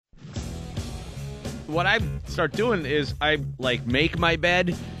what I start doing is I like make my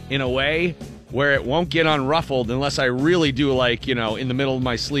bed in a way where it won't get unruffled unless I really do, like, in the middle of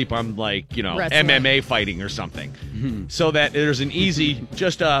my sleep, I'm like, Wrestling. MMA fighting or something. So that there's an easy,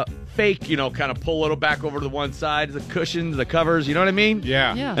 just a fake, kind of pull a little back over to the one side, the cushions, the covers, you know what I mean?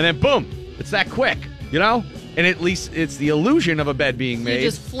 Yeah. Yeah. And then boom, it's that quick, And at least it's the illusion of a bed being made. You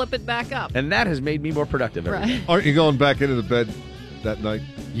just flip it back up. And that has made me more productive every day. Aren't you going back into the bed that night?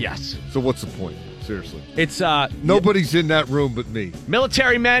 Yes. So what's the point? Seriously. It's Nobody's in that room but me.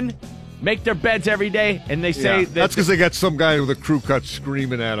 military men make their beds every day, and they say that's because they got some guy with a crew cut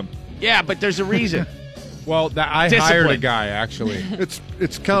screaming at him. Yeah, but there's a reason. Well, I Discipline. hired a guy, actually. It's do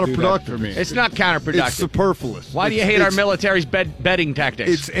that counterproductive for me. It's not counterproductive. It's superfluous. Why do you hate our military's bedding tactics?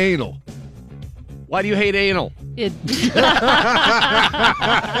 It's anal. Why do you hate anal? Randy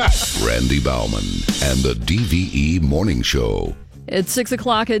Bauman and the DVE Morning Show. It's 6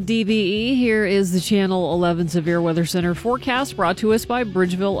 o'clock at DVE. Here is the Channel 11 Severe Weather Center forecast brought to us by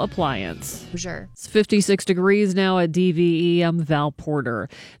Bridgeville Appliance. Sure. It's 56 degrees now at DVE. I'm Val Porter.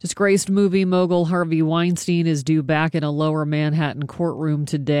 Disgraced movie mogul Harvey Weinstein is due back in a lower Manhattan courtroom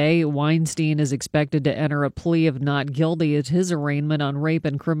today. Weinstein is expected to enter a plea of not guilty at his arraignment on rape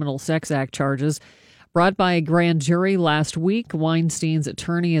and criminal sex act charges. Brought by a grand jury last week, Weinstein's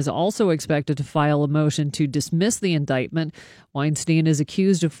attorney is also expected to file a motion to dismiss the indictment. Weinstein is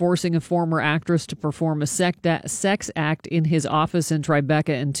accused of forcing a former actress to perform a sex act in his office in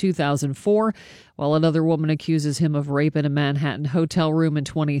Tribeca in 2004, while another woman accuses him of rape in a Manhattan hotel room in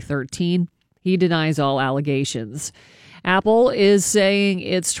 2013. He denies all allegations. Apple is saying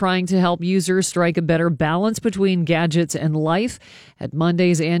it's trying to help users strike a better balance between gadgets and life. At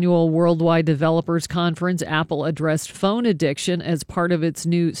Monday's annual Worldwide Developers Conference, Apple addressed phone addiction as part of its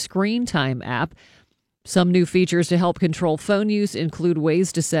new Screen Time app. Some new features to help control phone use include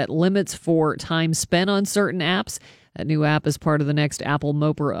ways to set limits for time spent on certain apps. That new app is part of the next Apple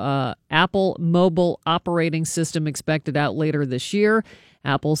mobile operating system expected out later this year.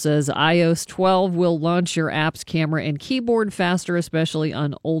 Apple says iOS 12 will launch your app's camera and keyboard faster, especially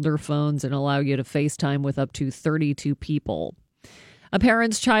on older phones, and allow you to FaceTime with up to 32 people. A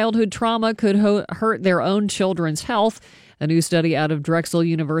parent's childhood trauma could hurt their own children's health. A new study out of Drexel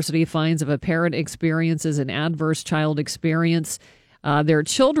University finds if a parent experiences an adverse child experience, their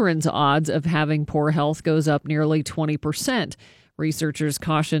children's odds of having poor health goes up nearly 20%. Researchers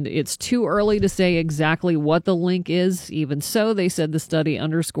cautioned it's too early to say exactly what the link is. Even so, they said the study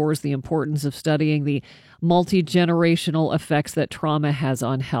underscores the importance of studying the multi-generational effects that trauma has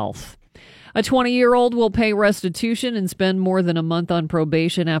on health. A 20-year-old will pay restitution and spend more than a month on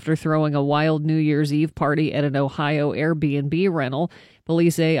probation after throwing a wild New Year's Eve party at an Ohio Airbnb rental.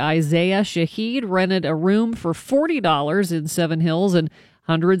 Police say Isaiah Shaheed rented a room for $40 in Seven Hills, and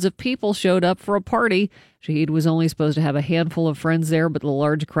hundreds of people showed up for a party. Shaheed was only supposed to have a handful of friends there, but the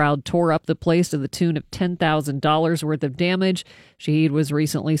large crowd tore up the place to the tune of $10,000 worth of damage. Shaheed was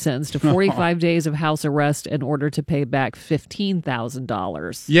recently sentenced to 45 days of house arrest in order to pay back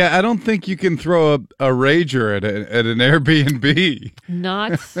 $15,000. Yeah, I don't think you can throw a rager at an Airbnb.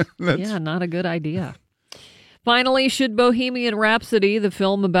 Not a good idea. Finally, should Bohemian Rhapsody, the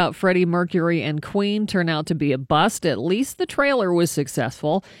film about Freddie Mercury and Queen, turn out to be a bust? At least the trailer was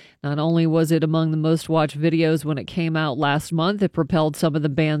successful. Not only was it among the most watched videos when it came out last month, it propelled some of the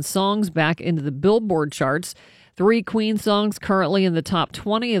band's songs back into the Billboard charts. 3 Queen songs currently in the top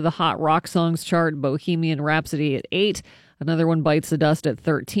 20 of the Hot Rock Songs chart, Bohemian Rhapsody at 8. Another one bites the dust at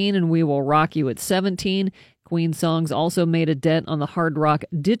 13, and We Will Rock You at 17. Queen songs also made a dent on the Hard Rock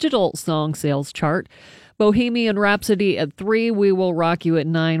Digital Song Sales chart. Bohemian Rhapsody at 3, We Will Rock You at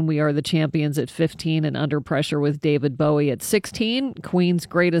 9, We Are the Champions at 15, and Under Pressure with David Bowie at 16. Queen's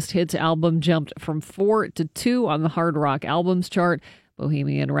Greatest Hits album jumped from 4 to 2 on the Hard Rock Albums chart.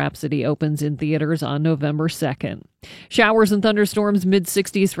 Bohemian Rhapsody opens in theaters on November 2nd. Showers and thunderstorms,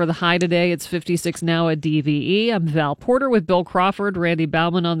 mid-60s for the high today. It's 56 now at DVE. I'm Val Porter with Bill Crawford, Randy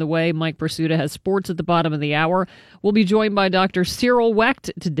Bauman on the way. Mike Pursuta has sports at the bottom of the hour. We'll be joined by Dr. Cyril Wecht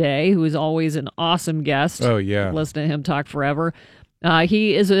today, who is always an awesome guest. Oh, yeah. Listen to him talk forever.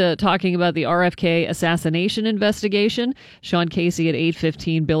 He is talking about the RFK assassination investigation. Sean Casey at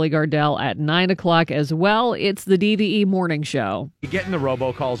 8:15, Billy Gardell at 9 o'clock as well. It's the DVE Morning Show. You getting the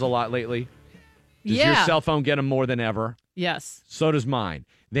robocalls a lot lately? Does your cell phone get them more than ever? Yes. So does mine.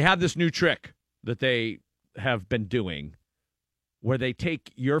 They have this new trick that they have been doing where they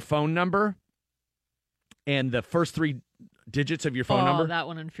take your phone number and the first 3 digits of your phone number. Oh, that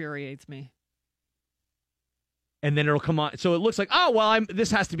one infuriates me. And then it'll come on. So it looks like, oh, well, this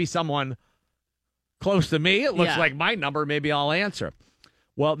has to be someone close to me. It looks like my number. Maybe I'll answer.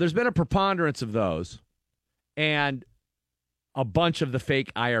 Well, there's been a preponderance of those and a bunch of the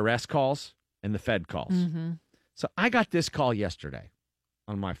fake IRS calls and the Fed calls. Mm-hmm. So I got this call yesterday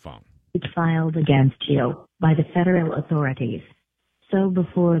on my phone. It's filed against you by the federal authorities. So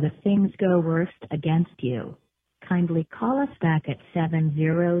before the things go worst against you, kindly call us back at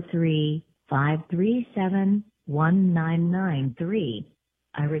 703-537-1993.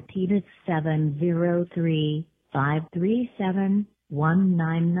 I repeat, it's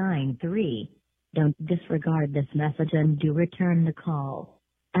 703-537-1993. Don't disregard this message and do return the call,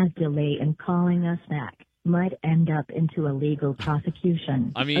 as delay in calling us back might end up into a legal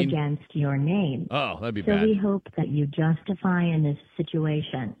prosecution against your name. Oh, that'd be So bad. we hope that you justify in this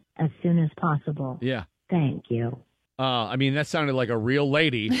situation as soon as possible. Yeah. Thank you. That sounded like a real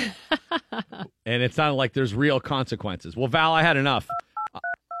lady, and it sounded like there's real consequences. Well, Val, I had enough.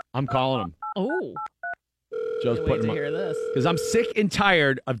 I'm calling him. Oh, Joe's can't wait putting to him hear this. because I'm sick and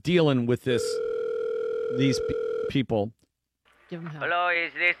tired of dealing with these people. Give him help. Hello,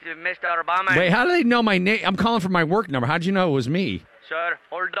 is this Mr. Obama? Wait, how do they know my name? I'm calling from my work number. How'd you know it was me? Sir,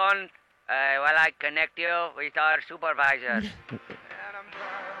 hold on while I connect you with our supervisor.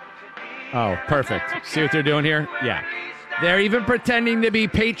 Oh, perfect. See what they're doing here? Yeah. They're even pretending to be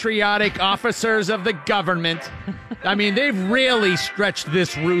patriotic officers of the government. I mean, they've really stretched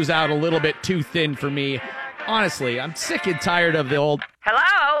this ruse out a little bit too thin for me. Honestly, I'm sick and tired of the old...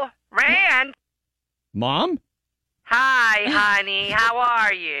 Hello, Rand. Mom? Hi, honey. How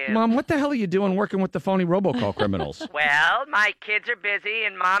are you? Mom, what the hell are you doing working with the phony robocall criminals? Well, my kids are busy,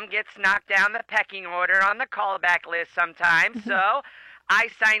 and Mom gets knocked down the pecking order on the callback list sometimes, so I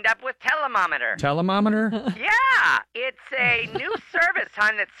signed up with Telemometer. Telemometer? Yeah, it's a new service,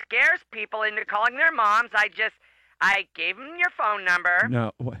 hon, that scares people into calling their moms. I gave them your phone number.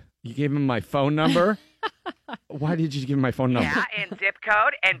 No. What? You gave him my phone number? Why did you give him my phone number? Yeah, and zip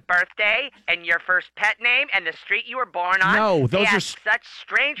code and birthday and your first pet name and the street you were born on. No, They those are ask such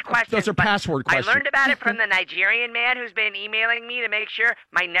strange questions. those are but password questions. I learned about it from the Nigerian man who's been emailing me to make sure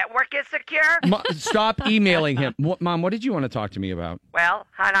my network is secure. Stop emailing him. Mom, what did you want to talk to me about? Well,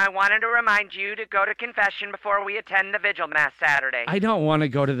 hon, I wanted to remind you to go to confession before we attend the vigil mass Saturday. I don't want to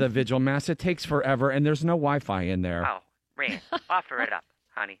go to the vigil mass. It takes forever, and there's no Wi-Fi in there. Oh, Rand, offer it up,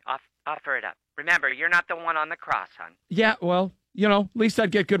 honey. Offer it up. Remember, you're not the one on the cross, hon. Yeah, well, at least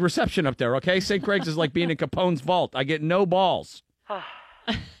I'd get good reception up there, okay? St. Greg's is like being in Capone's vault. I get no balls.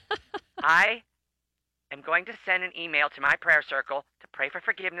 I am going to send an email to my prayer circle to pray for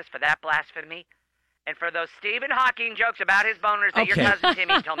forgiveness for that blasphemy and for those Stephen Hawking jokes about his boners that your Okay. cousin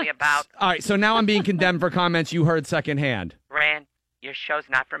Timmy told me about. All right, so now I'm being condemned for comments you heard secondhand. Rand, your show's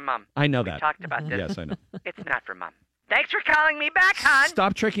not for Mom. I know We that. talked about this. Yes, I know. It's not for Mom. Thanks for calling me back, hon.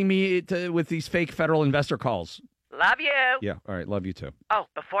 Stop tricking me with these fake federal investor calls. Love you. Yeah, all right, love you too. Oh,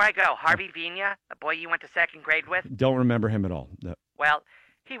 before I go, Harvey Vina, the boy you went to second grade with, Don't remember him at all. No. well,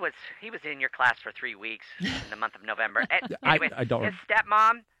 he was in your class for 3 weeks in the month of November. I Anyway, don't his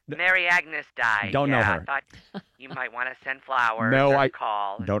stepmom, Mary Agnes, died. Don't know Yeah, her. I thought you might want to send flowers No, or I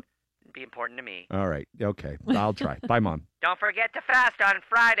call. don't. It'd be important to me. All right, okay, I'll try. Bye, Mom. Don't forget to fast on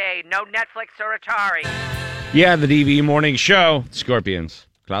Friday. No Netflix or Atari. Yeah, the DVE Morning Show. Scorpions.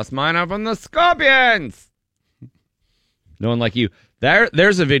 Klaus Meiner from the Scorpions. No one like you.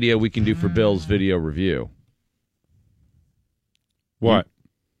 There's a video we can do for Bill's video review. What?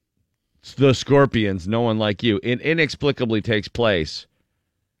 It's the Scorpions. No one like you. It inexplicably takes place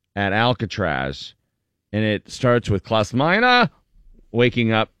at Alcatraz, and it starts with Klaus Meiner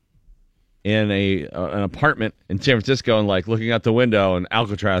waking up in an apartment in San Francisco and like looking out the window, and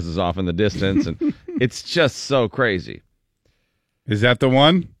Alcatraz is off in the distance, and it's just so crazy. Is that the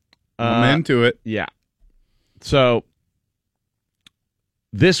one? I'm into it. Yeah. So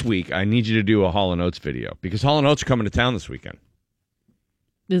this week, I need you to do a Hall & Oates video because Hall & Oates are coming to town this weekend.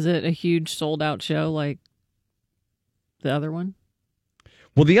 Is it a huge sold out show like the other one?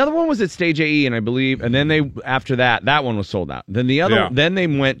 Well, the other one was at Stage AE, and I believe, and then after that one was sold out. Then then they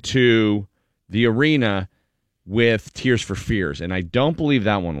went to the arena with Tears for Fears, and I don't believe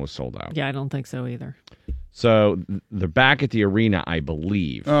that one was sold out. Yeah, I don't think so either. So they're back at the arena, I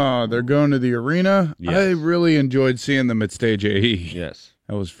believe. Oh, they're going to the arena? Yes. I really enjoyed seeing them at Stage AE. Yes.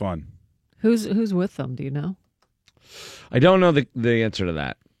 That was fun. Who's with them? Do you know? I don't know the answer to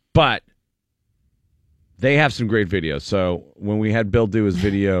that, but they have some great videos. So when we had Bill do his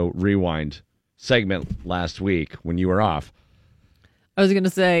video rewind segment last week when you were off, I was going to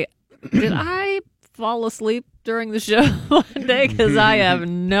say, did I fall asleep during the show one day? Because I have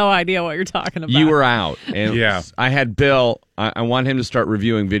no idea what you're talking about. you were out. And Yeah. I had Bill, I want him to start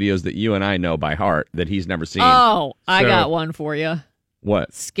reviewing videos that you and I know by heart that he's never seen. Oh, I So- got one for you.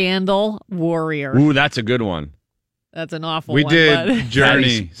 What? Scandal Warrior. Ooh, that's a good one. That's an awful We one. did but-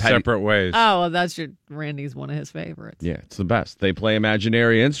 Journey Patty- separate ways. Oh, well, that's Randy's one of his favorites. Yeah, it's the best. They play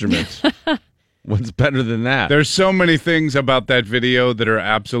imaginary instruments. What's better than that? There's so many things about that video that are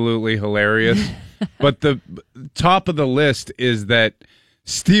absolutely hilarious. But the top of the list is that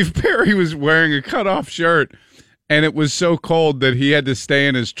Steve Perry was wearing a cutoff shirt, and it was so cold that he had to stay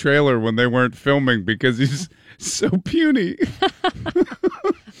in his trailer when they weren't filming because he's so puny.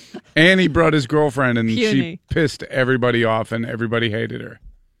 And he brought his girlfriend, and she Puny. pissed everybody off, and everybody hated her.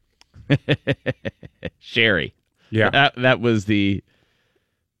 Sherry. Yeah. That was the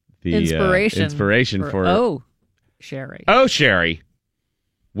Inspiration. inspiration for Oh, Sherry. Oh, Sherry,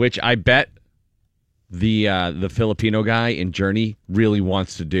 which I bet the Filipino guy in Journey really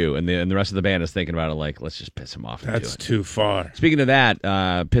wants to do, and the rest of the band is thinking about it like, let's just piss him off. And That's do it. too far. Speaking of that,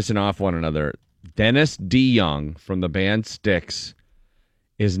 pissing off one another, Dennis D. Young from the band Styx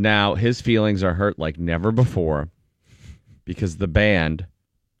is now, his feelings are hurt like never before because the band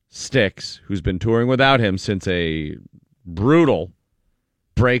Styx, who's been touring without him since a brutal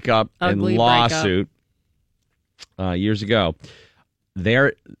breakup Ugly and lawsuit years ago,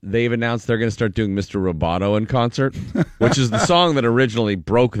 they've announced they're going to start doing Mr. Roboto in concert, which is the song that originally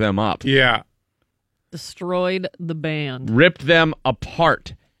broke them up. Yeah. Destroyed the band. Ripped them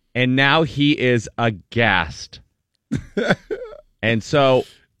apart, and now he is aghast. And so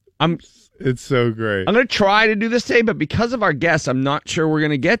It's so great. I'm going to try to do this today, but because of our guests, I'm not sure we're going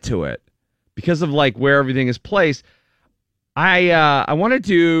to get to it because of like where everything is placed. I want to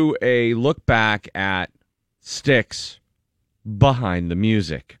do a look back at Styx behind the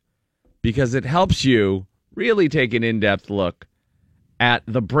music because it helps you really take an in-depth look at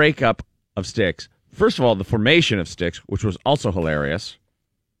the breakup of Styx. First of all, the formation of Styx, which was also hilarious.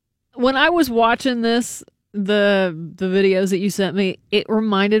 When I was watching this, the videos that you sent me, it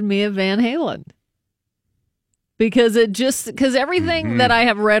reminded me of Van Halen. Because everything that I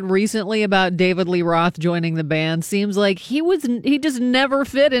have read recently about David Lee Roth joining the band seems like he just never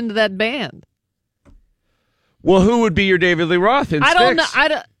fit into that band. Well, who would be your David Lee Roth in I don't know.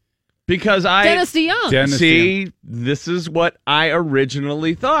 Styx? Because Dennis DeYoung. Dennis See, this is what I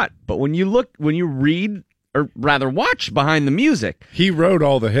originally thought. But when you read, or rather watch behind the music, He wrote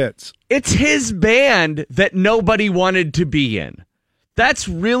all the hits. it's his band that nobody wanted to be in. That's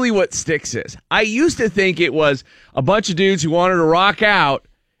really what Styx is. I used to think it was a bunch of dudes who wanted to rock out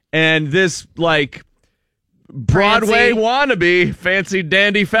and this, like, Broadway wannabe, fancy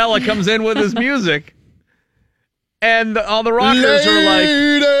dandy fella comes in with his music. And all the rockers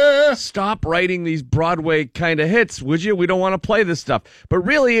are like, stop writing these Broadway kind of hits, would you? We don't want to play this stuff. But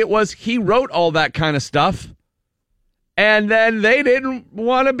really, it was he wrote all that kind of stuff. And then they didn't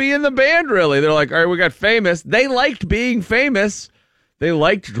want to be in the band, really. They're like, all right, we got famous. They liked being famous. They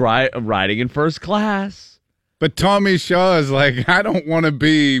liked riding in first class. But Tommy Shaw is like, I don't want to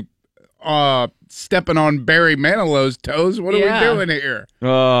be stepping on Barry Manilow's toes. What are we doing here?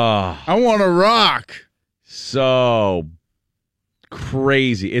 Oh, I want to rock. so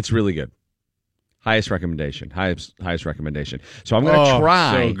crazy. It's really good. Highest recommendation. So I'm going to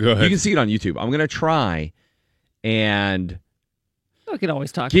try. So good. You can see it on YouTube. I'm going to try and We can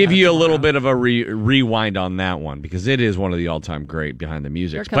always talk. give about you it a little tomorrow. bit of a rewind on that one because it is one of the all-time great behind the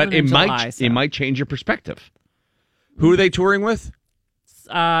music. They're coming But it in might July, so. it might change your perspective. Who are they touring with?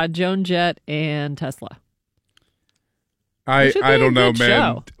 Joan Jett and Tesla. I It should be don't a know, good man.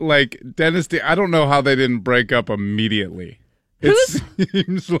 show. Like Dennis, I don't know how they didn't break up immediately. It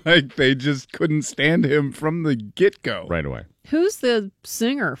seems like they just couldn't stand him from the get-go. Right away. Who's the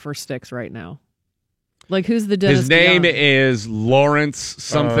singer for Styx right now? Like, who's the Dennis His name DeYoung? is Lawrence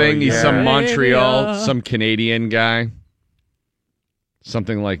something. He's yeah. some Montreal, Yeah. some Canadian guy.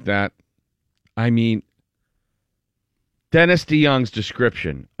 Something like that. I mean, Dennis DeYoung's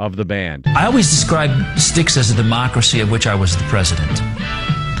description of the band. I always described Styx as a democracy of which I was the president.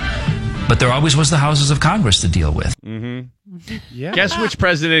 But there always was the Houses of Congress to deal with. Yeah. Guess which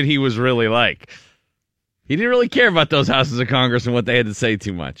president he was really like? He didn't really care about those houses of Congress and what they had to say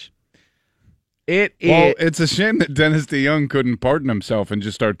too much. Well, it's a shame that Dennis DeYoung couldn't pardon himself and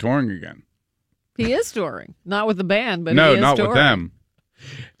just start touring again. He is touring. Not with the band, but No, he is not touring. with them.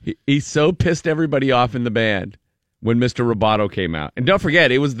 He so pissed everybody off in the band when Mr. Roboto came out. And don't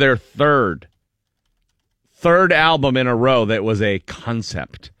forget, it was their third album in a row that was a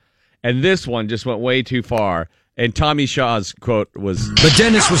concept. And this one just went way too far. And Tommy Shaw's quote was, But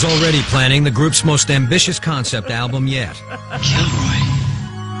Dennis was already planning the group's most ambitious concept album yet.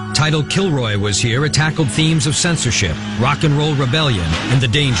 Kilroy. Titled Kilroy was here, it tackled themes of censorship, rock and roll rebellion, and the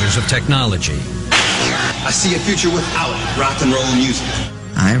dangers of technology. I see a future without rock and roll music.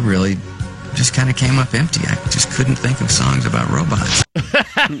 I really just kind of came up empty. I just couldn't think of songs about robots.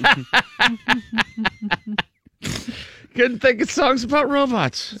 Couldn't think of songs about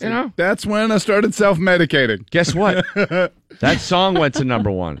robots, you know? That's when I started self-medicating. Guess what? That song went to number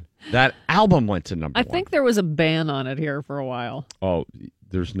one. That album went to number one. I think there was a ban on it here for a while. Oh,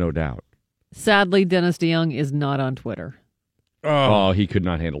 there's no doubt. Sadly, Dennis DeYoung is not on Twitter. Oh, he could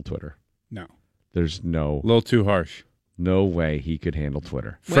not handle Twitter. No. There's A little too harsh. no way he could handle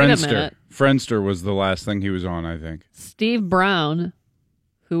Twitter. Wait a minute. Friendster was the last thing he was on, I think. Steve Brown,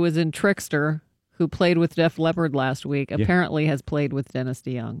 who was in Trickster, who played with Def Leppard last week, apparently has played with Dennis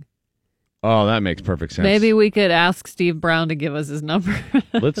DeYoung. Oh, that makes perfect sense. Maybe we could ask Steve Brown to give us his number.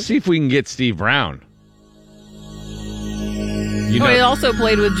 Let's see if we can get Steve Brown. He also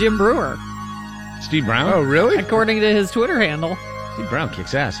played with Jim Brewer. Steve Brown? Oh, really? According to his Twitter handle. Steve Brown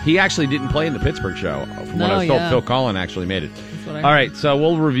kicks ass. He actually didn't play in the Pittsburgh show. From what I was told, Phil Collin actually made it. All right, so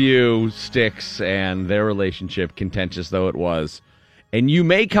we'll review Styx and their relationship, contentious though it was. And you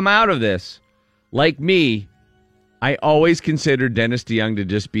may come out of this, like me, I always considered Dennis DeYoung to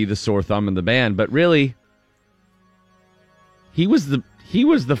just be the sore thumb in the band, but really, he was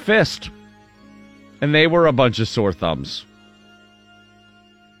the fist. And they were a bunch of sore thumbs.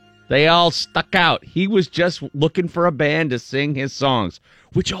 They all stuck out. He was just looking for a band to sing his songs,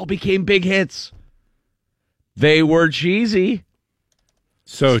 which all became big hits. They were cheesy.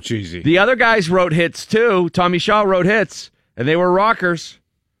 So cheesy. The other guys wrote hits too. Tommy Shaw wrote hits, and they were rockers.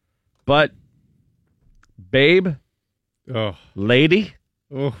 But Babe, Lady,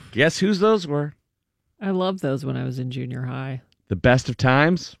 guess whose those were? I loved those when I was in junior high. The Best of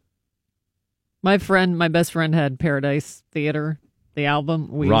Times. My best friend had Paradise Theater, the album.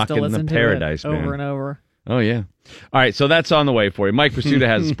 We used to listen to Paradise, it over and over. Oh, yeah. All right, so that's on the way for you. Mike Pursuta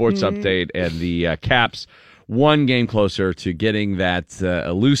has a sports update, and the Caps one game closer to getting that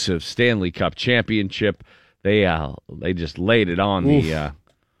elusive Stanley Cup championship. They just laid it on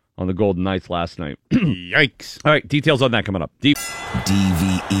the Golden Knights last night. Yikes. All right, details on that coming up.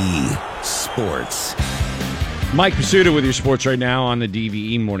 DVE Sports. Mike Pursuta with your sports right now on the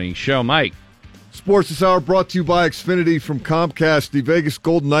DVE Morning Show. Mike. Sports this hour brought to you by Xfinity from Comcast. The Vegas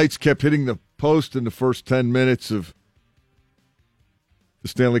Golden Knights kept hitting the post in the first 10 minutes of the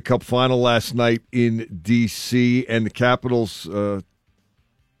Stanley Cup final last night in D.C., and the Capitals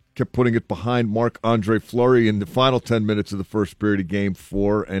kept putting it behind Marc-Andre Fleury in the final 10 minutes of the first period of Game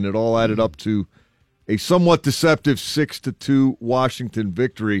 4, and it all added up to a somewhat deceptive 6-2 Washington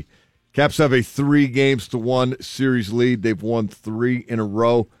victory. Caps have a 3-1 series lead. They've won 3 in a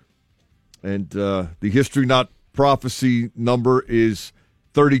row. And the history not prophecy number is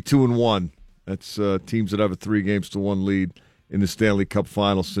 32-1. That's teams that have a 3-1 lead in the Stanley Cup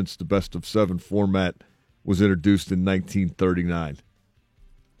Finals since the best-of-7 format was introduced in 1939.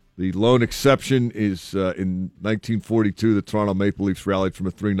 The lone exception is in 1942, the Toronto Maple Leafs rallied from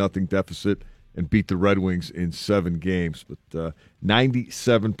a 3-0 deficit and beat the Red Wings in 7 games. But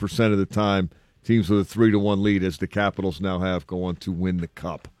 97% of the time, teams with a 3-1 lead, as the Capitals now have, go on to win the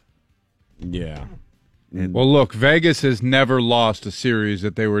Cup. Yeah. Well, look, Vegas has never lost a series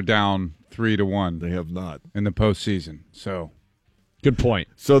that they were down 3-1. They have not in the postseason. So, good point.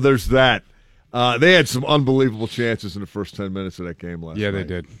 So there's that. They had some unbelievable chances in the first 10 minutes of that game last night. Yeah, they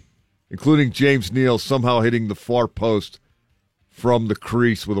did, including James Neal somehow hitting the far post from the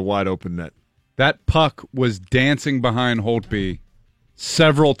crease with a wide open net. That puck was dancing behind Holtby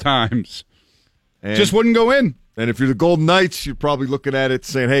several times. And just wouldn't go in. And if you're the Golden Knights, you're probably looking at it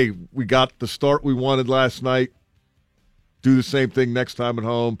saying, hey, we got the start we wanted last night. Do the same thing next time at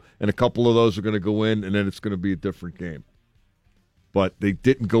home, and a couple of those are going to go in, and then it's going to be a different game. But they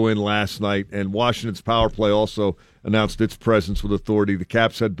didn't go in last night, and Washington's power play also announced its presence with authority. The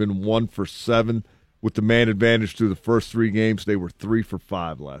Caps had been 1 for 7 with the man advantage through the first 3 games. They were 3 for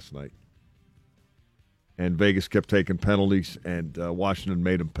 5 last night. And Vegas kept taking penalties, and Washington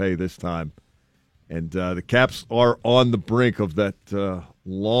made them pay this time. And the Caps are on the brink of that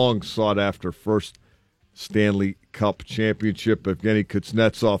long sought-after first Stanley Cup championship. Evgeny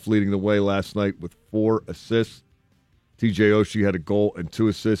Kuznetsov leading the way last night with 4 assists. TJ Oshie had a goal and 2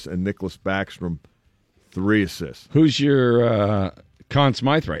 assists, and Nicholas Backstrom 3 assists. Who's your Conn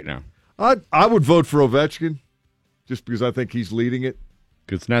Smythe right now? I would vote for Ovechkin, just because I think he's leading it.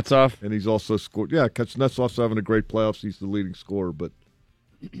 Kuznetsov? And he's also scored. Yeah, Kuznetsov's having a great playoffs. He's the leading scorer, but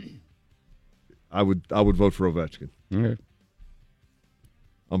I would vote for Ovechkin. Okay.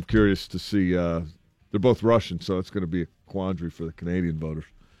 I'm curious to see. They're both Russian, so it's going to be a quandary for the Canadian voters.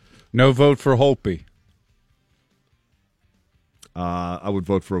 No vote for Holtby. I would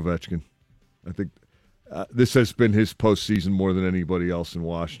vote for Ovechkin. I think this has been his postseason more than anybody else in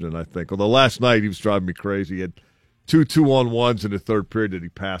Washington, I think. Although last night he was driving me crazy. He had 2 2-on-1s in the third period that he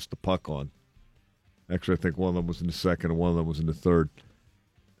passed the puck on. Actually, I think one of them was in the second and one of them was in the third.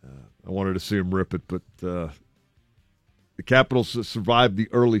 I wanted to see him rip it, but the Capitals survived the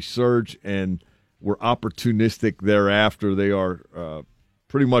early surge and were opportunistic thereafter. They are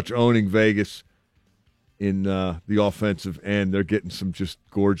pretty much owning Vegas in the offensive end. They're getting some just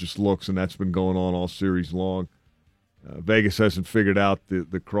gorgeous looks, and that's been going on all series long. Vegas hasn't figured out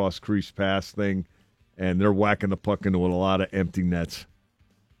the cross-crease pass thing, and they're whacking the puck into a lot of empty nets.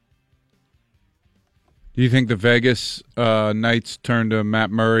 Do you think the Vegas Knights turn to Matt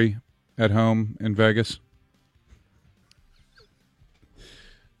Murray at home in Vegas?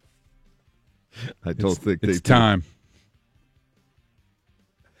 I don't think they do. It's time.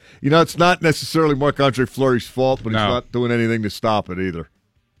 You know, it's not necessarily Marc-Andre Fleury's fault, but he's not doing anything to stop it either.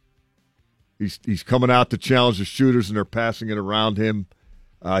 He's coming out to challenge the shooters, and they're passing it around him.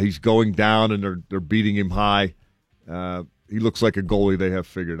 He's going down, and they're beating him high. He looks like a goalie they have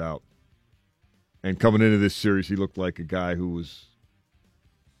figured out. And coming into this series, he looked like a guy who was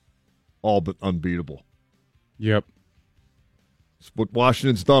all but unbeatable. Yep. It's what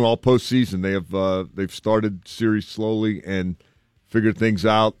Washington's done all postseason. They've started series slowly and figured things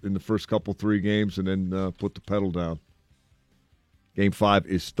out in the first couple 3 games, and then put the pedal down. Game 5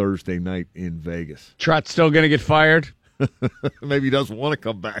 is Thursday night in Vegas. Trott's still going to get fired? Maybe he doesn't want to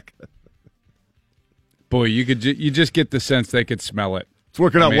come back. Boy, you just get the sense they could smell it. It's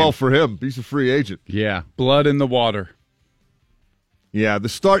working out well for him. He's a free agent. Yeah. Blood in the water. Yeah, the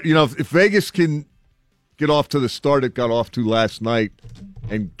start, if Vegas can get off to the start it got off to last night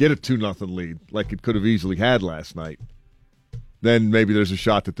and get a 2-0 lead like it could have easily had last night, then maybe there's a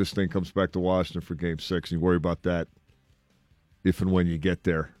shot that this thing comes back to Washington for Game 6, and you worry about that if and when you get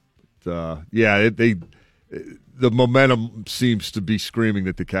there. But, the momentum seems to be screaming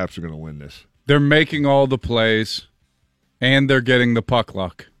that the Caps are going to win this. They're making all the plays, and they're getting the puck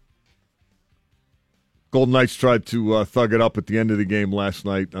luck. Golden Knights tried to thug it up at the end of the game last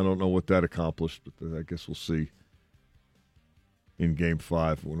night. I don't know what that accomplished, but I guess we'll see in Game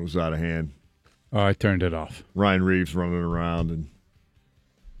 5 when it was out of hand. Oh, I turned it off. Ryan Reeves running around and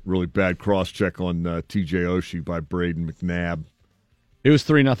really bad cross-check on T.J. Oshie by Braden McNabb. It was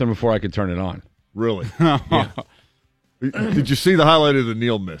 3-0 before I could turn it on. Really? Yeah. Did you see the highlight of the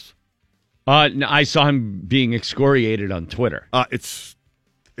Neal miss? No, I saw him being excoriated on Twitter.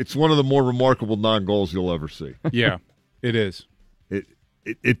 It's one of the more remarkable non-goals you'll ever see. Yeah, it is.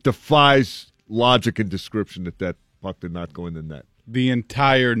 It defies logic and description that puck did not go in the net. The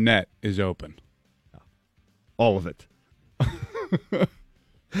entire net is open. All of it.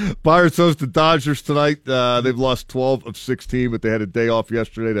 Pirates host the Dodgers tonight. They've lost 12 of 16, but they had a day off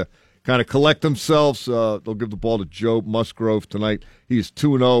yesterday to kind of collect themselves. They'll give the ball to Joe Musgrove tonight. He is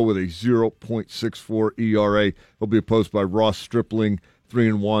 2-0 with a 0.64 ERA. He'll be opposed by Ross Stripling,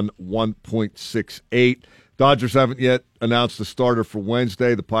 3-1, 1.68. Dodgers haven't yet announced the starter for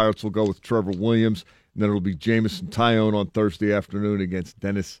Wednesday. The Pirates will go with Trevor Williams, and then it'll be Jameson Taillon on Thursday afternoon against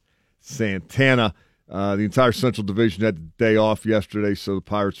Dennis Santana. The entire Central Division had the day off yesterday, so the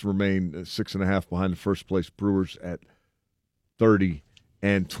Pirates remain 6.5 behind the first-place Brewers at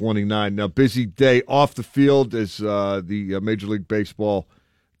 30-29. Now, busy day off the field as the Major League Baseball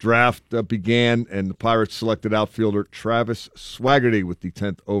draft began, and the Pirates selected outfielder Travis Swaggerty with the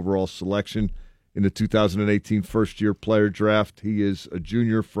 10th overall selection in the 2018 first-year player draft. He is a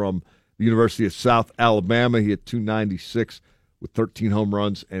junior from the University of South Alabama. He had 296 with 13 home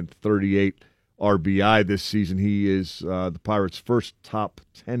runs and 38 RBI this season. He is the Pirates' first top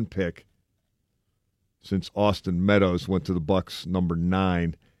 10 pick since Austin Meadows went to the Bucks number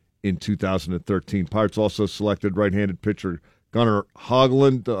 9 in 2013. Pirates also selected right-handed pitcher Gunnar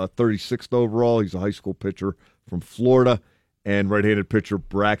Hoglund, 36th overall. He's a high school pitcher from Florida. And right-handed pitcher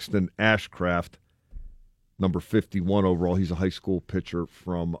Braxton Ashcraft, number 51 overall. He's a high school pitcher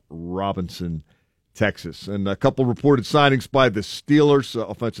from Robinson, Texas. And a couple reported signings by the Steelers,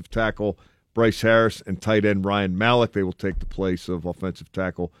 offensive tackle Bryce Harris and tight end Ryan Mallett. They will take the place of offensive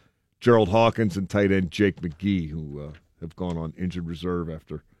tackle Gerald Hawkins and tight end Jake McGee, who have gone on injured reserve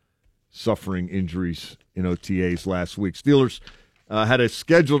after suffering injuries in OTAs last week. Steelers had a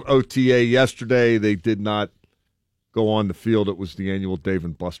scheduled OTA yesterday. They did not go on the field. It was the annual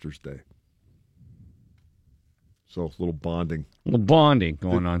Dave & Buster's Day. So a little bonding.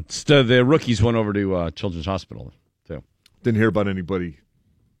 Going on. The rookies went over to Children's Hospital, too. Didn't hear about anybody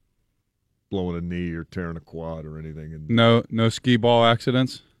blowing a knee or tearing a quad or anything. And no skee ball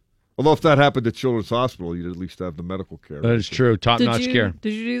accidents? Although if that happened at Children's Hospital, you'd at least have the medical care. That is true. Top-notch care.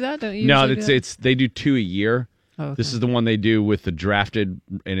 Did you do that? Don't you No, usually do it's they do 2 a year. Oh, okay. This is the one they do with the drafted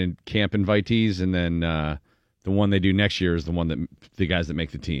and in camp invitees, and then the one they do next year is the one that the guys that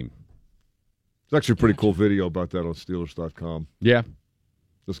make the team. It's actually a pretty cool video about that on Steelers.com. Yeah.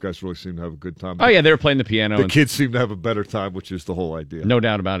 Those guys really seem to have a good time. Oh, yeah, they were playing the piano. The kids seem to have a better time, which is the whole idea. No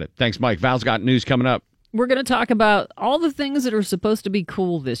doubt about it. Thanks, Mike. Val's got news coming up. We're going to talk about all the things that are supposed to be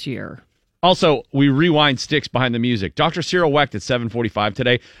cool this year. Also, we rewind sticks behind the music. Dr. Cyril Wecht at 7:45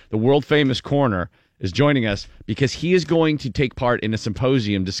 today, the world-famous coroner, is joining us because he is going to take part in a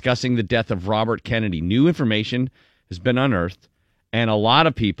symposium discussing the death of Robert Kennedy. New information has been unearthed, and a lot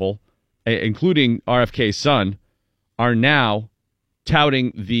of people, including RFK's son, are now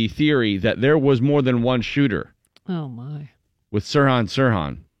touting the theory that there was more than one shooter. Oh, my. With Sirhan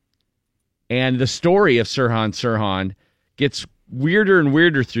Sirhan. And the story of Sirhan Sirhan gets weirder and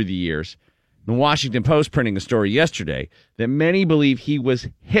weirder through the years. The Washington Post printing a story yesterday that many believe he was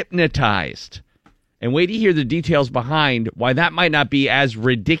hypnotized. And wait to hear the details behind why that might not be as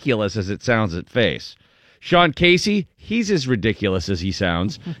ridiculous as it sounds at face. Sean Casey, he's as ridiculous as he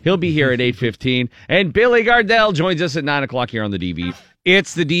sounds. He'll be here at 8:15. And Billy Gardell joins us at 9 o'clock here on the DVE.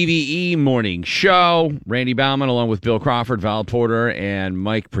 It's the DVE Morning Show. Randy Baumann along with Bill Crawford, Val Porter, and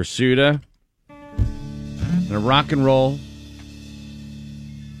Mike Pursuta. And a rock and roll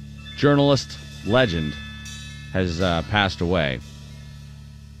journalist legend has passed away.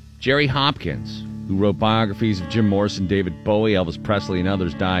 Jerry Hopkins, who wrote biographies of Jim Morrison, David Bowie, Elvis Presley, and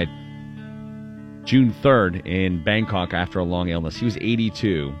others, died June 3rd in Bangkok after a long illness. He was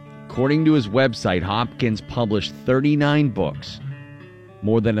 82. According to his website, Hopkins published 39 books,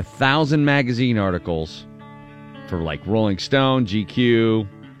 more than 1,000 magazine articles for like Rolling Stone, GQ,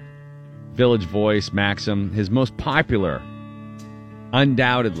 Village Voice, Maxim. His most popular,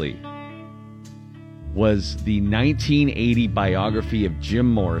 undoubtedly, was the 1980 biography of Jim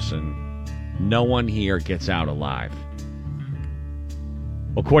Morrison, No One Here Gets Out Alive.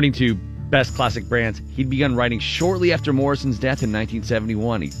 According to Best Classic Brands, he'd begun writing shortly after Morrison's death in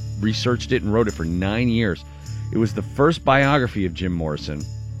 1971. He researched it and wrote it for 9 years. It was the first biography of Jim Morrison.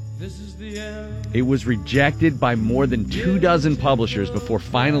 It was rejected by more than 24 publishers before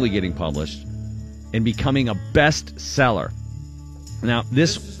finally getting published and becoming a bestseller. Now,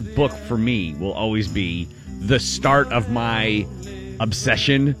 this book for me will always be the start of my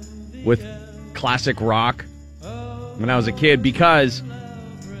obsession with classic rock when I was a kid, because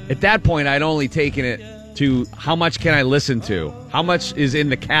at that point I'd only taken it to how much can I listen to? How much is in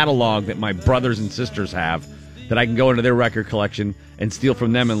the catalog that my brothers and sisters have that I can go into their record collection and steal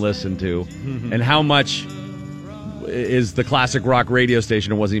from them and listen to? And how much is the classic rock radio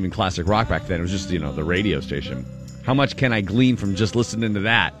station? It wasn't even classic rock back then. It was just, the radio station. How much can I glean from just listening to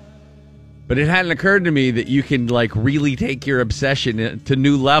that? But it hadn't occurred to me that you can really take your obsession to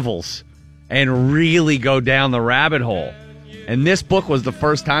new levels and really go down the rabbit hole. And this book was the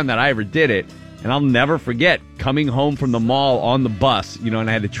first time that I ever did it. And I'll never forget coming home from the mall on the bus, and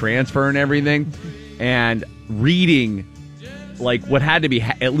I had to transfer and everything, and reading what had to be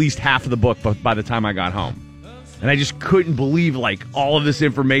at least half of the book by the time I got home. And I just couldn't believe all of this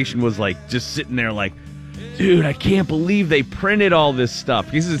information was just sitting there dude, I can't believe they printed all this stuff,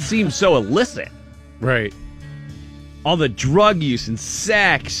 because it seems so illicit. Right. All the drug use and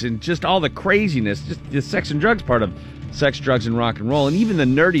sex and just all the craziness, just the sex and drugs part of sex, drugs, and rock and roll, and even the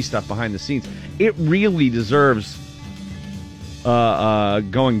nerdy stuff behind the scenes. It really deserves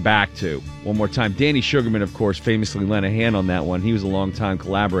going back to one more time. Danny Sugarman, of course, famously lent a hand on that one. He was a longtime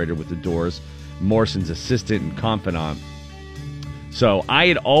collaborator with the Doors, Morrison's assistant and confidant. So I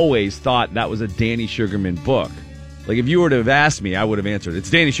had always thought that was a Danny Sugarman book. If you were to have asked me, I would have answered, it's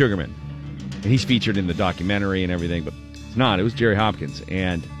Danny Sugarman. And he's featured in the documentary and everything, but it's not. It was Jerry Hopkins.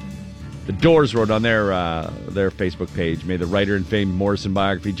 And the Doors wrote on their Facebook page, "May the writer and famed Morrison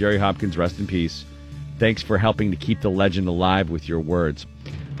biography, Jerry Hopkins, rest in peace. Thanks for helping to keep the legend alive with your words."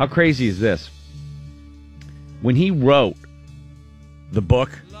 How crazy is this? When he wrote the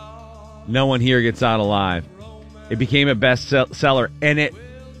book, No One Here Gets Out Alive, it became a bestseller, and it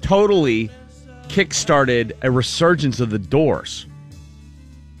totally kick-started a resurgence of the Doors.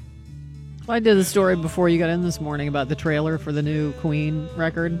 Well, I did the story before you got in this morning about the trailer for the new Queen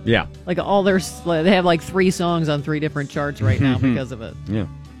record. Yeah. They have 3 songs on 3 different charts right now because of it. Yeah.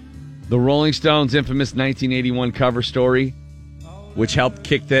 The Rolling Stones' infamous 1981 cover story, which helped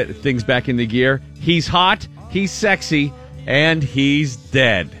kick things back into gear. He's hot, he's sexy, and he's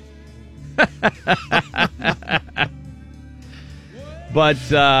dead. But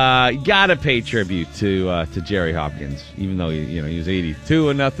gotta pay tribute to Jerry Hopkins, even though he was 82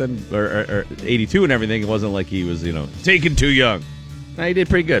 and nothing, or 82 and everything. It wasn't like he was taken too young. No, he did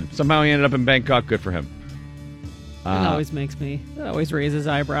pretty good. Somehow he ended up in Bangkok. Good for him. That always raises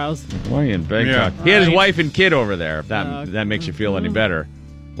eyebrows. Why in Bangkok? Yeah. He had his wife and kid over there. If that makes you feel any better,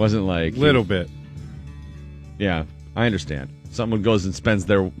 wasn't like little bit. Yeah, I understand. Someone goes and spends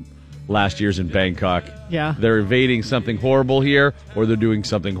their last years in Bangkok. Yeah. They're evading something horrible here, or they're doing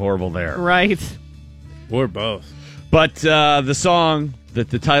something horrible there. Right. Or both. But the song that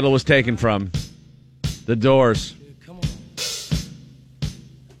the title was taken from, The Doors.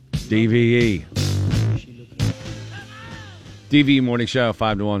 DVE. DVE Morning Show,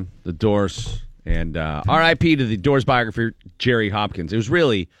 5 to 1. The Doors. And R.I.P. to the Doors biographer, Jerry Hopkins. He was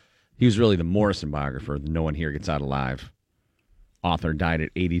really the Morrison biographer. No one here gets out alive. Author died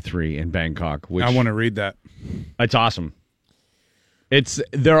at 83 in Bangkok. Which, I want to read that. It's awesome. It's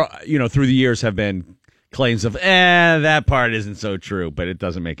there. Through the years have been claims of that part isn't so true, but it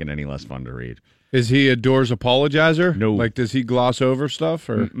doesn't make it any less fun to read. Is he a Doors apologizer? No. Like, does he gloss over stuff?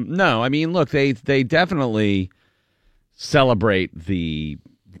 Or no? I mean, look, they definitely celebrate the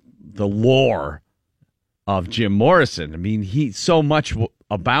lore of Jim Morrison. I mean, he's so much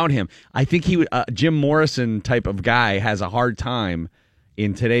about him. I think he would Jim Morrison type of guy has a hard time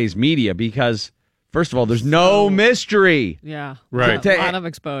in today's media because, first of all, there's no mystery. Yeah, right. A lot of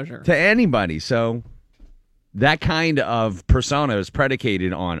exposure to anybody. So that kind of persona is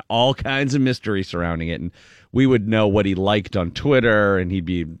predicated on all kinds of mystery surrounding it, and we would know what he liked on Twitter, and he'd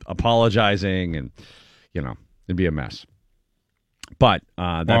be apologizing, and it'd be a mess. But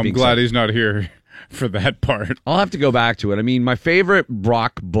I'm glad he's not here for that part. I'll have to go back to it. I mean, my favorite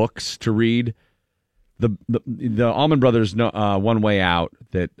rock books to read, the Allman Brothers One Way Out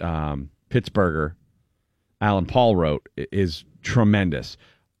that Pittsburgher Alan Paul wrote is tremendous.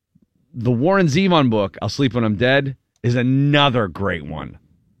 The Warren Zevon book, I'll Sleep When I'm Dead, is another great one.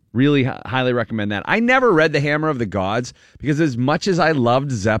 Really highly recommend that. I never read The Hammer of the Gods because as much as I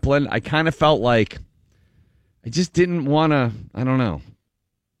loved Zeppelin, I kind of felt like I just didn't want to, I don't know.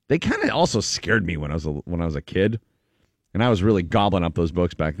 They kind of also scared me when I was a kid, and I was really gobbling up those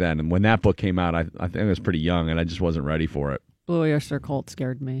books back then. And when that book came out, I think I was pretty young, and I just wasn't ready for it. Blue Oyster Cult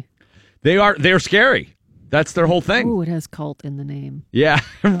scared me. They're scary. That's their whole thing. Ooh, it has cult in the name. Yeah,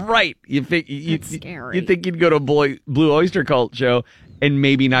 right. It's scary. You'd think you'd go to a Blue Oyster Cult show and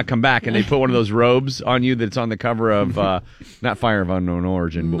maybe not come back, and they put one of those robes on you that's on the cover of not Fire of Unknown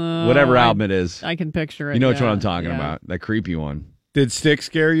Origin, but whatever album it is. I can picture it. You know which one I'm talking about? That creepy one. Did Styx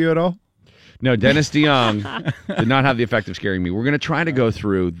scare you at all? No, Dennis DeYoung did not have the effect of scaring me. We're going to try to go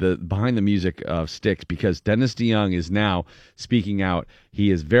through the behind the music of Styx because Dennis DeYoung is now speaking out.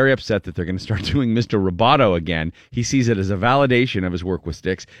 He is very upset that they're going to start doing Mr. Roboto again. He sees it as a validation of his work with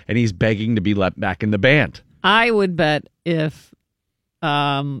Styx, and he's begging to be let back in the band. I would bet if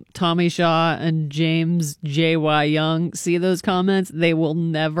Tommy Shaw and James J.Y. Young see those comments, they will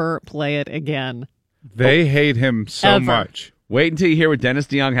never play it again. They hate him so much. Wait until you hear what Dennis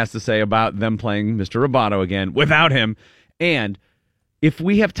DeYoung has to say about them playing Mr. Roboto again without him. And if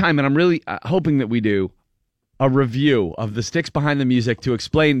we have time, and I'm really hoping that we do, a review of the Styx behind the music to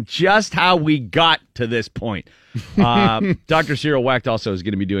explain just how we got to this point. Dr. Cyril Wecht also is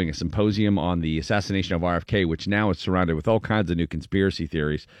going to be doing a symposium on the assassination of RFK, which now is surrounded with all kinds of new conspiracy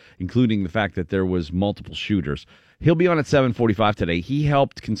theories, including the fact that there was multiple shooters. He'll be on at 7:45 today. He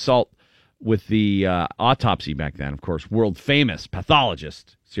helped consult with the autopsy back then, of course, world-famous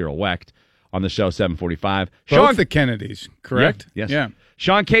pathologist Cyril Wecht on the show, 7:45. Both the Kennedys, correct? Yeah, yes. Yeah.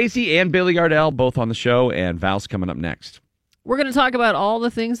 Sean Casey and Billy Gardell, both on the show, and Val's coming up next. We're going to talk about all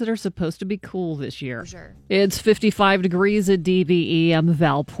the things that are supposed to be cool this year. Sure. It's 55 degrees at DVE. I'm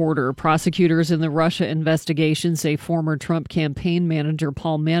Val Porter. Prosecutors in the Russia investigation say former Trump campaign manager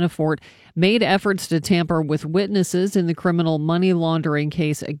Paul Manafort made efforts to tamper with witnesses in the criminal money laundering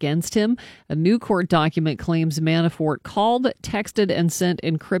case against him. A new court document claims Manafort called, texted, and sent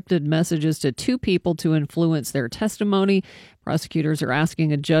encrypted messages to two people to influence their testimony. Prosecutors are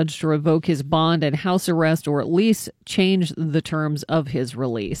asking a judge to revoke his bond and house arrest or at least change the terms of his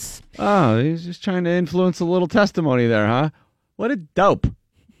release. Oh, he's just trying to influence a little testimony there, huh? What a dope.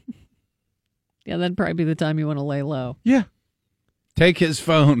 Yeah, that'd probably be the time you want to lay low. Yeah. Take his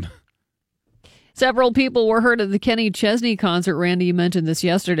phone. Several people were hurt at the Kenny Chesney concert. Randy, you mentioned this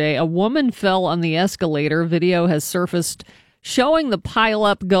yesterday. A woman fell on the escalator. Video has surfaced showing the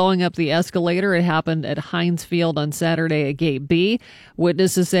pileup going up the escalator. It happened at Heinz Field on Saturday at Gate B.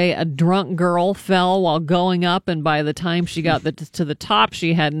 Witnesses say a drunk girl fell while going up, and by the time she got to the top,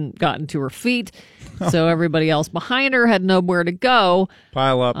 she hadn't gotten to her feet. So everybody else behind her had nowhere to go.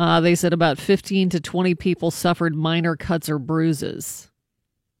 Pile up. They said about 15 to 20 people suffered minor cuts or bruises.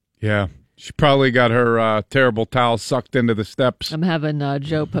 Yeah. She probably got her terrible towel sucked into the steps. I'm having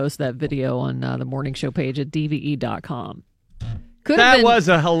Joe post that video on the morning show page at DVE.com. That was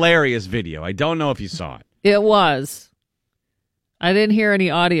a hilarious video. I don't know if you saw it. It was. I didn't hear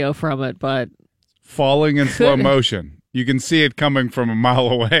any audio from it, but... Falling in slow motion. You can see it coming from a mile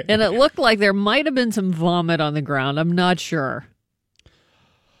away. And it looked like there might have been some vomit on the ground. I'm not sure.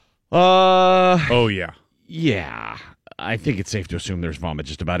 Oh, yeah. Yeah. I think it's safe to assume there's vomit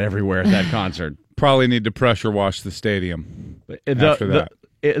just about everywhere at that concert. Probably need to pressure wash the stadium after that.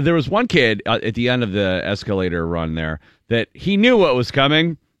 There was one kid at the end of the escalator run there that he knew what was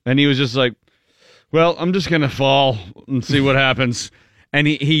coming, and he was just like, well, I'm just going to fall and see what happens. And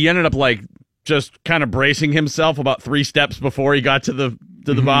he ended up like just kind of bracing himself about 3 steps before he got to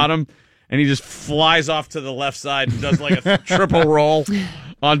the bottom, and he just flies off to the left side and does like a triple roll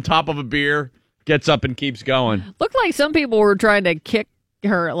on top of a beer. Gets up and keeps going. Looked like some people were trying to kick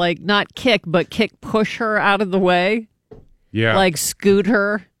her, like not kick, but push her out of the way. Yeah. Like scoot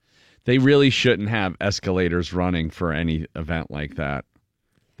her. They really shouldn't have escalators running for any event like that.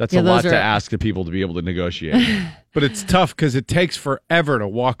 That's a lot to ask the people to be able to negotiate. But it's tough because it takes forever to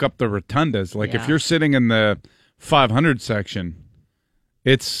walk up the rotundas. Like if you're sitting in the 500 section,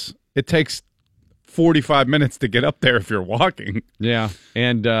 it takes 45 minutes to get up there if you're walking. Yeah.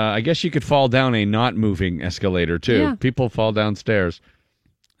 And I guess you could fall down a not moving escalator, too. Yeah. People fall downstairs.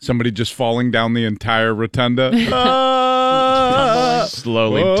 Somebody just falling down the entire rotunda.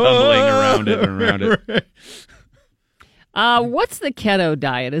 Slowly tumbling around it and around it. What's the keto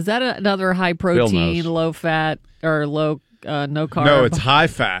diet? Is that another high protein, low fat, or low no carb? No, it's high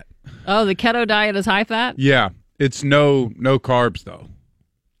fat. Oh, the keto diet is high fat? Yeah. It's no carbs, though.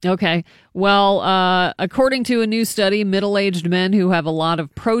 Okay. Well, according to a new study, middle-aged men who have a lot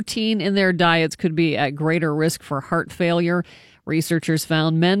of protein in their diets could be at greater risk for heart failure. Researchers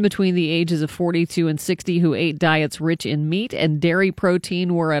found men between the ages of 42 and 60 who ate diets rich in meat and dairy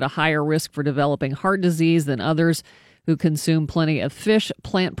protein were at a higher risk for developing heart disease than others who consume plenty of fish,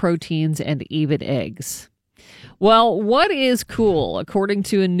 plant proteins, and even eggs. Well, what is cool? According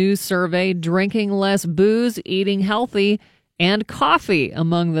to a new survey, drinking less booze, eating healthy, and coffee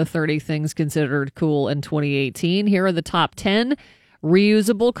among the 30 things considered cool in 2018. Here are the top 10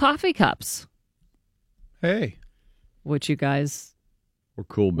 reusable coffee cups. Hey. Which you guys... We're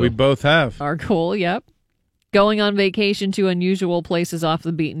cool, Bill. We both have. Are cool, yep. Going on vacation to unusual places off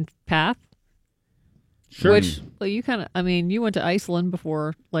the beaten path. Sure. Which, well, you kind of... I mean, you went to Iceland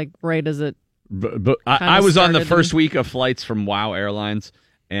before, like, right as it... But I was on the first week of flights from WOW Airlines,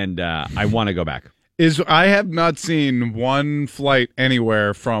 and I want to go back. I have not seen one flight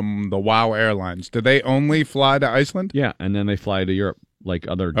anywhere from the WOW Airlines. Do they only fly to Iceland? Yeah, and then they fly to Europe, like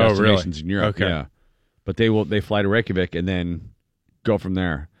other destinations in Europe. Okay. Yeah. But they fly to Reykjavik and then go from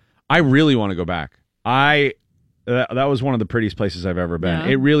there. I really want to go back. That was one of the prettiest places I've ever been. Yeah.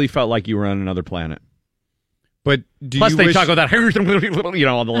 It really felt like you were on another planet. But plus they talk about that, you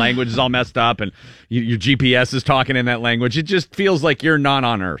know, all the language is all messed up, and your GPS is talking in that language. It just feels like you're not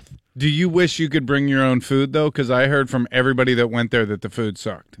on Earth. Do you wish you could bring your own food, though? Because I heard from everybody that went there that the food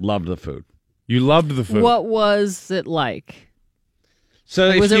sucked. Loved the food. You loved the food. What was it like?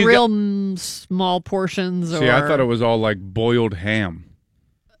 So was it real small portions? See, I thought it was all like boiled ham.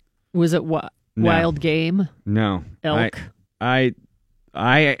 Was it what? No. Wild game? No. Elk? I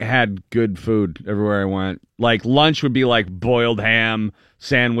had good food everywhere I went. Like lunch would be like boiled ham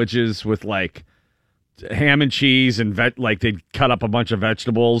sandwiches with like ham and cheese and like they'd cut up a bunch of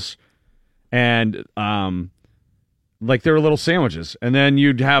vegetables and like they were little sandwiches. And then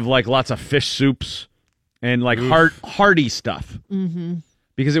you'd have like lots of fish soups and like hearty stuff. Mm-hmm.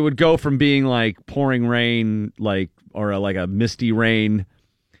 Because it would go from being like pouring rain, or like a misty rain,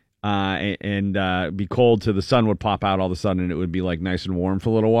 and be cold to the sun would pop out all of a sudden, and it would be like nice and warm for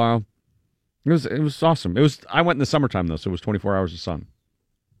a little while. It was awesome. I went in the summertime though, so it was 24 hours of sun.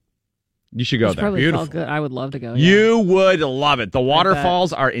 You should go there. Probably Beautiful. Felt good. I would love to go. Yeah. You would love it. The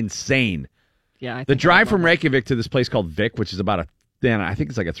waterfalls are insane. Yeah. The drive from Reykjavik to this place called Vik, which is about I think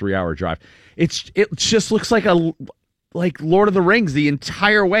it's like a 3-hour drive. It just looks like Lord of the Rings the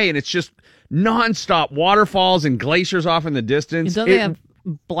entire way, and it's just nonstop waterfalls and glaciers off in the distance. Don't they have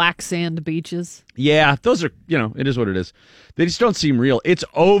black sand beaches? Yeah, those are, it is what it is. They just don't seem real. It's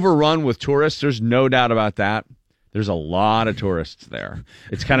overrun with tourists. There's no doubt about that. There's a lot of tourists there.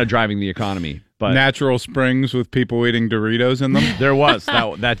 It's kind of driving the economy. But Natural springs with people eating Doritos in them. there was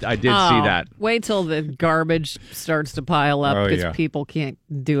that I did see that. Wait till the garbage starts to pile up because people can't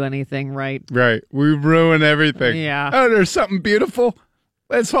do anything right. Right. We ruin everything. Yeah. Oh, there's something beautiful.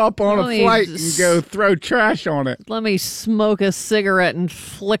 Let's hop on a flight and go throw trash on it. Let me smoke a cigarette and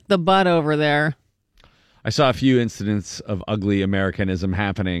flick the butt over there. I saw a few incidents of ugly Americanism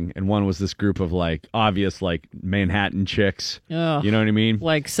happening, and one was this group of obvious Manhattan chicks. Ugh. You know what I mean?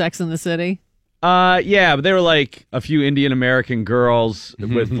 Like Sex in the City? Yeah, but they were a few Indian American girls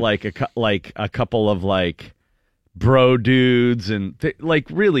with a couple of bro dudes, and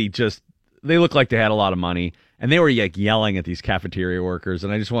really just they looked like they had a lot of money, and they were yelling at these cafeteria workers,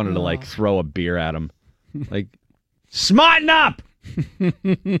 and I just wanted to throw a beer at them, smarten up.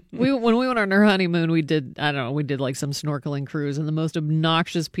 When we went on our honeymoon, we did some snorkeling cruise, and the most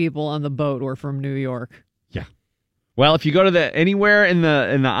obnoxious people on the boat were from New York. Yeah. Well, if you go to anywhere in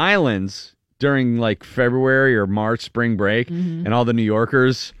the islands during February or March spring break, and all the New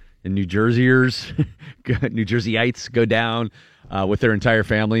Yorkers and New Jerseyers, New Jerseyites go down with their entire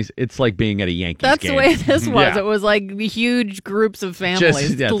families, it's like being at a Yankees game. That's the way this was. Yeah. It was huge groups of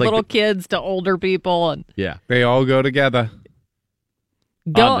families, little kids to older people, and they all go together.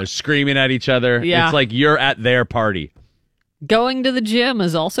 They're screaming at each other. Yeah. It's like you're at their party. Going to the gym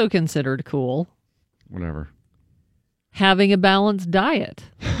is also considered cool. Whatever. Having a balanced diet.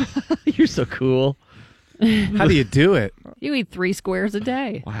 You're so cool. How do you do it? You eat 3 squares a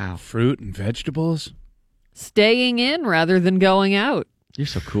day. Wow. Fruit and vegetables? Staying in rather than going out. You're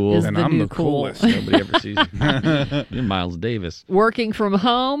so cool. And I'm the coolest. Nobody ever sees you. You're Miles Davis. Working from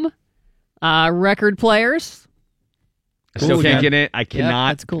home. Record players. I still can't get it. I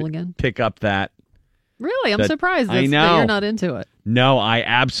cannot that's cool again. pick up that. Really? I'm surprised that you're not into it. No, I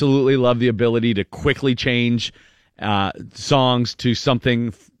absolutely love the ability to quickly change songs to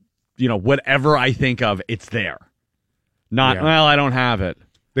something, whatever I think of, it's there. Well, I don't have it.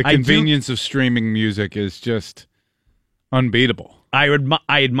 The convenience of streaming music is just unbeatable. I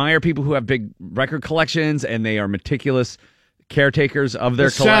admire people who have big record collections and they are meticulous caretakers of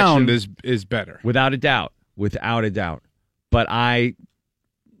their collection. The sound is better. Without a doubt. But I,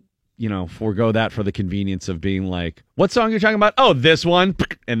 forego that for the convenience of being what song you're talking about? Oh, this one.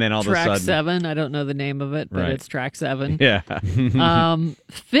 And then all of a sudden. Track 7. I don't know the name of it, but it's track 7. Yeah.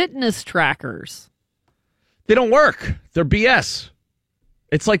 Fitness trackers. They don't work. They're BS.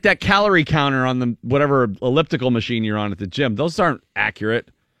 It's like that calorie counter on the whatever elliptical machine you're on at the gym. Those aren't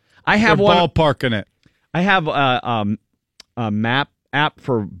accurate. I have They're ballparking it. I have a map app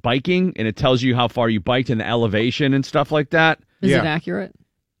for biking, and it tells you how far you biked and the elevation and stuff like that. Is it accurate?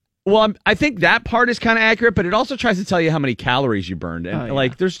 Well, I think that part is kind of accurate, but it also tries to tell you how many calories you burned.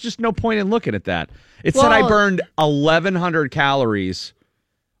 And there's just no point in looking at that. It said I burned 1,100 calories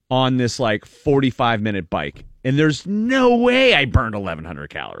on this 45-minute bike, and there's no way I burned 1,100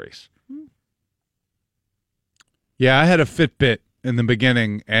 calories. Yeah, I had a Fitbit in the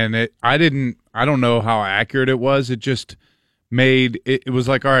beginning, and I don't know how accurate it was. It just made it was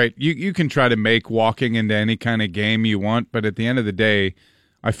all right, you can try to make walking into any kind of game you want, but at the end of the day,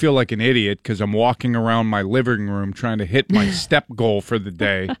 I feel like an idiot because I'm walking around my living room trying to hit my step goal for the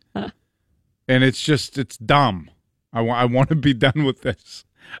day, and it's dumb. I want to be done with this.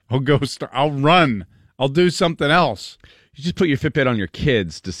 I'll run. I'll do something else. You just put your Fitbit on your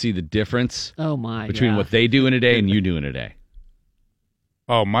kids to see the difference between what they do in a day and you do in a day.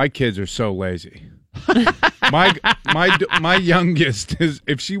 Oh, my kids are so lazy. my youngest is,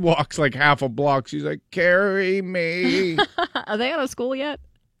 if she walks half a block, she's like, carry me. Are they out of school yet?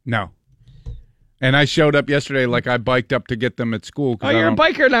 No. And I showed up yesterday, I biked up to get them at school. Oh, you're a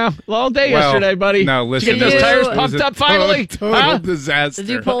biker now. All day yesterday, buddy. No, listen. Did you get those tires pumped up finally? Total disaster.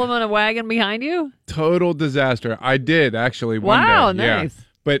 Did you pull them on a wagon behind you? Total disaster. I did, actually, one day. Wow, nice. Yeah.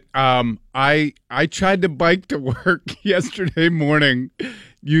 But I tried to bike to work yesterday morning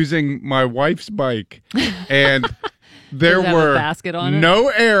using my wife's bike, and there were basket on no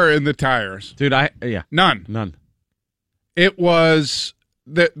air in the tires. Dude, None. It was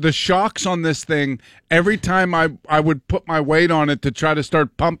the shocks on this thing. Every time I would put my weight on it to try to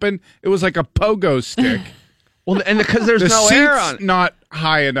start pumping, it was like a pogo stick. Well, and because there's the no air on it. Not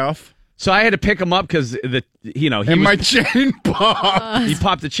high enough. So I had to pick him up because my chain popped. He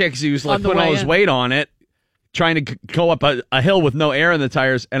popped the chain because he was putting all his weight on it, trying to go up a hill with no air in the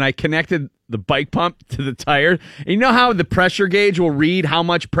tires, and I connected the bike pump to the tire. And you know how the pressure gauge will read how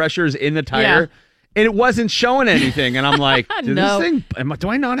much pressure is in the tire? Yeah. And it wasn't showing anything, and I'm like, do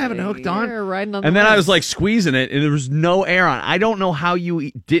I not have it hooked on? And then I was squeezing it, and there was no air on. I don't know how you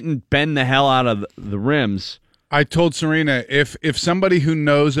didn't bend the hell out of the rims I told Serena, if somebody who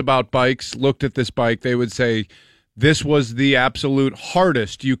knows about bikes looked at this bike, they would say, this was the absolute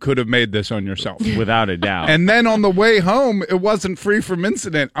hardest you could have made this on yourself. Without a doubt. And then on the way home, it wasn't free from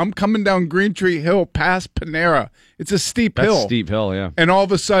incident. I'm coming down Green Tree Hill past Panera. It's a steep hill. That's a steep hill, yeah. And all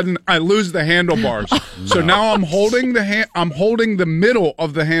of a sudden, I lose the handlebars. So now I'm holding I'm holding the middle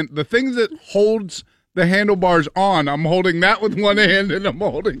of the hand, the thing that holds the handlebars on. I'm holding that with one hand, and I'm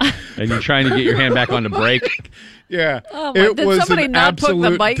holding. And you're trying to get your hand back on the brake. Yeah, Oh, it did was somebody an not put the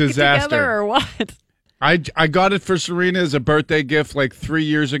absolute bike disaster. together or what? I got it for Serena as a birthday gift like 3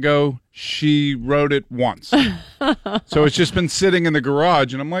 years ago. She rode it once. So it's just been sitting in the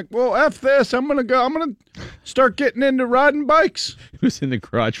garage, and I'm like, well, F this. I'm going to start getting into riding bikes. He was in the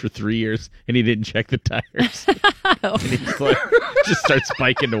garage for 3 years, and he didn't check the tires. And he's like, just starts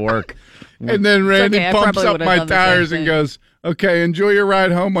biking to work. And then Randy okay, I pumps probably up would've my done the same tires and thing. goes, okay, enjoy your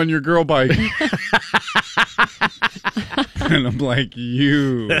ride home on your girl bike. And I'm like,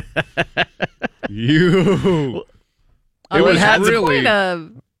 you. I was mean, that's really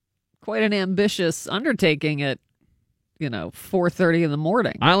quite an ambitious undertaking at 4:30 in the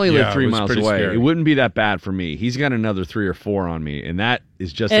morning. I only live 3 it was miles pretty away. scary. It wouldn't be that bad for me. He's got another 3 or 4 on me, and that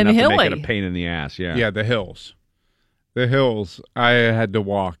is just And enough to make it hilly. a pain in the ass. Yeah. Yeah, the hills. The hills, I had to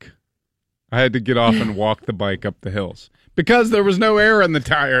walk. I had to get off and walk the bike up the hills because there was no air in the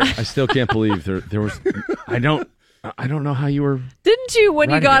tires. I still can't believe there was. I don't know how you were. Didn't you, when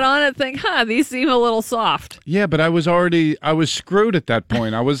you Riding got it. on it, think, these seem a little soft? Yeah, but I was screwed at that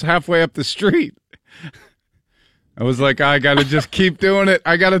point. I was halfway up the street. I was like, I got to just keep doing it.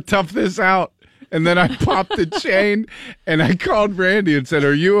 I got to tough this out. And then I popped the chain, and I called Randy and said,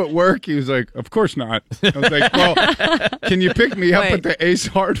 are you at work? He was like, of course not. I was like, well, can you pick me up Wait. at the Ace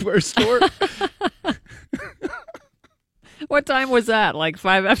Hardware store? What time was that? Like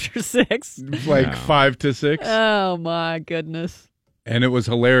 5 after 6? Like 5 to 6. Oh, my goodness. And it was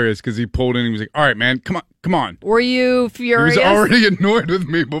hilarious because he pulled in and he was like, all right, man, come on. Were you furious? He was already annoyed with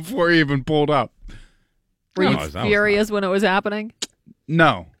me before he even pulled up. Were you No, that was furious when it was happening?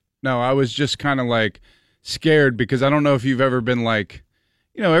 No, I was just kind of like scared because I don't know if you've ever been like,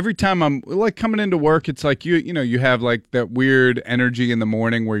 every time I'm like coming into work, it's like you have like that weird energy in the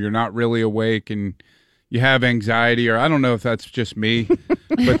morning where you're not really awake and you have anxiety, or I don't know if that's just me,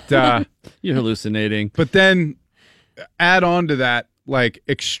 but You're hallucinating. But then add on to that like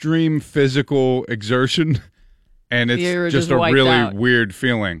extreme physical exertion, and You were it's just just a wiped really out. weird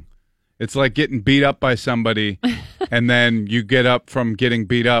feeling. It's like getting beat up by somebody, and then you get up from getting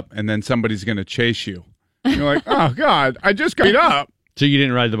beat up, and then somebody's going to chase you. You're like, oh, God, I just got beat up. So you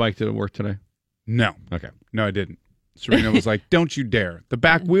didn't ride the bike to work today? No. Okay. No, I didn't. Serena was like, don't you dare. The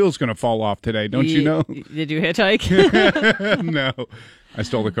back wheel's going to fall off today. Don't you know? Did you hitchhike? No. I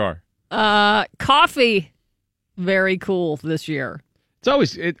stole the car. Coffee. Very cool this year. It's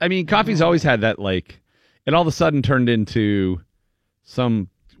always, coffee's always had that, like, it all of a sudden turned into some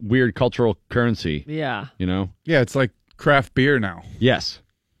weird cultural currency, Yeah. Yeah, it's like craft beer now. Yes.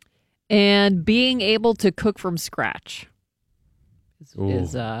 And being able to cook from scratch Ooh.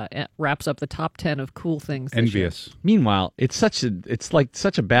 wraps up the top 10 of cool things this year. Envious. Meanwhile, it's such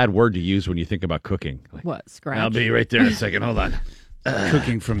a bad word to use when you think about cooking. Like, What, scratch? I'll be right there in a second. Hold on.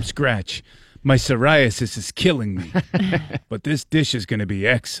 Cooking from scratch. My psoriasis is killing me, but this dish is going to be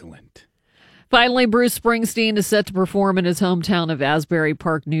excellent. Finally, Bruce Springsteen is set to perform in his hometown of Asbury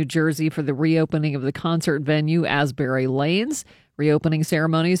Park, New Jersey for the reopening of the concert venue, Asbury Lanes. Reopening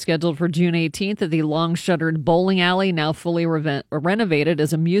ceremony scheduled for June 18th at the long-shuttered bowling alley, now fully renovated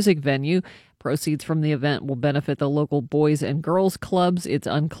as a music venue. Proceeds from the event will benefit the local boys and girls clubs. It's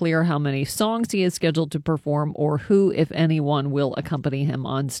unclear how many songs he is scheduled to perform or who, if anyone, will accompany him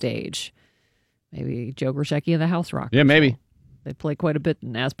on stage. Maybe Joe Grishecki and the House Rockers. Yeah, maybe. They play quite a bit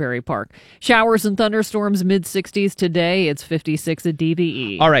in Asbury Park. Showers and thunderstorms, mid-60s today. It's 56 at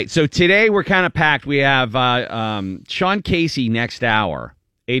DVE. All right, so today we're kind of packed. We have Sean Casey next hour,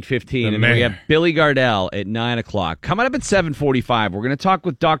 8:15, and then we have Billy Gardell at 9 o'clock. Coming up at 7:45, we're going to talk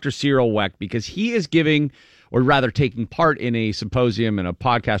with Dr. Cyril Wecht because he is giving, or rather taking part in a symposium and a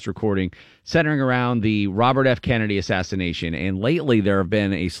podcast recording centering around the Robert F. Kennedy assassination. And lately there have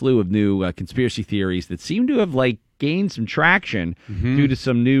been a slew of new conspiracy theories that seem to have gained some traction due to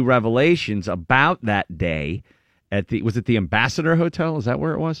some new revelations about that day at was it the Ambassador Hotel? Is that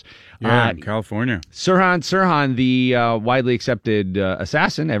where it was? Yeah, in California. Sirhan, the widely accepted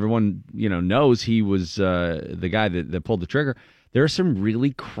assassin, everyone knows he was the guy that pulled the trigger. There are some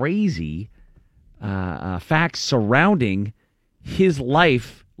really crazy facts surrounding his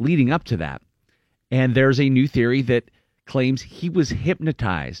life leading up to that. And there's a new theory that claims he was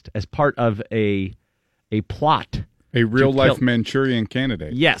hypnotized as part of a a plot. A real-life Manchurian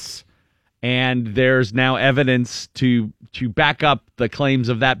Candidate. Yes. And there's now evidence to back up the claims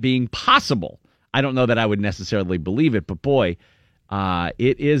of that being possible. I don't know that I would necessarily believe it, but boy,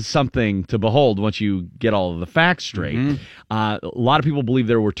 it is something to behold once you get all of the facts straight. Mm-hmm. A lot of people believe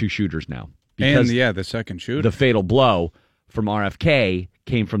there were two shooters now. And, the second shooter. The fatal blow from RFK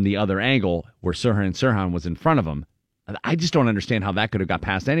came from the other angle where Sirhan was in front of him. I just don't understand how that could have got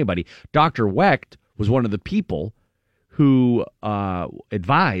past anybody. Dr. Wecht was one of the people who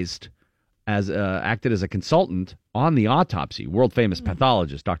advised, acted as a consultant on the autopsy. World-famous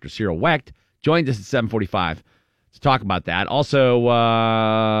pathologist Dr. Cyril Wecht joined us at 7:45 to talk about that. Also,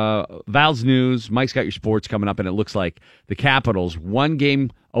 Val's News. Mike's got your sports coming up, and it looks like the Capitals, one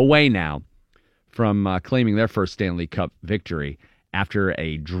game away now from claiming their first Stanley Cup victory after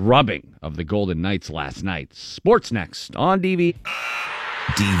a drubbing of the Golden Knights last night. Sports next on DVE.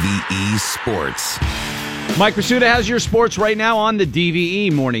 DVE Sports. Mike Prisuta has your sports right now on the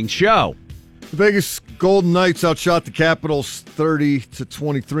DVE Morning Show. The Vegas Golden Knights outshot the Capitals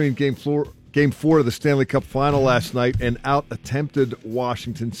 30-23 in Game 4 of the Stanley Cup Final last night and out-attempted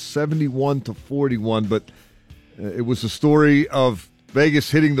Washington 71-41. But it was a story of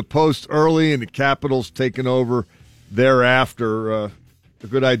Vegas hitting the post early and the Capitals taking over thereafter. A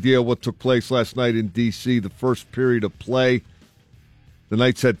good idea of what took place last night in D.C. The first period of play, the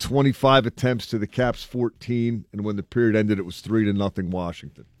Knights had 25 attempts to the Caps 14, and when the period ended, it was 3-0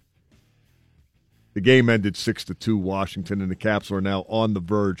 Washington. The game ended 6-2 Washington, and the Caps are now on the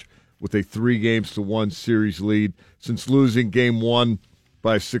verge with a 3-1 series lead. Since losing Game 1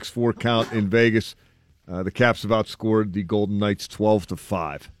 by a 6-4 count in Vegas, the Caps have outscored the Golden Knights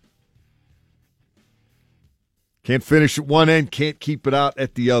 12-5. Can't finish at one end, can't keep it out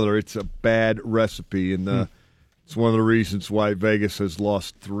at the other. It's a bad recipe, and it's one of the reasons why Vegas has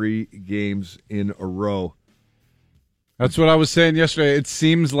lost 3 games in a row. That's what I was saying yesterday. It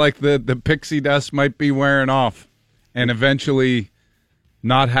seems like the pixie dust might be wearing off, and eventually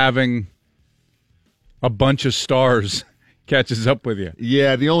not having a bunch of stars catches up with you.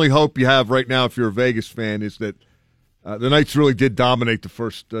 Yeah, the only hope you have right now if you're a Vegas fan is that the Knights really did dominate the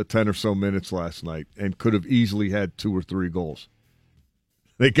first 10 or so minutes last night and could have easily had 2 or 3 goals.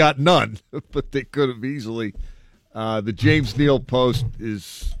 They got none, but they could have easily. The James Neal post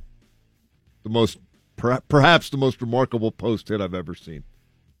is the most, perhaps the most remarkable post hit I've ever seen.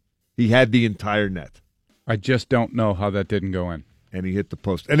 He had the entire net. I just don't know how that didn't go in. And he hit the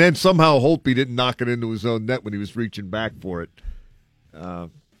post. And then somehow Holtby didn't knock it into his own net when he was reaching back for it.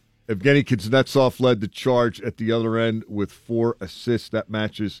 Evgeny Kuznetsov led the charge at the other end with 4 assists. That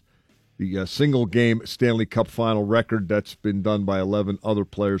matches the single-game Stanley Cup final record that's been done by 11 other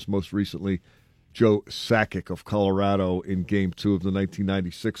players, most recently Joe Sakic of Colorado in Game 2 of the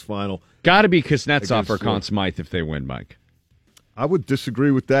 1996 final. Got to be Kuznetsov or Conn Smythe if they win, Mike. I would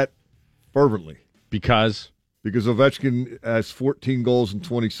disagree with that fervently. Because Ovechkin has 14 goals and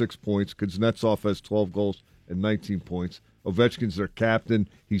 26 points. Kuznetsov has 12 goals and 19 points. Ovechkin's their captain.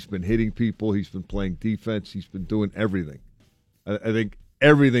 He's been hitting people. He's been playing defense. He's been doing everything. I think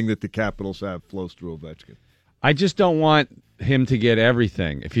everything that the Capitals have flows through Ovechkin. I just don't want him to get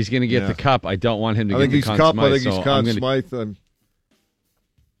everything. If he's going to get the cup, I don't want him to get the Conn Smythe. I think he's Conn Smythe.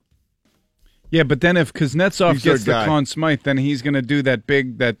 Yeah, but then if Kuznetsov gets the Conn Smythe, then he's going to do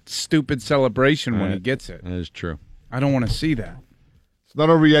that stupid celebration when he gets it. That is true. I don't want to see that. It's not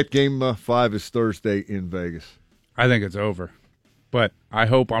over yet. Game 5 is Thursday in Vegas. I think it's over, but I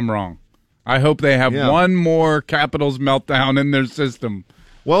hope I'm wrong. I hope they have one more Capitals meltdown in their system.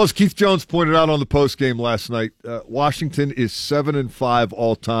 Well, as Keith Jones pointed out on the postgame last night, Washington is 7-5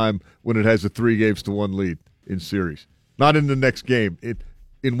 all time when it has a 3-1 lead in series. Not in the next game,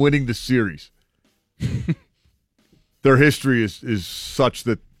 in winning the series. Their history is such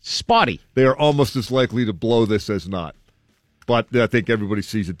that spotty. They are almost as likely to blow this as not. But I think everybody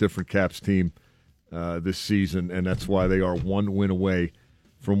sees a different Caps team this season, and that's why they are 1 win away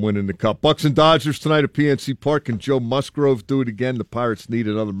from winning the Cup. Bucks and Dodgers tonight at PNC Park. Can Joe Musgrove do it again? The Pirates need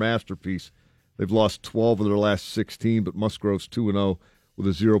another masterpiece. They've lost 12 of their last 16, but Musgrove's 2-0 with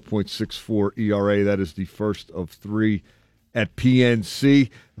a 0.64 ERA. That is the first of 3 at PNC.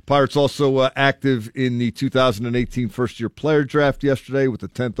 The Pirates also active in the 2018 first-year player draft yesterday. With the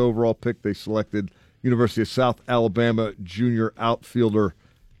 10th overall pick, they selected University of South Alabama junior outfielder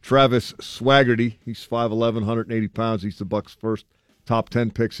Travis Swaggerty. He's 5'11", 180 pounds. He's the Bucks' first top 10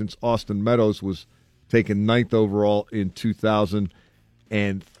 pick since Austin Meadows was taken 9th overall in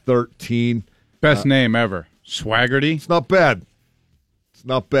 2013. Best name ever. Swaggerty? It's not bad. It's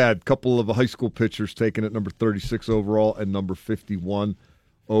not bad. Couple of high school pitchers taken at number 36 overall and number 51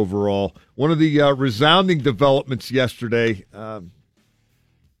 overall. One of the resounding developments yesterday,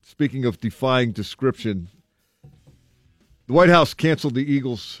 speaking of defying description, the White House canceled the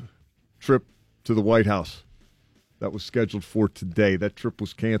Eagles' trip to the White House. That was scheduled for today. That trip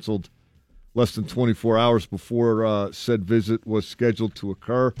was canceled less than 24 hours before said visit was scheduled to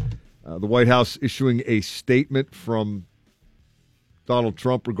occur. The White House issuing a statement from Donald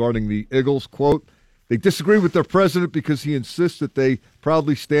Trump regarding the Eagles, quote, "They disagree with their president because he insists that they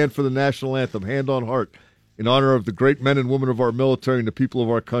proudly stand for the national anthem, hand on heart, in honor of the great men and women of our military and the people of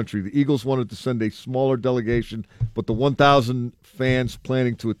our country. The Eagles wanted to send a smaller delegation, but the 1,000 fans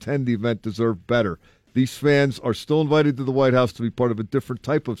planning to attend the event deserve better. These fans are still invited to the White House to be part of a different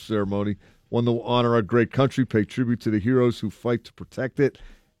type of ceremony, one that will honor our great country, pay tribute to the heroes who fight to protect it,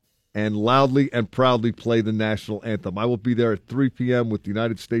 and loudly and proudly play the national anthem. I will be there at 3 p.m. with the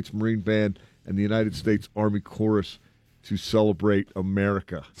United States Marine Band and the United States Army Chorus to celebrate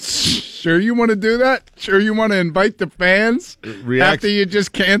America." Sure you want to do that? Sure you want to invite the fans after you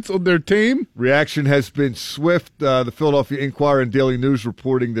just canceled their team? Reaction has been swift. The Philadelphia Inquirer and Daily News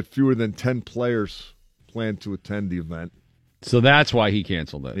reporting that fewer than 10 players plan to attend the event. So that's why he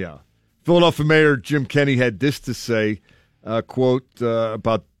canceled it. Yeah. Philadelphia Mayor Jim Kenney had this to say, quote,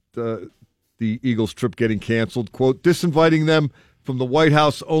 about the Eagles trip getting canceled. Quote, "Disinviting them from the White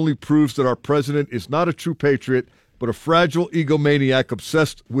House only proves that our president is not a true patriot, but a fragile egomaniac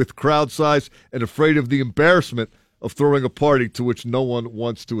obsessed with crowd size and afraid of the embarrassment of throwing a party to which no one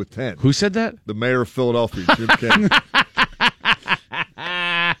wants to attend." Who said that? The mayor of Philadelphia, Jim Kenney.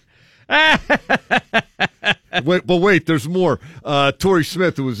 Wait, there's more. Torrey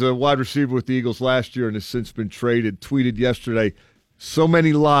Smith, who was a wide receiver with the Eagles last year and has since been traded, tweeted yesterday, "So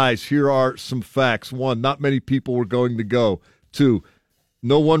many lies. Here are some facts. 1, not many people were going to go. 2,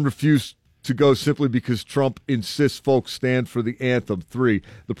 no one refused to go simply because Trump insists folks stand for the anthem. 3,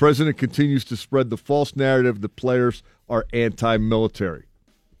 the president continues to spread the false narrative that players are anti-military."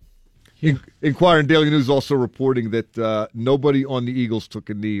 Inquirer and Daily News also reporting that nobody on the Eagles took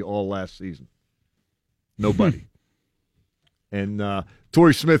a knee all last season. Nobody. And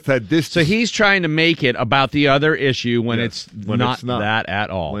Torrey Smith had this. So he's trying to make it about the other issue when it's not that at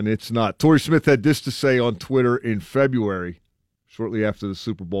all. When it's not. Torrey Smith had this to say on Twitter in February, shortly after the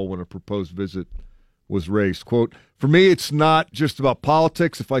Super Bowl when a proposed visit was raised. Quote, "For me, it's not just about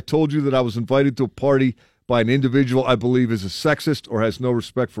politics. If I told you that I was invited to a party by an individual I believe is a sexist or has no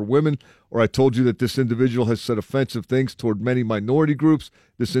respect for women, or I told you that this individual has said offensive things toward many minority groups,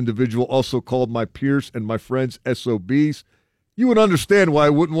 this individual also called my peers and my friends SOBs, you would understand why I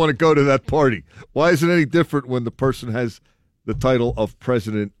wouldn't want to go to that party. Why is it any different when the person has the title of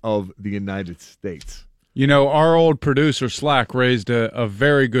President of the United States?" You know, our old producer Slack raised a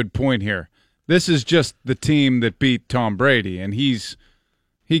very good point here. This is just the team that beat Tom Brady, and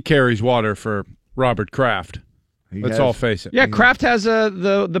he carries water for Robert Kraft. Let's all face it. Yeah, Kraft has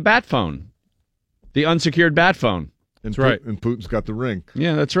the bat phone, the unsecured bat phone. That's right. And Putin's got the ring.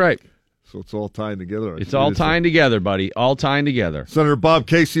 Yeah, that's right. So it's all tying together. It's all tying together, buddy. All tying together. Senator Bob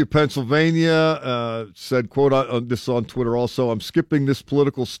Casey of Pennsylvania said, quote, this on Twitter also, "I'm skipping this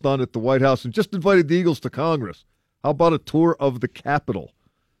political stunt at the White House and just invited the Eagles to Congress. How about a tour of the Capitol?"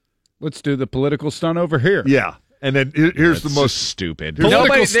 Let's do the political stunt over here. Yeah. And then here's That's the most stupid.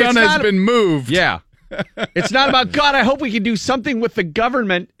 Political stunt has been moved. Yeah. It's not about, God, I hope we can do something with the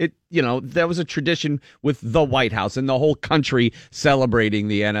government. That was a tradition with the White House and the whole country celebrating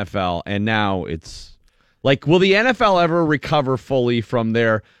the NFL. And now it's like, will the NFL ever recover fully from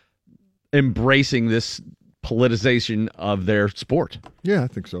their embracing this politicization of their sport? Yeah, I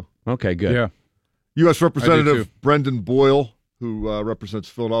think so. Okay, good. Yeah. U.S. Representative Brendan Boyle, who represents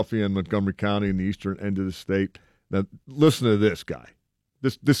Philadelphia and Montgomery County in the eastern end of the state. Now, listen to this guy.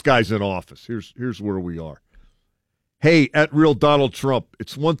 This guy's in office. Here's where we are. "Hey, at Real Donald Trump,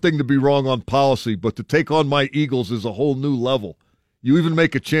 it's one thing to be wrong on policy, but to take on my Eagles is a whole new level. You even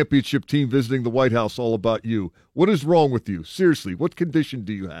make a championship team visiting the White House all about you. What is wrong with you? Seriously, what condition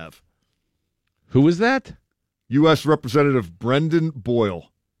do you have?" Who was that? U.S. Representative Brendan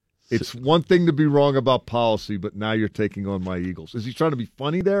Boyle. "It's one thing to be wrong about policy, but now you're taking on my Eagles." Is he trying to be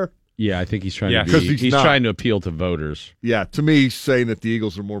funny there? Yeah, I think he's trying to be. He's trying to appeal to voters. Yeah, to me, he's saying that the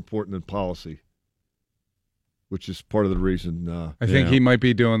Eagles are more important than policy, which is part of the reason. I think he might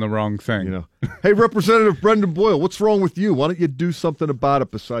be doing the wrong thing. Hey, Representative Brendan Boyle, what's wrong with you? Why don't you do something about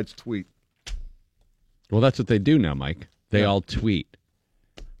it besides tweet? Well, that's what they do now, Mike. They all tweet.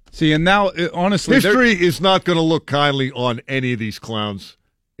 See, and now, honestly, history is not going to look kindly on any of these clowns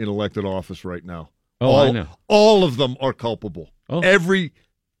in elected office right now. I know. All of them are culpable.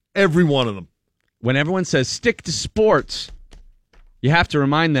 Every one of them. When everyone says stick to sports, you have to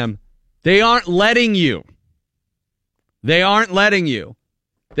remind them, they aren't letting you. They aren't letting you.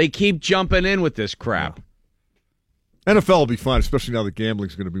 They keep jumping in with this crap. Yeah. NFL will be fine, especially now that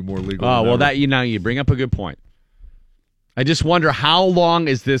gambling's going to be more legal. Oh, well, you bring up a good point. I just wonder how long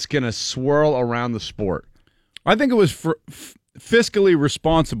is this going to swirl around the sport? I think it was fiscally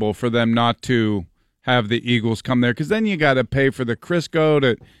responsible for them not to have the Eagles come there, because then you got to pay for the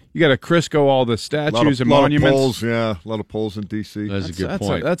Crisco you got to Crisco all the statues and monuments. A lot of polls in D.C. That's a good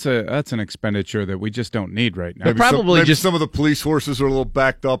point. That's an expenditure that we just don't need right now. Maybe some of the police horses are a little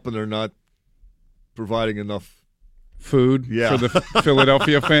backed up and they're not providing enough food for the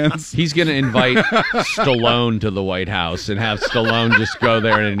Philadelphia fans. He's going to invite Stallone to the White House and have Stallone just go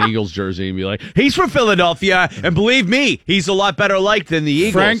there in an Eagles jersey and be like, he's from Philadelphia, and believe me, he's a lot better liked than the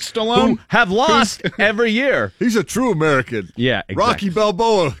Eagles. Frank Stallone? Who have lost every year. He's a true American. Yeah, exactly. Rocky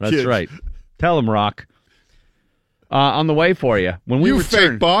Balboa. That's kid. right. Tell him, Rock. On the way for you. When we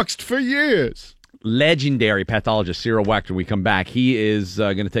return, fake boxed for years. Legendary pathologist Cyril Wecht, when we come back, he is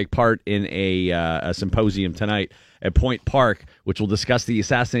going to take part in a symposium tonight at Point Park, which will discuss the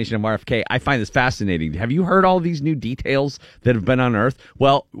assassination of RFK. I find this fascinating. Have you heard all these new details that have been unearthed?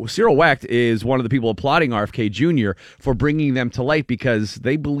 Well, Cyril Wecht is one of the people applauding RFK Jr. for bringing them to light, because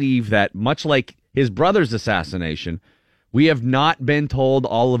they believe that, much like his brother's assassination, we have not been told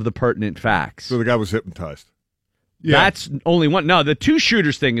all of the pertinent facts. So the guy was hypnotized. Yeah. That's only one. No, the two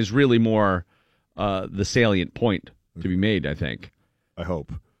shooters thing is really more the salient point to be made, I think. I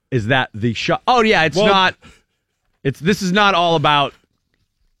hope. Is that the shot? Oh, yeah, not. This is not all about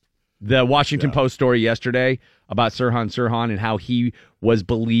the Washington Post story yesterday about Sirhan Sirhan and how he was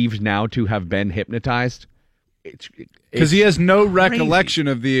believed now to have been hypnotized. Because he has no recollection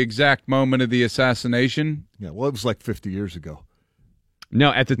of the exact moment of the assassination. Yeah, well, it was like 50 years ago.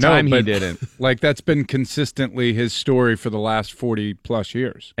 No, at the time he didn't. Like, that's been consistently his story for the last 40-plus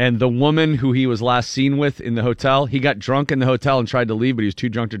years. And the woman who he was last seen with in the hotel, he got drunk in the hotel and tried to leave, but he was too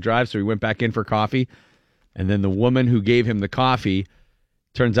drunk to drive, so he went back in for coffee. And then the woman who gave him the coffee,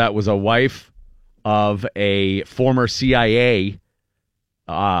 turns out, was a wife of a former CIA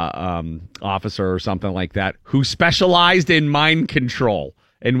officer or something like that, who specialized in mind control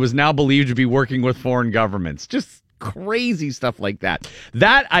and was now believed to be working with foreign governments. Just crazy stuff like that.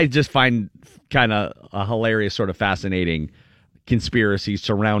 That I just find kind of a hilarious, sort of fascinating conspiracy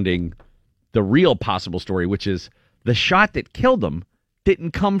surrounding the real possible story, which is the shot that killed him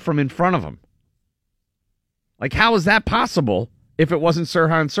didn't come from in front of him. Like, how is that possible if it wasn't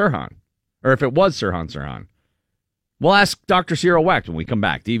Sirhan Sirhan? Or if it was Sirhan Sirhan? We'll ask Dr. Cyril Wecht when we come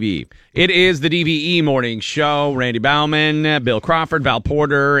back. DVE. It is the DVE Morning Show. Randy Bauman, Bill Crawford, Val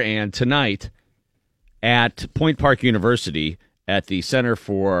Porter, and tonight at Point Park University at the Center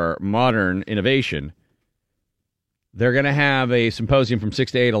for Modern Innovation, they're going to have a symposium from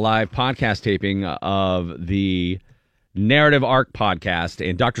 6 to 8, a live podcast taping of the Narrative Arc podcast,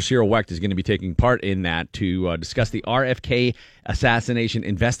 and Dr. Cyril Wecht is going to be taking part in that to discuss the RFK assassination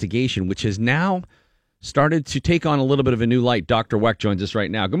investigation, which has now started to take on a little bit of a new light. Dr. Wecht joins us right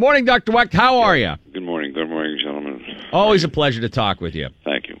now. Good morning, Dr. Wecht. How are you? Good morning, gentlemen. Always a pleasure to talk with you.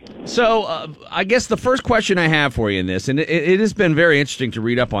 Thank you. So I guess the first question I have for you in this, and it has been very interesting to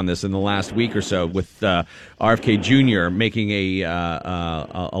read up on this in the last week or so with RFK Jr. making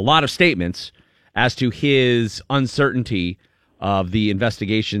a lot of statements as to his uncertainty of the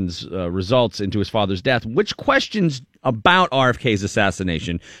investigation's results into his father's death. Which questions about RFK's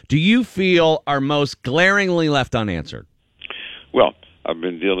assassination do you feel are most glaringly left unanswered? Well, I've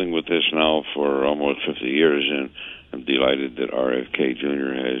been dealing with this now for almost 50 years, and I'm delighted that RFK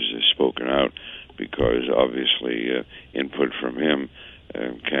Jr. has spoken out, because obviously input from him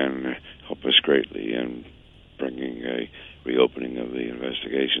can help us greatly in bringing a reopening of the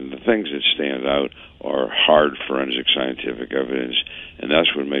investigation. The things that stand out are hard forensic scientific evidence, and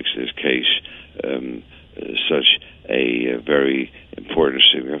that's what makes this case such a very important,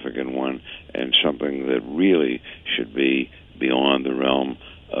 significant one, and something that really should be beyond the realm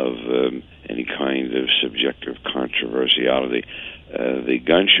of any kind of subjective controversiality. The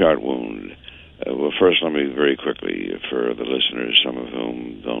gunshot wound, well, first let me very quickly, for the listeners, some of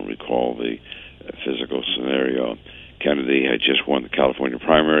whom don't recall the physical scenario, Kennedy had just won the California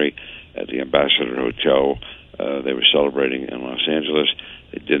primary at the Ambassador Hotel. They were celebrating in Los Angeles.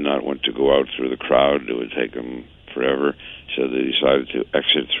 They did not want to go out through the crowd. It would take them forever, so they decided to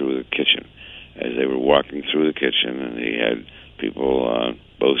exit through the kitchen. As they were walking through the kitchen, and he had people on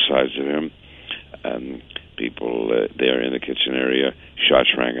both sides of him, people there in the kitchen area, shots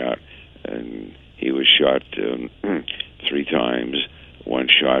rang out, and he was shot 3 times. One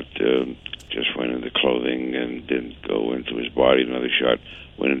shot just went into clothing and didn't go into his body. body. Another shot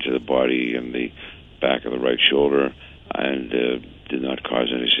went into the body and the back of the right shoulder and did not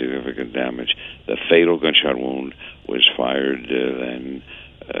cause any significant damage. The fatal gunshot wound was fired then,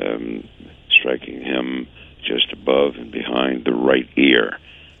 striking him just above and behind the right ear.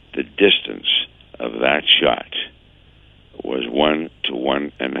 The distance of that shot was 1 to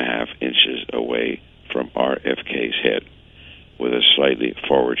 1.5 inches away from RFK's head, with a slightly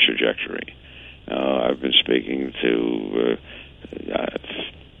forward trajectory. I've been speaking to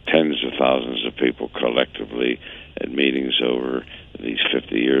tens of thousands of people collectively at meetings over these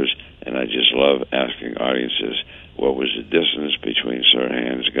 50 years, and I just love asking audiences, what was the distance between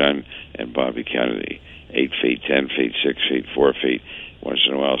Sirhan's gun and Bobby Kennedy? 8 feet, 10 feet, 6 feet, 4 feet. Once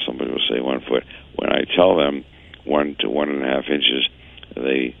in a while, somebody will say 1 foot. When I tell them 1 to 1.5 inches,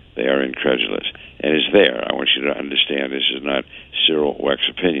 they are incredulous. And it's there. I want you to understand this is not Cyril Weck's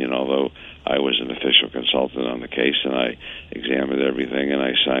opinion, although I was an official consultant on the case and I examined everything and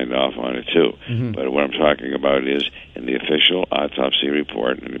I signed off on it too. Mm-hmm. But what I'm talking about is in the official autopsy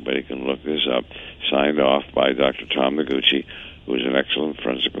report, anybody can look this up, signed off by Dr. Tom Noguchi, who is an excellent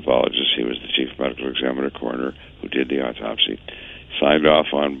forensic pathologist. He was the chief medical examiner coroner who did the autopsy. Signed off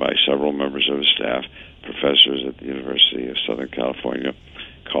on by several members of his staff, professors at the University of Southern California,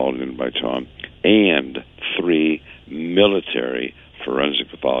 called in by Tom, and 3 military forensic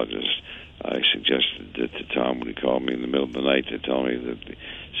pathologists. I suggested to Tom when he called me in the middle of the night to tell me that the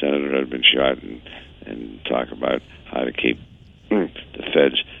senator had been shot and talk about how to keep the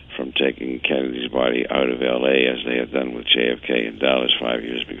feds from taking Kennedy's body out of L.A. as they had done with JFK in Dallas 5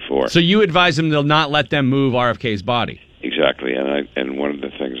 years before. So you advise them they'll not let them move RFK's body? Exactly, and one of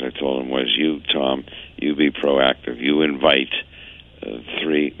the things I told him was, you, Tom, you be proactive. You invite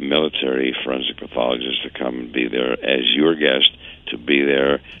 3 military forensic pathologists to come and be there as your guest, to be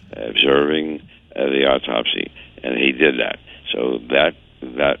there observing the autopsy, and he did that. So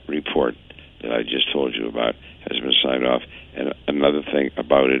that report that I just told you about has been signed off. And another thing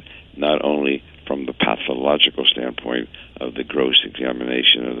about it, not only from the pathological standpoint of the gross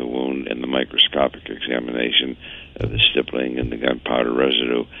examination of the wound and the microscopic examination of the stippling and the gunpowder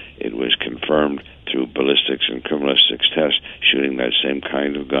residue, it was confirmed through ballistics and criminalistics tests, shooting that same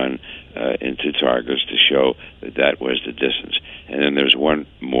kind of gun into targets to show that was the distance. And then there's one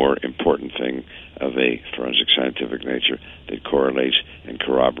more important thing of a forensic scientific nature that correlates and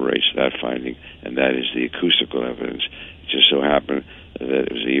corroborates that finding, and that is the acoustical evidence. It just so happened that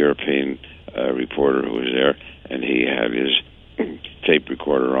it was a European reporter who was there, and he had his tape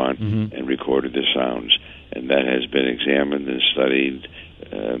recorder on and recorded the sounds. And that has been examined and studied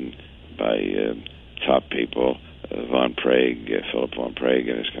by top people, Von Prague, Philip Von Prague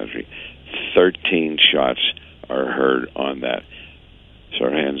in his country. 13 shots are heard on that.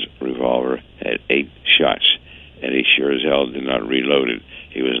 Sirhan's revolver had 8 shots, and he sure as hell did not reload it.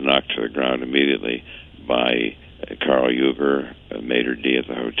 He was knocked to the ground immediately by Carl Uger, Mater D at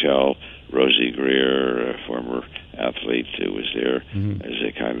the hotel, Rosie Greer, a former athlete who was there as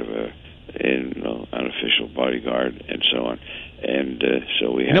a kind of unofficial bodyguard, and so on. And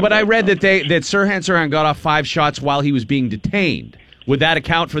so we have. No, but I read that Sirhan got off 5 shots while he was being detained. Would that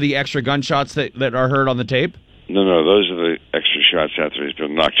account for the extra gunshots that are heard on the tape? No, those are the extra shots after he's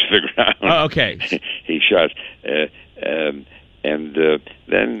been knocked to the ground. Oh, okay. He shot, and then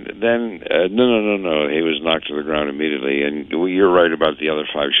no. He was knocked to the ground immediately. And you're right about the other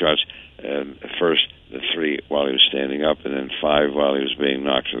 5 shots. First, the 3 while he was standing up, and then 5 while he was being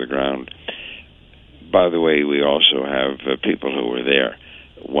knocked to the ground. By the way, we also have people who were there,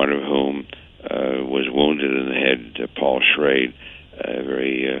 one of whom was wounded in the head, Paul Schrade, a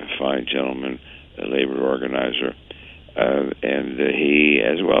very fine gentleman, a labor organizer, and he,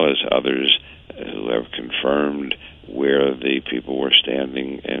 as well as others who have confirmed where the people were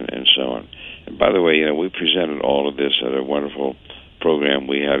standing and so on. And by the way, we presented all of this at a wonderful program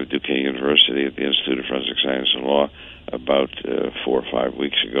we had at Duquesne University at the Institute of Forensic Science and Law about 4 or 5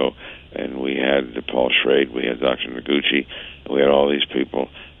 weeks ago, and we had Paul Schrade, we had Dr. Noguchi, we had all these people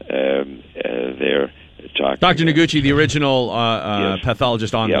there talking. Dr. Noguchi, the original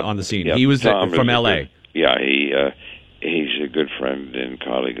pathologist on the scene. He was from L.A. He's a good friend and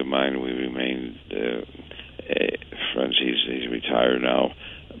colleague of mine. We remained friends. He's retired now,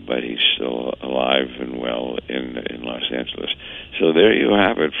 but he's still alive and well in Los Angeles. So there you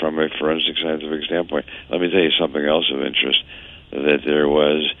have it from a forensic scientific standpoint. Let me tell you something else of interest, that there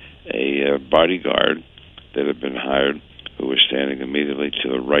was a bodyguard that had been hired who was standing immediately to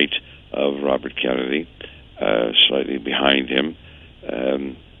the right of Robert Kennedy, slightly behind him,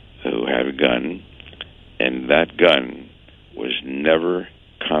 who had a gun, and that gun was never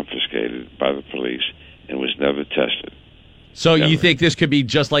confiscated by the police and was never tested. So you think this could be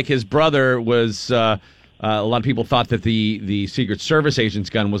just like his brother was? A lot of people thought that the Secret Service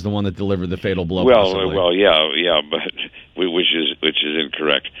agent's gun was the one that delivered the fatal blow. Yeah, but which is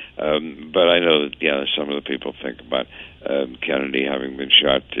incorrect. But I know that some of the people think about Kennedy having been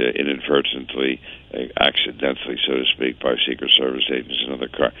shot inadvertently, accidentally, so to speak, by Secret Service agents in another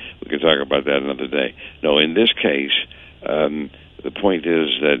car. We can talk about that another day. No, in this case, the point is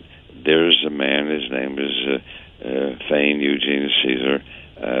that there's a man. His name is Thane Eugene Caesar.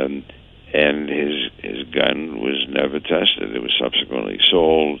 And his gun was never tested. It was subsequently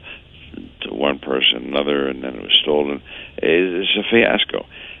sold to one person, another, and then it was stolen. It's a fiasco.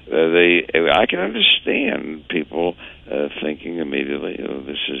 I can understand people thinking immediately,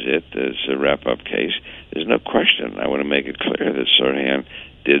 this is it. It's a wrap-up case. There's no question. I want to make it clear that Sirhan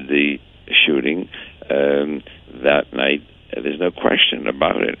did the shooting that night. There's no question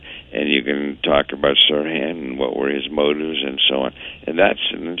about it. And you can talk about Sirhan and what were his motives and so on. And that's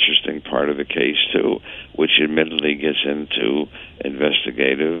an interesting part of the case, too, which admittedly gets into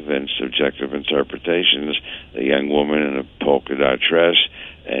investigative and subjective interpretations. The young woman in a polka dot dress.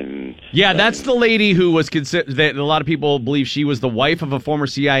 That's the lady who was considered. That a lot of people believe she was the wife of a former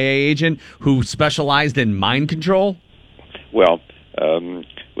CIA agent who specialized in mind control. Well,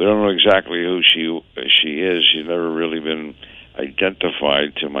 we don't know exactly who she is. She's never really been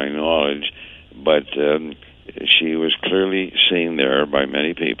identified, to my knowledge, but she was clearly seen there by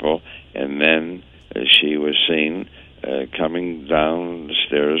many people, and then she was seen coming down the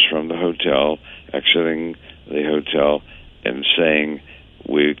stairs from the hotel, exiting the hotel, and saying,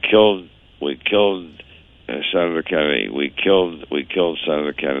 "We killed Senator Kennedy. We killed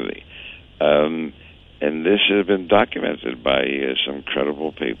Senator Kennedy." And this has been documented by some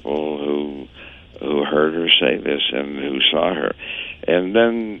credible people who heard her say this and who saw her. And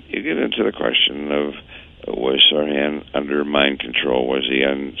then you get into the question of, was Sirhan under mind control? Was he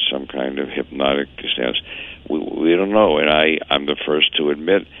on some kind of hypnotic stance? We don't know, and I'm the first to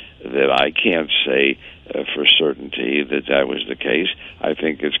admit that I can't say for certainty that was the case. I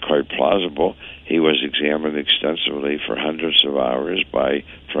think it's quite plausible. He was examined extensively for hundreds of hours by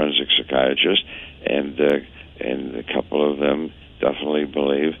forensic psychiatrists, and a couple of them definitely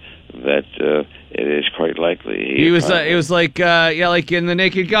believe that it is quite likely. It was like in The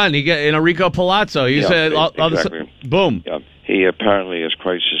Naked Gun. He got in Enrico Palazzo. He said, exactly. Boom. Yeah. He apparently is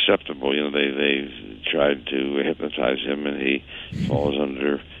quite susceptible. They tried to hypnotize him, and he falls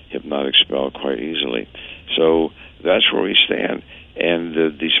under hypnotic spell quite easily. So that's where we stand. And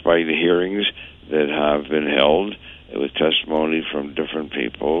despite the hearings that have been held with testimony from different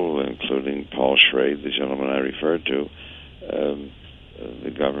people, including Paul Schrade, the gentleman I referred to,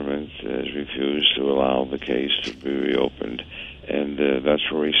 the government has refused to allow the case to be reopened. And that's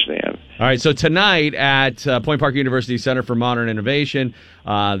where we stand. All right, so tonight at Point Park University Center for Modern Innovation,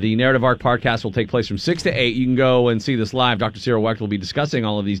 the Narrative Arc podcast will take place from 6 to 8. You can go and see this live. Dr. Cyril Wecht will be discussing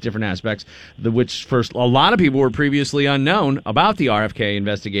all of these different aspects, which first a lot of people were previously unknown about the RFK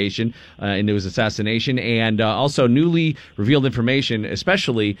investigation into his assassination, and also newly revealed information,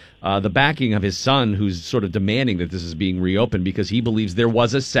 especially the backing of his son, who's sort of demanding that this is being reopened because he believes there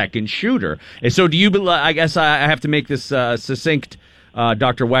was a second shooter. And so do you, I guess I have to make this succinct,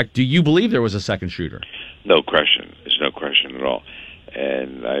 Dr. Wecht, do you believe there was a second shooter? No question. There's no question at all.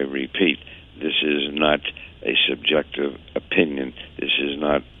 And I repeat, this is not a subjective opinion. This is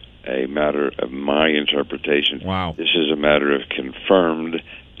not a matter of my interpretation. Wow. This is a matter of confirmed,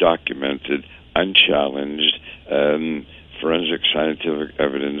 documented, unchallenged forensic scientific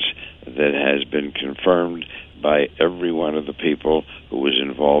evidence that has been confirmed by every one of the people who was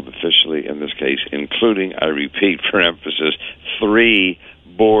involved officially in this case, including, I repeat for emphasis, 3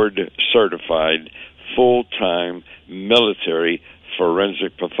 board-certified, full-time military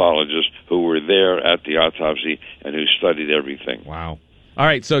forensic pathologists who were there at the autopsy and who studied everything. Wow. All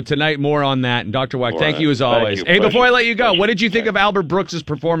right, so tonight more on that. And Dr. Wecht, thank you as always. Thank you. Hey, before I let you go, what did you think of Albert Brooks'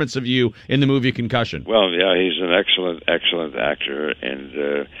 performance of you in the movie Concussion? Well, yeah, he's an excellent, excellent actor,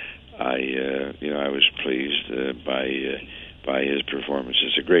 and I was pleased by his performance.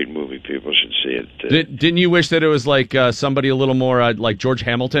 It's a great movie. People should see it. Didn't you wish that it was like somebody a little more like George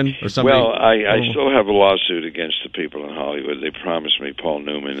Hamilton or something? Well, I still have a lawsuit against the people in Hollywood. They promised me Paul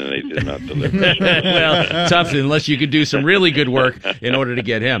Newman, and they did not deliver. Well, tough unless you could do some really good work in order to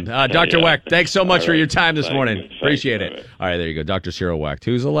get him. Dr. Wecht, thanks so much for your time this morning. Appreciate it. All right, there you go. Dr. Cyril Wecht,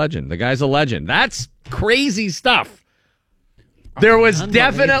 who's a legend. The guy's a legend. That's crazy stuff. There was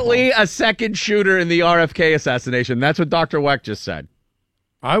definitely a second shooter in the RFK assassination. That's what Dr. Wecht just said.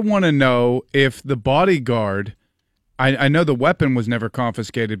 I want to know if the bodyguard, I know the weapon was never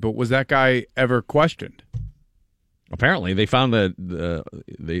confiscated, but was that guy ever questioned? Apparently, they found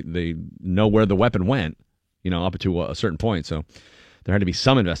they know where the weapon went, up to a certain point. So there had to be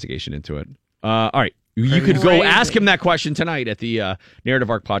some investigation into it. All right. You could go ask him that question tonight at the Narrative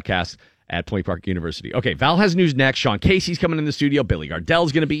Arc podcast at Point Park University. Okay, Val has news next. Sean Casey's coming in the studio. Billy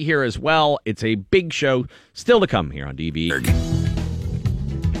Gardell's going to be here as well. It's a big show still to come here on DV.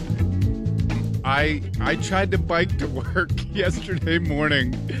 I tried to bike to work yesterday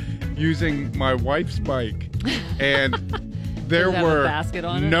morning using my wife's bike, and there were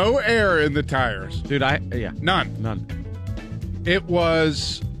no air in the tires. Dude, None. It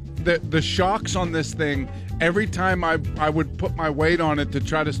was the shocks on this thing. Every time I would put my weight on it to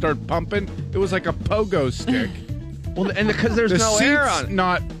try to start pumping, it was like a pogo stick. Well, and because there's no air on it,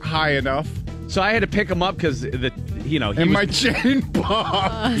 not high enough. So I had to pick him up because my chain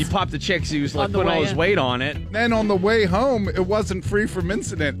popped. He popped the chick. So he was like putting all his weight on it. Then on the way home, it wasn't free from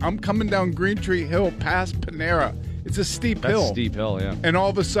incident. I'm coming down Green Tree Hill past Panera. It's a steep hill. That's a steep hill, yeah. And all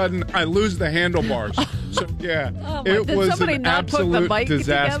of a sudden, I lose the handlebars. So yeah, it did was somebody an not absolute put the bike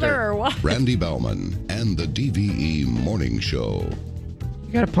disaster. Together or what? Randy Bauman and the DVE Morning Show.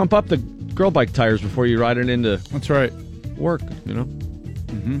 You got to pump up the girl bike tires before you ride it into. That's right. Work,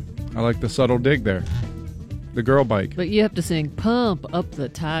 I like the subtle dig there. The girl bike. But you have to sing, pump up the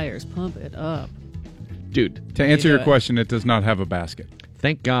tires, pump it up. Dude. To answer your question, it does not have a basket.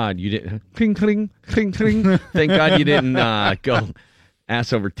 Thank God you didn't. Cling, cling, cling, cling. Thank God you didn't go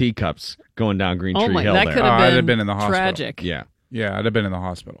ass over teacups going down Green Tree Hill. That there. could I'd have have been in the hospital. Tragic. Yeah. Yeah, I'd have been in the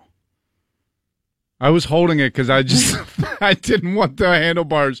hospital. I was holding it because I didn't want the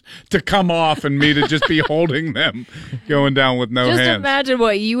handlebars to come off and me to just be holding them going down with no hands. Just imagine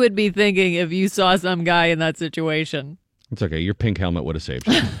what you would be thinking if you saw some guy in that situation. It's okay. Your pink helmet would have saved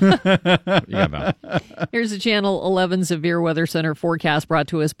you. Yeah, Val. Here's the Channel 11 Severe Weather Center forecast brought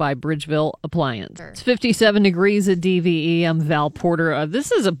to us by Bridgeville Appliance. It's 57 degrees at DVE. I'm Val Porter. This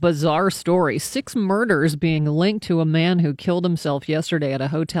is a bizarre story. 6 murders being linked to a man who killed himself yesterday at a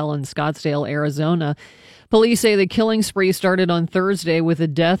hotel in Scottsdale, Arizona. Police say the killing spree started on Thursday with the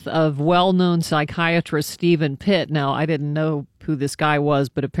death of well-known psychiatrist Stephen Pitt. Now, I didn't know who this guy was,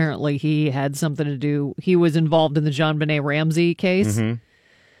 but apparently he had something to do. He was involved in the JonBenet Ramsey case.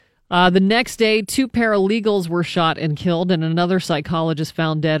 The next day, 2 paralegals were shot and killed, and another psychologist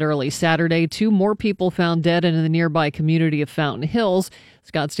found dead early Saturday. 2 more people found dead in the nearby community of Fountain Hills.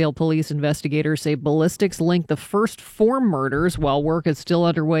 Scottsdale police investigators say ballistics linked the first 4 murders, while work is still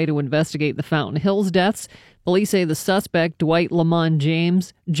underway to investigate the Fountain Hills deaths. Police say the suspect, Dwight Lamont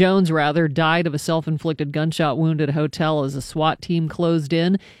Jones, died of a self-inflicted gunshot wound at a hotel as a SWAT team closed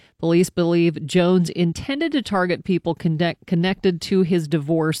in. Police believe Jones intended to target people connected to his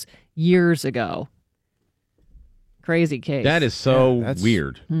divorce years ago. Crazy case. That is so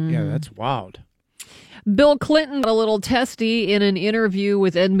weird. Yeah, that's wild. Bill Clinton got a little testy in an interview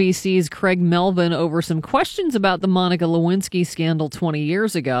with NBC's Craig Melvin over some questions about the Monica Lewinsky scandal 20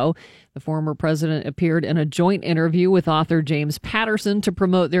 years ago. The former president appeared in a joint interview with author James Patterson to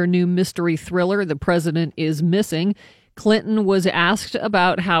promote their new mystery thriller, The President is Missing. Clinton was asked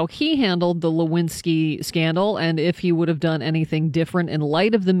about how he handled the Lewinsky scandal and if he would have done anything different in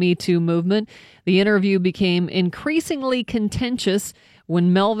light of the Me Too movement. The interview became increasingly contentious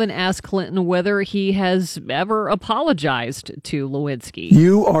when Melvin asked Clinton whether he has ever apologized to Lewinsky.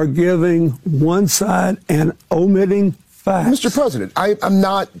 You are giving one side and omitting facts. Mr. President, I'm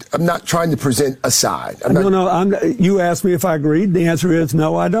not trying to present a side. You asked me if I agreed. The answer is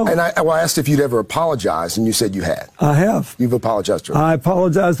no, I don't. And I asked if you'd ever apologized, and you said you had. I have. You've apologized to her. I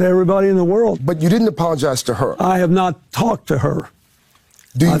apologize to everybody in the world. But you didn't apologize to her. I have not talked to her.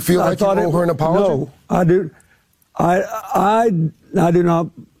 Do you feel like you owe her an apology? No, I do. I do not.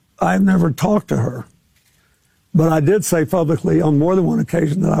 I've never talked to her. But I did say publicly on more than one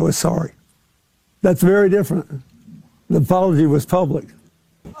occasion that I was sorry. That's very different. The apology was public.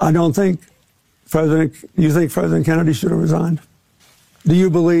 I don't think you think President Kennedy should have resigned? Do you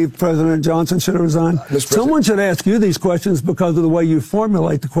believe President Johnson should have resigned? Someone should ask you these questions because of the way you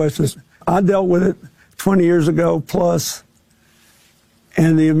formulate the questions. I dealt with it 20 years ago plus,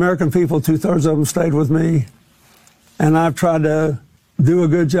 and the American people, 2/3 of them stayed with me, and I've tried to do a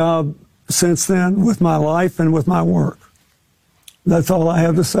good job since then with my life and with my work. That's all I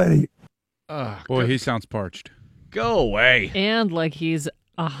have to say to you. Boy, he sounds parched. Go away. And like he's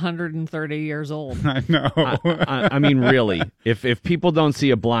 130 years old. I know. I mean, really, if people don't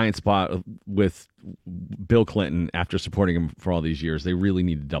see a blind spot with Bill Clinton after supporting him for all these years, they really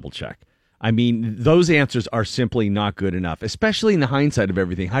need to double check. I mean, those answers are simply not good enough, especially in the hindsight of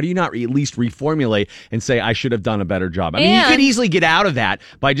everything. How do you not at least reformulate and say, I should have done a better job? I mean, you could easily get out of that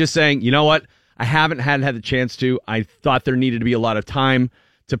by just saying, you know what? I haven't had the chance to. I thought there needed to be a lot of time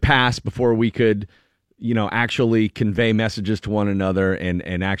to pass before we could, actually convey messages to one another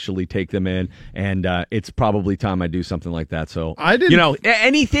and actually take them in. And it's probably time I do something like that. So I didn't,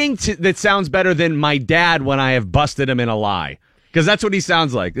 anything that sounds better than my dad when I have busted him in a lie. Because that's what he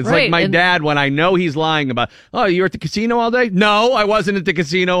sounds like. It's like my dad when I know he's lying about, oh, you were at the casino all day? No, I wasn't at the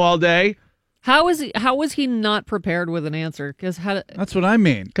casino all day. How was he not prepared with an answer? That's what I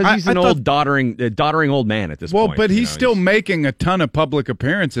mean. Because he's an old doddering old man at this point. Well, but he's still making a ton of public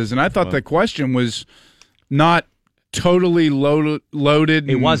appearances, and I thought the question was not totally loaded.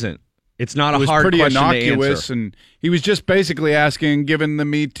 It wasn't. It's not a hard question to answer. It was pretty innocuous, and he was just basically asking, given the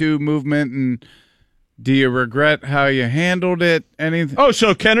Me Too movement, and do you regret how you handled it? Anything? Oh,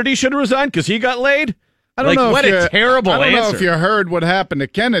 so Kennedy should have resigned because he got laid? I don't know. What a terrible answer. I don't know if you heard what happened to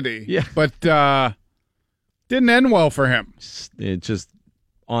Kennedy, but didn't end well for him. It just,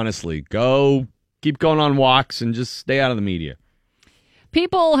 honestly, keep going on walks and just stay out of the media.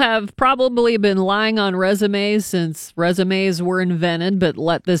 People have probably been lying on resumes since resumes were invented, but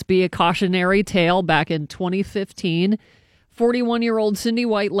let this be a cautionary tale. Back in 2015, 41-year-old Cindy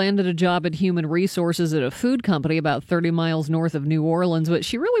White landed a job at Human Resources at a food company about 30 miles north of New Orleans, but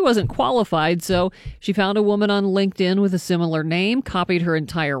she really wasn't qualified, so she found a woman on LinkedIn with a similar name, copied her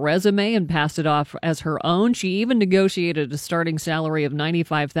entire resume, and passed it off as her own. She even negotiated a starting salary of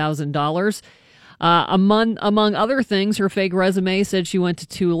 $95,000. Among other things, her fake resume said she went to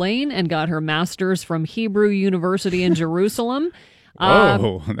Tulane and got her master's from Hebrew University in Jerusalem.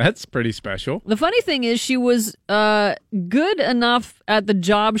 Oh, that's pretty special. The funny thing is she was good enough at the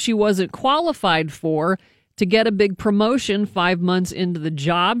job she wasn't qualified for to get a big promotion 5 months into the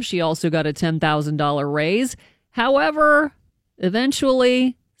job. She also got a $10,000 raise. However,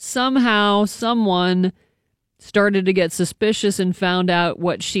 eventually, somehow, someone started to get suspicious and found out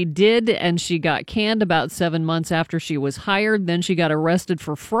what she did, and she got canned about 7 months after she was hired. Then she got arrested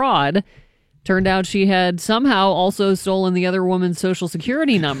for fraud. Turned out she had somehow also stolen the other woman's social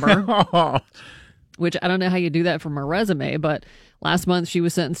security number, which I don't know how you do that from a resume, but last month she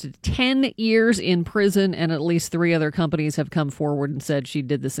was sentenced to 10 years in prison, and at least 3 other companies have come forward and said she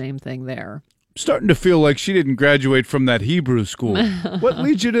did the same thing there. I'm starting to feel like she didn't graduate from that Hebrew school. What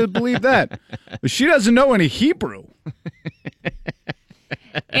leads you to believe that? She doesn't know any Hebrew.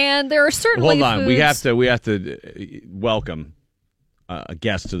 And there are certainly Hold on, foods... we have to welcome a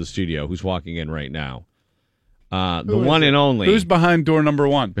guest to the studio who's walking in right now. The one and only. Who's behind door number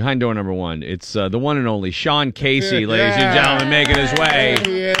 1? Behind door number 1. It's the one and only Sean Casey, ladies and gentlemen, making his way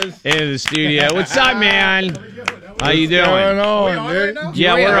into the studio. What's up, man? How you doing?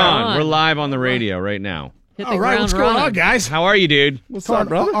 Yeah, we're on. We're live on the radio right now. All right, what's going on, guys? How are you, dude? What's up,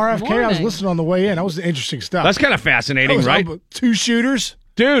 brother? RFK, I was listening on the way in. That was interesting stuff. That's kind of fascinating, right? 2 shooters.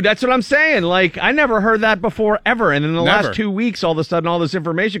 Dude, that's what I'm saying. Like, I never heard that before, ever. And in the last 2 weeks, all of a sudden, all this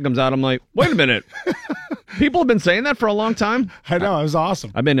information comes out. I'm like, wait a minute. People have been saying that for a long time. I know. It was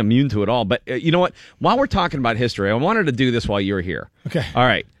awesome. I've been immune to it all. But you know what? While we're talking about history, I wanted to do this while you were here. Okay. All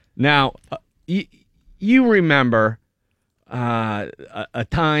right. Now, you remember a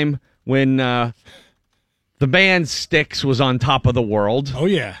time when the band Styx was on top of the world. Oh,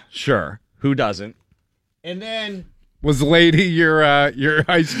 yeah. Sure. Who doesn't? And then... Was Lady your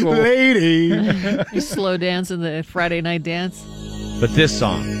high school? Lady. You slow dance in the Friday night dance. But this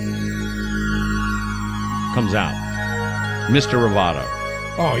song comes out. Mr. Roboto.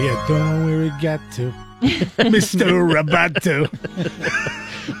 Oh, yeah. Don't know where we got to. Mr. Roboto.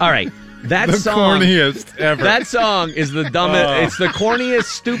 All right. That the song, corniest ever. That song is the dumbest. It's the corniest,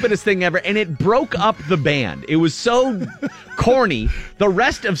 stupidest thing ever, and it broke up the band. It was so corny, the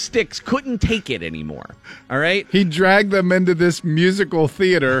rest of Styx couldn't take it anymore. All right? He dragged them into this musical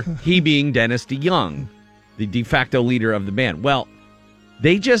theater. He being Dennis DeYoung, the de facto leader of the band. Well,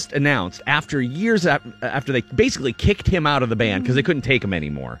 they just announced, after years after they basically kicked him out of the band because they couldn't take him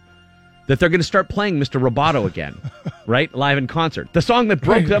anymore, that they're going to start playing Mr. Roboto again, right? Live in concert. The song that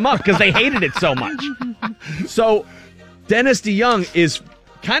broke them up because they hated it so much. So Dennis DeYoung is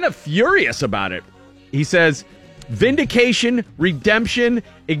kind of furious about it. He says, vindication, redemption,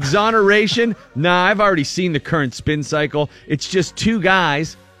 exoneration. Nah, I've already seen the current spin cycle. It's just 2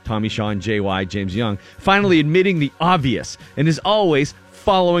 guys, Tommy Shaw and JY, James Young, finally admitting the obvious, and as always,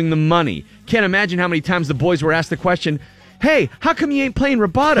 following the money. Can't imagine how many times the boys were asked the question, hey, how come you ain't playing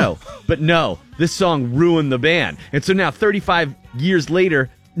Roboto? But no, this song ruined the band. And so now, 35 years later,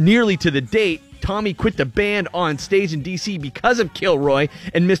 nearly to the date, Tommy quit the band on stage in D.C. because of Kilroy,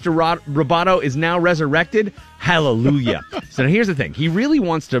 and Mr. Roboto is now resurrected. Hallelujah. So now here's the thing. He really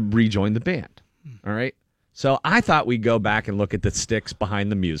wants to rejoin the band. All right? So I thought we'd go back and look at the Styx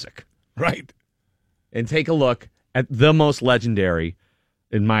behind the music. Right. and take a look at the most legendary,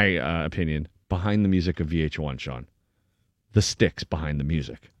 in my opinion, behind the music of VH1, Sean. The Styx behind the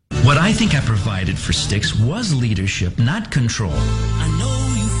music. What I think I provided for Styx was leadership, not control. I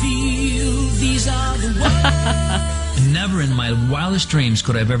know you feel these are the words. Never in my wildest dreams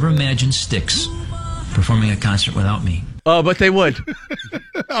could I have ever imagined Styx performing a concert without me. Oh, but they would.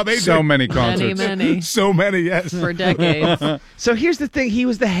 So many concerts. Many. So many, yes. For decades. So here's the thing. He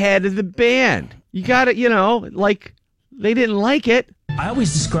was the head of the band. You got to, like, they didn't like it. I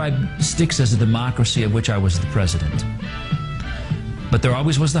always describe Styx as a democracy of which I was the president. But there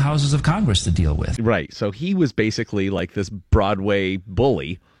always was the Houses of Congress to deal with. Right. So he was basically like this Broadway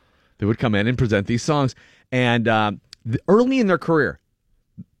bully that would come in and present these songs. And early in their career,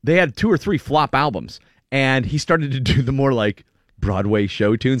 they had 2 or 3 flop albums. And he started to do the more like Broadway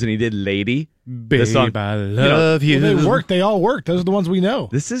show tunes. And he did Lady. Babe, song, I love you. Well, they worked. They all worked. Those are the ones we know.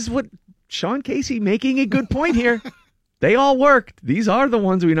 This is what Sean Casey making a good point here. They all worked. These are the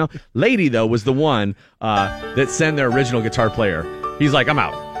ones we know. Lady, though, was the one that sent their original guitar player. He's like, I'm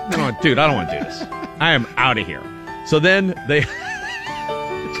out. No, dude, I don't want to do this. I am out of here. So then they...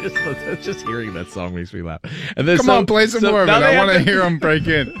 just hearing that song makes me laugh. And then Come on, play some more of it. I want to hear them break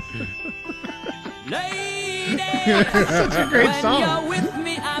in. Such a great song. You're with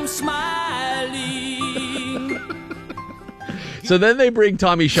me, I'm smiling. So then they bring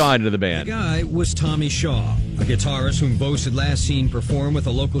Tommy Shaw into the band. The guy was Tommy Shaw, a guitarist whom Bose had last seen perform with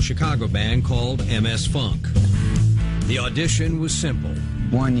a local Chicago band called MS Funk. The audition was simple.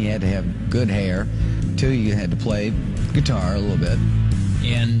 1, you had to have good hair. 2, you had to play guitar a little bit.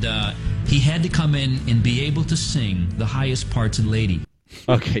 And he had to come in and be able to sing the highest parts of Lady.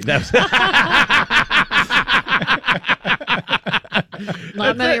 Okay, that's...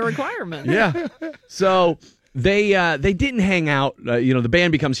 Not many requirements. Yeah. So they didn't hang out. The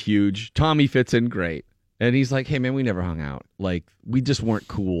band becomes huge. Tommy fits in great. And he's like, hey, man, we never hung out. Like, we just weren't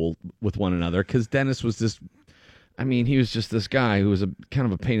cool with one another because Dennis was this... he was just this guy who was kind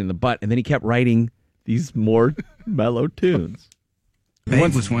of a pain in the butt. And then he kept writing these more mellow tunes.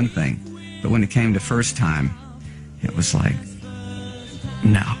 Babe was one thing, but when it came to first time, it was like,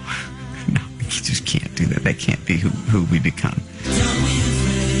 no, you just can't do that. That can't be who we become.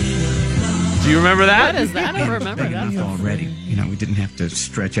 Do you remember that? What is that? I don't remember that. Already, we didn't have to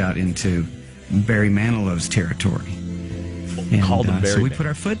stretch out into Barry Manilow's territory. Called him Barry. So we put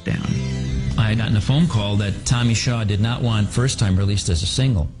our foot down. I had gotten a phone call that Tommy Shaw did not want First Time released as a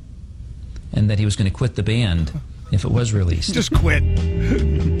single, and that he was going to quit the band if it was released. Just quit.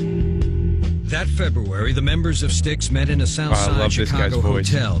 That February, the members of Styx met in a Southside Chicago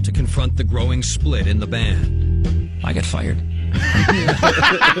hotel to confront the growing split in the band. I got fired.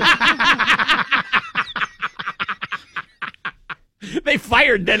 They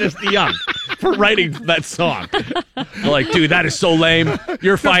fired Dennis DeYoung for writing that song. They're like, dude, that is so lame.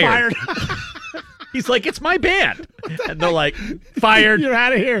 You're fired. He's like, it's my band. And they're like, fired. You're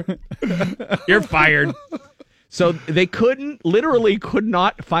out of here. You're fired. So they literally could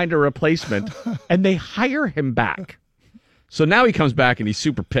not find a replacement, and they hire him back. So now he comes back and he's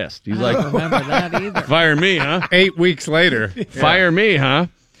super pissed. He's like, I don't remember that either. Fire me, huh? 8 weeks later. Fire me, huh?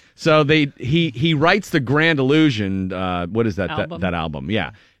 So he writes the Grand Illusion. What is that? Album. That album?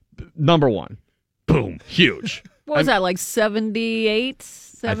 Yeah, number 1. Boom, huge. What was that, like 78,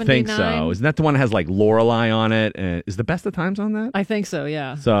 79? I think so. Isn't that the one that has like Lorelei on it? And is the Best of Times on that? I think so,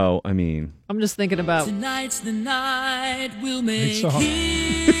 yeah. So, I'm just thinking about... Tonight's the night we'll make song.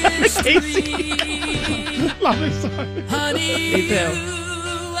 history. Love this song. Honey, Me too.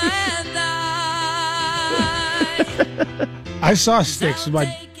 you and I. I saw Styx with my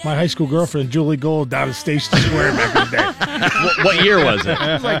high school girlfriend, Julie Gold, down at Station Square back in the day. What year was it? It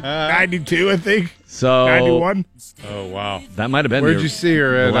was like 92, I think. So 91. Oh, wow. That might have been. Where'd you see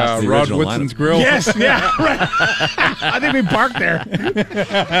her at the Rod original Woodson's lineup. Grill? Yes, yeah, right. I think we parked there.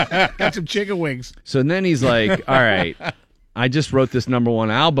 Got some chicken wings. So then he's like, all right, I just wrote this number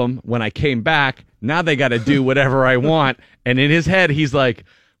 1 album. When I came back, now they got to do whatever I want. And in his head, he's like,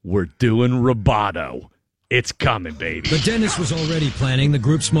 we're doing Roboto. It's coming, baby. But Dennis was already planning the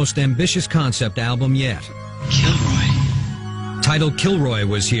group's most ambitious concept album yet. Kilroy. Titled Kilroy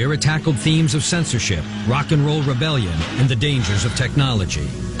was here, it tackled themes of censorship, rock and roll rebellion, and the dangers of technology.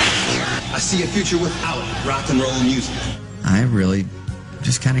 I see a future without rock and roll music. I really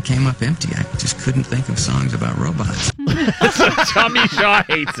just kind of came up empty. I just couldn't think of songs about robots. So Tommy Shaw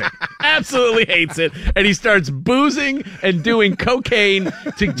hates it. Absolutely hates it. And he starts boozing and doing cocaine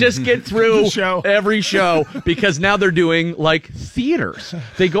to just get through every show because now they're doing like theaters.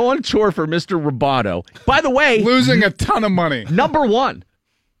 They go on tour for Mr. Roboto. By the way, Losing a ton of money. Number one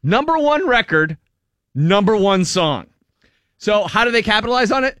record Number one song. So how do they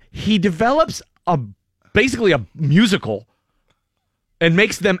capitalize on it? He develops basically a musical and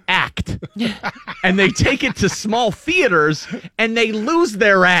makes them act. And they take it to small theaters and they lose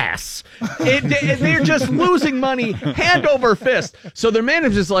their ass. They're just losing money hand over fist. So their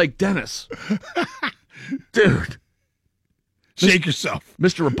manager's like, Dennis, dude, shake yourself.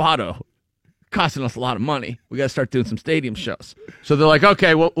 Mr. Roboto, costing us a lot of money. We got to start doing some stadium shows. So they're like,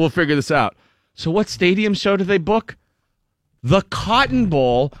 okay, we'll figure this out. So what stadium show do they book? The Cotton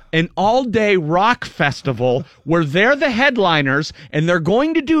Bowl, an all-day rock festival where they're the headliners and they're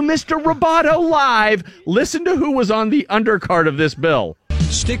going to do Mr. Roboto live. Listen to who was on the undercard of this bill.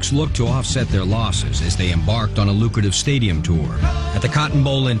 Styx looked to offset their losses as they embarked on a lucrative stadium tour. At the Cotton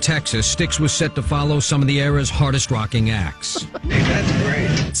Bowl in Texas, Styx was set to follow some of the era's hardest rocking acts. Hey, that's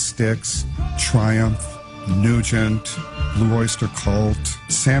great. Styx, Triumph, Nugent, Blue Oyster Cult.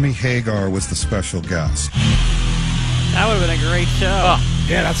 Sammy Hagar was the special guest. That would have been a great show.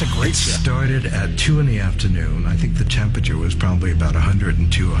 Yeah, that's a great It show. started at 2 in the afternoon. I think the temperature was probably about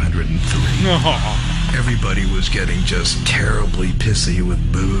 102, 103. Everybody was getting just terribly pissy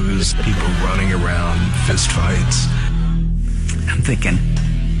with booze, people running around, fist fights. I'm thinking,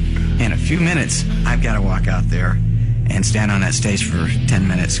 in a few minutes, I've got to walk out there and stand on that stage for 10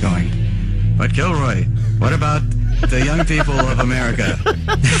 minutes going, but Gilroy, what about the young people of America?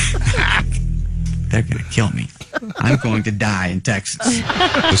 They're going to kill me. I'm going to die in Texas.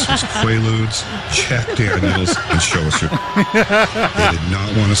 This was Quaaludes, Jack Daniels, and Shoser. They did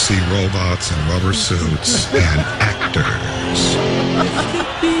not want to see robots and rubber suits and actors.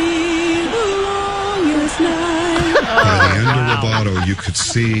 By the end of Roboto, you could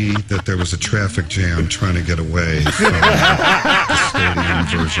see that there was a traffic jam trying to get away from the stadium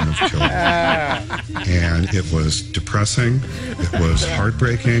version of Killer. And it was depressing, it was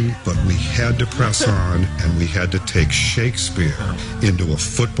heartbreaking, but we had to press on, and we had to take Shakespeare into a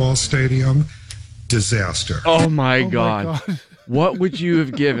football stadium. Disaster. Oh my God. What would you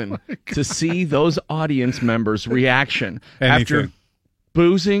have given to see those audience members' reaction after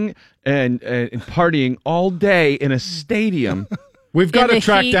boozing and partying all day in a stadium? We've got to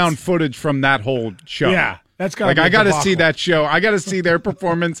track down footage from that whole show. Yeah, that's got. Like, I got to see that show. I got to see their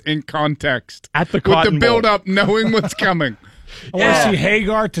performance in context at the with Cotton the build up, knowing what's coming. I want to see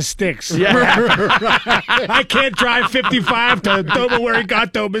Hagar to Styx. Yeah. I can't drive 55 to Domo where he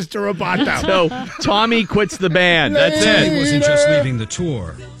got though, Mr. Roboto. So Tommy quits the band. That's He it. wasn't just leaving the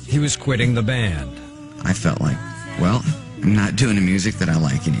tour, he was quitting the band. I felt like, well, I'm not doing the music that I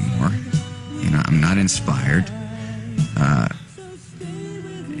like anymore. You know, I'm not inspired.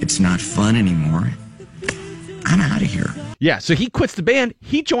 It's not fun anymore. I'm out of here. Yeah, so he quits the band.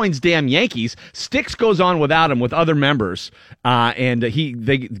 He joins Damn Yankees. Styx goes on without him with other members, and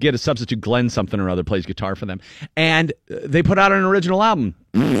they get a substitute, Glenn something or other, plays guitar for them, and they put out an original album.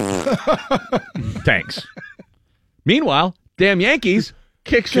 Thanks. Meanwhile, Damn Yankees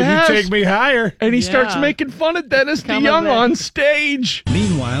kicks Can ass. you take me higher? And he starts making fun of Dennis DeYoung on stage.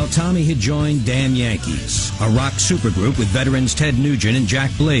 Meanwhile, Tommy had joined Damn Yankees, a rock supergroup with veterans Ted Nugent and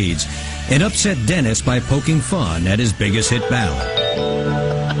Jack Blades, and upset Dennis by poking fun at his biggest hit ballad.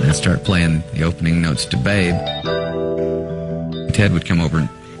 I'd start playing the opening notes to Babe. Ted would come over and,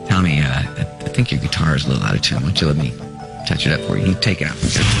 Tommy, I think your guitar is a little out of tune. Why don't you let me touch it up for you? He'd take it out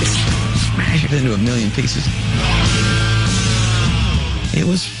and smash it into a million pieces. It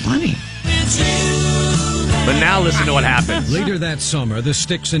was funny. But now listen to what happens. Later that summer, the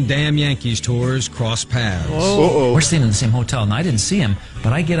Styx and Damn Yankees tours crossed paths. We're staying in the same hotel, and I didn't see him,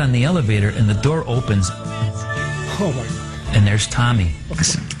 but I get on the elevator, and the door opens. Oh, my God. And there's Tommy. I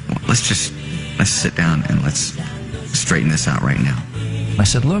said, well, let's sit down and let's straighten this out right now. I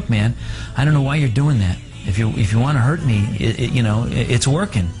said, look, man, I don't know why you're doing that. If you want to hurt me, it's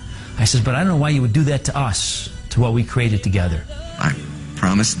working. I said, but I don't know why you would do that to us, to what we created together. I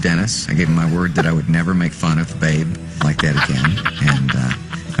promised Dennis, I gave him my word that I would never make fun of Babe like that again, and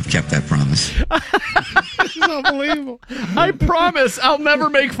I've kept that promise. This is unbelievable. I promise I'll never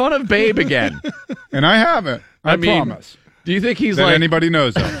make fun of Babe again. And I haven't. I promise. Do you think he's that like anybody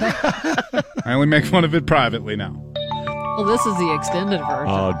knows of? I only make fun of it privately now. Well, this is the extended version.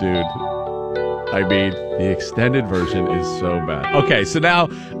 Oh, dude. I mean, the extended version is so bad. Okay, so now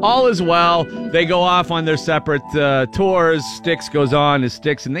all is well. They go off on their separate tours. Styx goes on as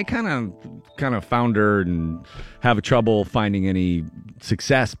Styx, and they kind of founder and have trouble finding any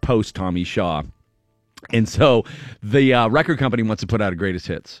success post Tommy Shaw. And so the record company wants to put out a greatest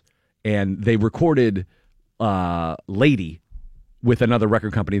hits, and they recorded Lady with another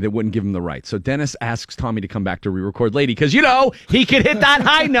record company that wouldn't give him the rights. So Dennis asks Tommy to come back to re-record Lady because, he could hit that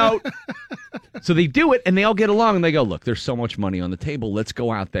high note. So they do it, and they all get along, and they go, look, there's so much money on the table. Let's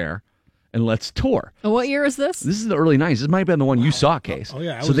go out there, and let's tour. And what year is this? This is the early 90s. This might have been the one you saw, Case. Oh,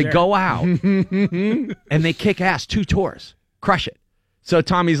 yeah. So they go out, and they kick ass 2 tours. Crush it. So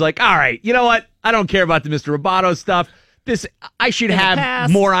Tommy's like, all right, you know what? I don't care about the Mr. Roboto stuff. I should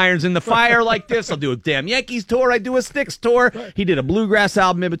have more irons in the fire like this. I'll do a damn Yankees tour. I do a Styx tour. Right. He did a bluegrass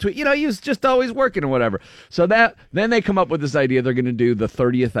album in between. He was just always working or whatever. So then they come up with this idea. They're going to do the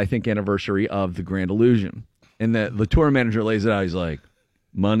 30th, I think, anniversary of The Grand Illusion. And the tour manager lays it out. He's like,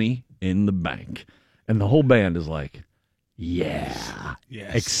 money in the bank. And the whole band is like, yeah.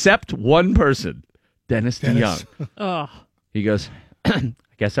 Yes. Except one person, Dennis DeYoung. Oh. He goes, I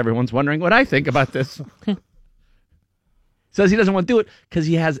guess everyone's wondering what I think about this. Says he doesn't want to do it because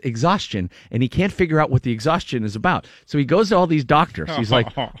he has exhaustion and he can't figure out what the exhaustion is about. So he goes to all these doctors. He's like,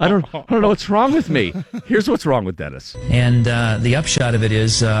 I don't know what's wrong with me. Here's what's wrong with Dennis. And the upshot of it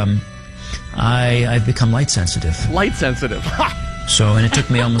is I've become light sensitive. Light sensitive. And it took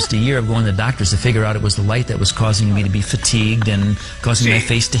me almost a year of going to the doctors to figure out it was the light that was causing me to be fatigued and causing my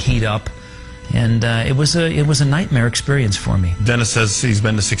face to heat up. And it was a nightmare experience for me. Dennis says he's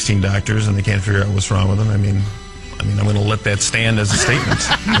been to 16 doctors and they can't figure out what's wrong with him. I mean, I'm going to let that stand as a statement.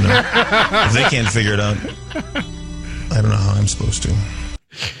 If they can't figure it out, I don't know how I'm supposed to.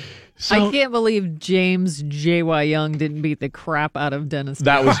 So, I can't believe James J.Y. Young didn't beat the crap out of Dennis.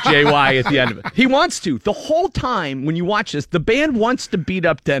 That was J.Y. at the end of it. He wants to. The whole time when you watch this, the band wants to beat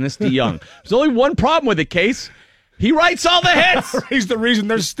up Dennis DeYoung. There's only one problem with it, Case. He writes all the hits. He's the reason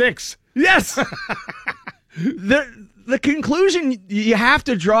there's Styx. Yes. The conclusion you have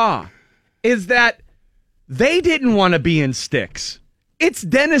to draw is that they didn't want to be in Styx. It's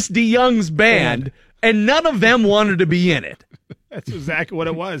Dennis DeYoung's band, and none of them wanted to be in it. That's exactly what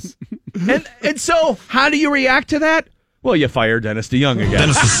it was. And so, how do you react to that? Well, you fire Dennis DeYoung again.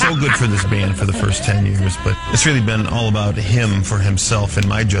 Dennis was so good for this band for the first 10 years, but it's really been all about him for himself, in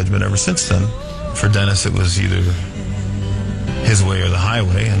my judgment, ever since then. For Dennis, it was either his way or the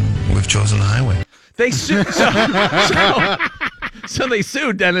highway, and we've chosen the highway. They sued. So they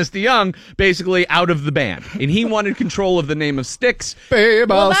sued Dennis DeYoung basically out of the band, and he wanted control of the name of Styx.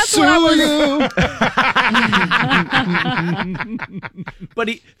 Babe, I'll sue you. But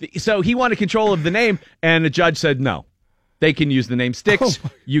he wanted control of the name, and the judge said no. They can use the name Styx.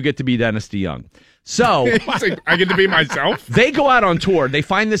 You get to be Dennis DeYoung. So I get to be myself. They go out on tour. They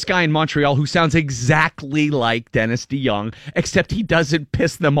find this guy in Montreal who sounds exactly like Dennis DeYoung, except he doesn't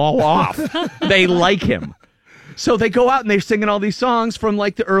piss them all off. They like him. So they go out and they're singing all these songs from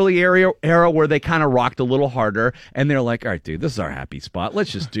like the early era where they kind of rocked a little harder. And they're like, all right, dude, this is our happy spot.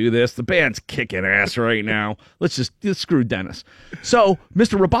 Let's just do this. The band's kicking ass right now. Let's just screw Dennis. So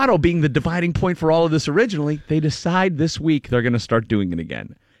Mr. Roboto being the dividing point for all of this originally, they decide this week they're going to start doing it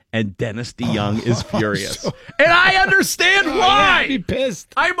again. And Dennis DeYoung is furious. And I understand why. Yeah, be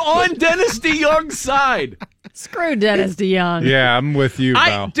pissed. I'm on Dennis DeYoung's side. Screw Dennis DeYoung. Yeah, I'm with you,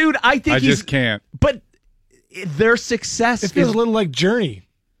 Val. Dude, I think I just can't. But their success It feels a little like Journey.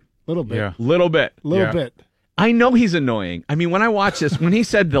 A little bit. Yeah. Little bit. Little bit. I know he's annoying. I mean, when I watch this, when he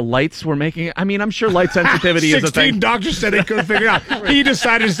said the lights were making it, I mean, I'm sure light sensitivity is a 16 thing. doctors said they couldn't figure it out. He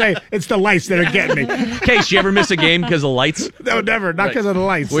decided to say, it's the lights that are getting me. Case, you ever miss a game because of lights? No, never. Not because of the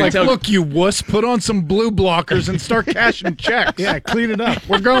lights. Like, look, you wuss, put on some blue blockers and start cashing checks. Yeah, clean it up.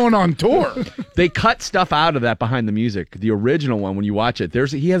 We're going on tour. They cut stuff out of that behind the music. The original one, when you watch it,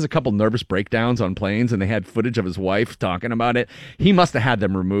 he has a couple nervous breakdowns on planes, and they had footage of his wife talking about it. He must have had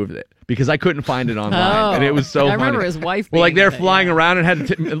them remove it because I couldn't find it online, and it was so funny. I remember his wife. Well, like they're flying around and had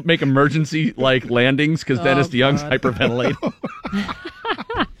to make emergency like landings because Dennis DeYoung's hyperventilating.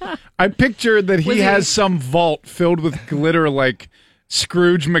 I picture that he has some vault filled with glitter like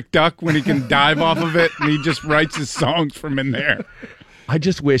Scrooge McDuck when he can dive off of it, and he just writes his songs from in there. I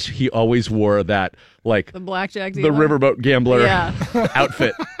just wish he always wore that, like the blackjack the riverboat gambler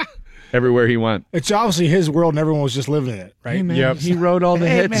outfit everywhere he went. It's obviously his world, and everyone was just living in it, right? Hey, man, yep. He wrote all the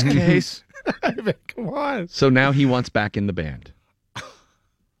hits, Case. Come on. So now he wants back in the band.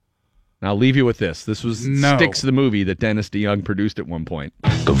 Now I'll leave you with this. This was Styx the movie that Dennis DeYoung produced at one point.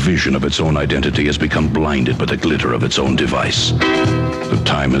 The vision of its own identity has become blinded by the glitter of its own device. The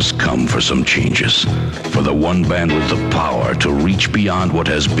time has come for some changes. For the one band with the power to reach beyond what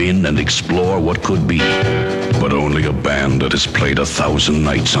has been and explore what could be. But only a band that has played 1,000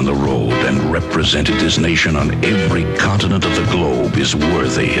 nights on the road and represented this nation on every continent of the globe is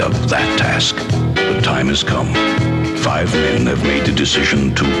worthy of that task. The time has come. 5 men have made the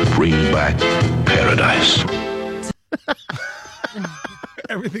decision to bring back paradise.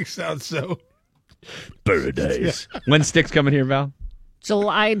 Everything sounds so. Paradise. When's Styx coming here, Val?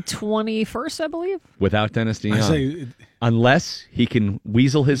 July 21st, I believe. Without Dennis I DeYoung. say, Unless he can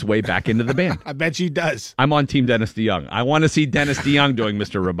weasel his way back into the band. I bet he does. I'm on Team Dennis DeYoung. I want to see Dennis DeYoung doing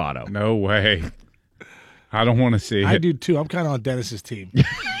Mr. Roboto. No way. I don't want to see I it. do too. I'm kind of on Dennis's team.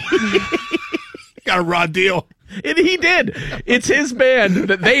 Got a raw deal. And he did. It's his band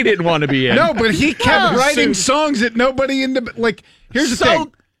that they didn't want to be in. No, but he kept writing songs that nobody in the like. Here's the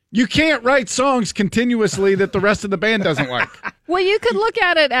thing: you can't write songs continuously that the rest of the band doesn't like. Well, you could look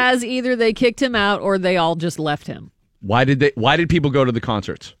at it as either they kicked him out or they all just left him. Why did people go to the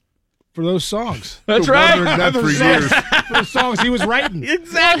concerts? For those songs. That's right. That for years. For the songs he was writing.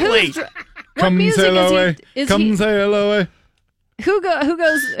 Exactly. What music is he? hello.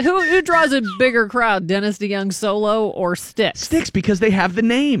 Who draws a bigger crowd, Dennis DeYoung solo or Styx? Styx, because they have the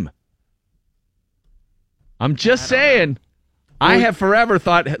name. I'm just saying. I have forever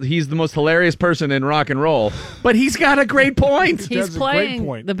thought he's the most hilarious person in rock and roll, but he's got a great point. He's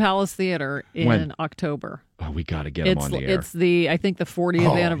playing the Palace Theater in When? October. Oh, we got to get him on the air. It's I think the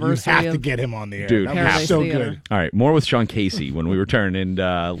 40th anniversary. You have to get him on the air. Dude, that was so Theater. good. All right, more with Sean Casey when we return, and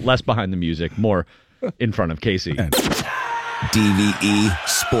less behind the music, more in front of Casey. DVE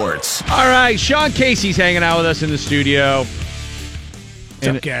Sports. All right, Sean Casey's hanging out with us in the studio.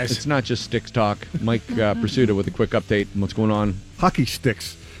 What's up, guys? It's not just Styx talk. Mike Pursuta with a quick update on what's going on. Hockey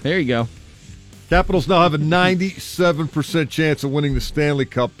sticks. There you go. Capitals now have a 97% chance of winning the Stanley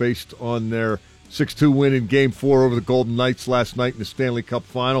Cup based on their 6-2 win in Game 4 over the Golden Knights last night in the Stanley Cup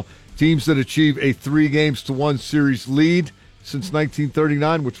Final. Teams that achieve a 3-1 series lead since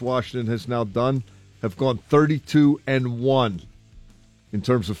 1939, which Washington has now done, have gone 32-1 in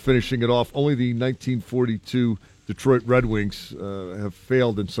terms of finishing it off. Only the 1942 Detroit Red Wings have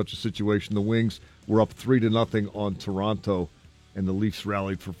failed in such a situation. The Wings were up 3-0 on Toronto, and the Leafs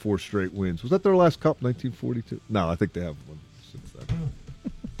rallied for 4 straight wins. Was that their last cup, 1942? No, I think they have one since then. I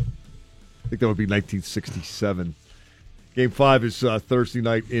think that would be 1967. Game 5 is Thursday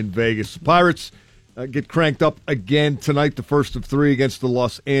night in Vegas. The Pirates get cranked up again tonight, the first of 3 against the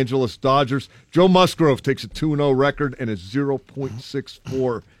Los Angeles Dodgers. Joe Musgrove takes a 2-0 record and a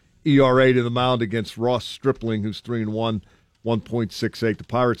 0.64 ERA to the mound against Ross Stripling, who's 3-1, 1.68. The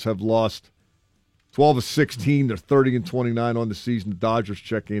Pirates have lost 12 of 16. They're 30-29 on the season. The Dodgers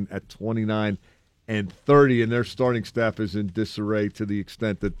check in at 29-30, and their starting staff is in disarray to the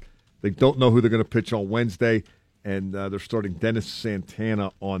extent that they don't know who they're going to pitch on Wednesday, and they're starting Dennis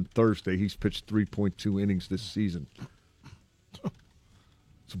Santana on Thursday. He's pitched 3.2 innings this season.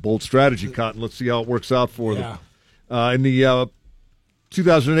 It's a bold strategy, Cotton. Let's see how it works out for them. In the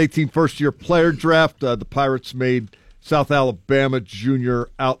 2018 first-year player draft, the Pirates made South Alabama junior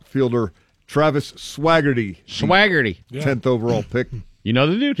outfielder Travis Swaggerty. 10th overall pick. You know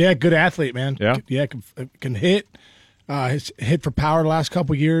the dude? Yeah, good athlete, man. Yeah, can hit. His hit for power the last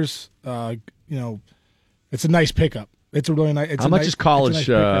couple years. It's a nice pickup. It's a really nice. How much does college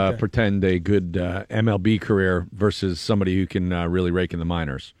right pretend a good MLB career versus somebody who can really rake in the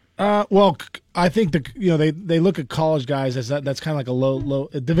minors? Well, I think they look at college guys as that's kind of like a low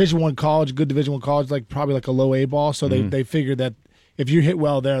Division I college, good Division I college, like probably like a low A ball. So they figure that if you hit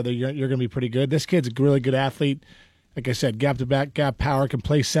well there, you're going to be pretty good. This kid's a really good athlete. Like I said, gap to back, gap power, can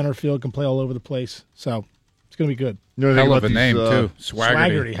play center field, can play all over the place. So it's going to be good. Hell of a name, too.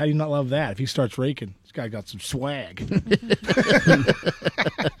 Swaggerty. How do you not love that? If he starts raking, this guy got some swag. You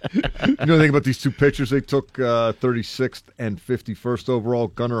know anything about these two pitchers they took 36th and 51st overall?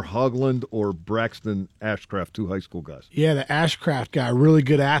 Gunnar Hoagland or Braxton Ashcraft, 2 high school guys? Yeah, the Ashcraft guy, really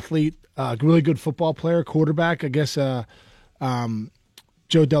good athlete, really good football player, quarterback. I guess Joe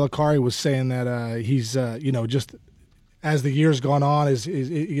Delicari was saying that he's, just as the years gone on,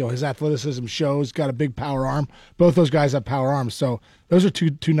 his athleticism shows. Got a big power arm. Both those guys have power arms, so those are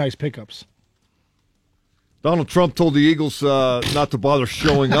two nice pickups. Donald Trump told the Eagles not to bother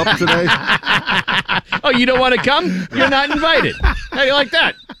showing up today. Oh, you don't want to come? You're not invited. How do you like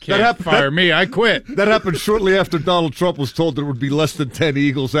that? Fire me. I quit. That happened shortly after Donald Trump was told there would be less than 10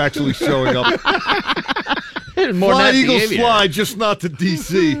 Eagles actually showing up. Fly, Eagles, fly, just not to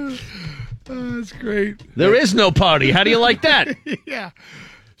D.C. That's great. There is no party. How do you like that? Yeah.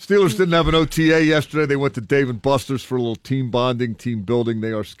 Steelers didn't have an OTA yesterday. They went to Dave & Buster's for a little team bonding, team building.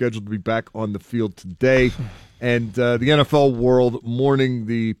 They are scheduled to be back on the field today. And the NFL world mourning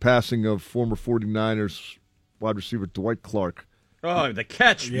the passing of former 49ers wide receiver Dwight Clark. Oh, the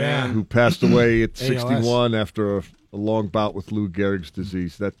catch, man. Who passed away at 61 after a long bout with Lou Gehrig's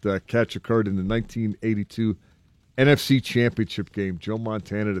disease. That catch occurred in the 1982 NFC Championship game. Joe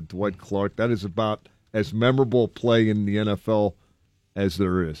Montana to Dwight Clark. That is about as memorable a play in the NFL as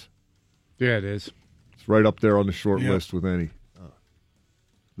there is. Yeah, it is. It's right up there on the short list with any.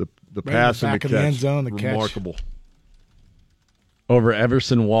 The pass and the back catch, of the end zone, the catch. remarkable. Over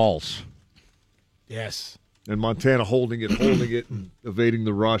Everson Walls. Yes. And Montana holding it, and evading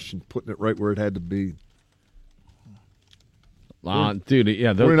the rush and putting it right where it had to be. Dude,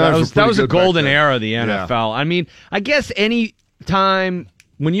 yeah, that 49ers was were a pretty good golden back then. era of the NFL. I mean, I guess any time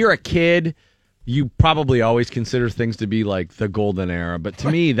when you're a kid, you probably always consider things to be like the golden era. But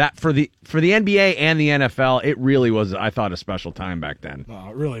to me, that for the NBA and the NFL, it really was, I thought, a special time back then. Oh,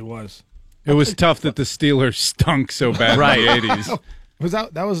 it really was. It was tough that the Steelers stunk so bad in the 80s.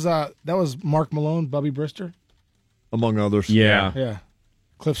 That was Mark Malone, Bubby Brister, among others. Yeah.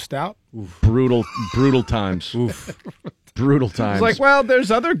 Cliff Stout. Oof. Brutal times. Oof. Brutal times. It's like, well,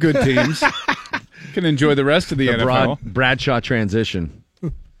 there's other good teams. Can enjoy the rest of the NFL. Bradshaw transition.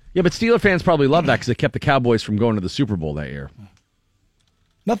 Yeah, but Steeler fans probably love that because it kept the Cowboys from going to the Super Bowl that year.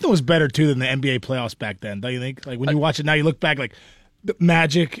 Nothing was better, too, than the NBA playoffs back then, don't you think? Like, when you watch it now, you look back, like, the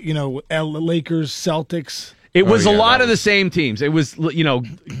Magic, Lakers, Celtics. It was a lot of the same teams. It was,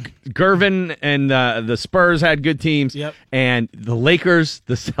 Gervin and the Spurs had good teams. Yep. And the Lakers,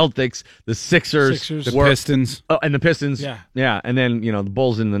 the Celtics, the Sixers. The Pistons. Oh, and the Pistons. Yeah. Yeah, and then, the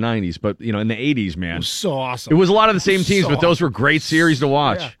Bulls in the 90s. But, in the 80s, man. It was so awesome. It was a lot of the same teams, but those were great series to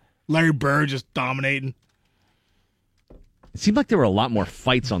watch. Yeah. Larry Bird just dominating. It seemed like there were a lot more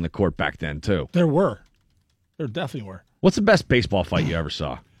fights on the court back then, too. There were. There definitely were. What's the best baseball fight you ever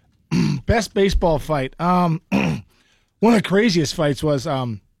saw? Best baseball fight. One of the craziest fights was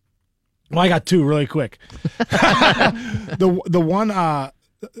I got two really quick. the one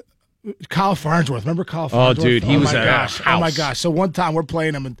Kyle Farnsworth. Remember Kyle Farnsworth? Oh, dude, he was my a gosh. house. Oh my gosh. So one time we're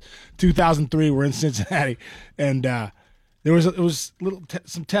playing him in 2003. We're in Cincinnati, and there was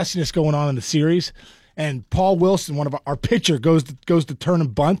some testiness going on in the series, and Paul Wilson, one of our pitcher, goes to turn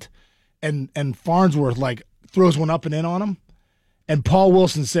and bunt, and Farnsworth like throws one up and in on him, and Paul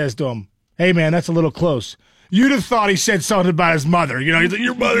Wilson says to him, "Hey man, that's a little close." You'd have thought he said something about his mother. He's like,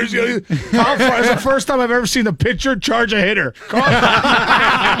 your mother's. It's the first time I've ever seen a pitcher charge a hitter.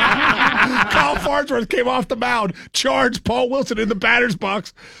 Kyle Farnsworth came off the mound, charged Paul Wilson in the batter's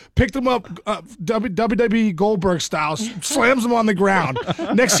box, picked him up WWE Goldberg style, slams him on the ground.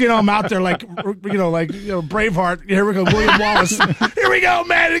 Next thing you know, I'm out there like Braveheart. Here we go, William Wallace. Here we go,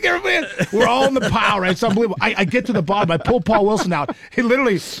 man. We're all in the pile, right? It's unbelievable. I get to the bottom. I pull Paul Wilson out. It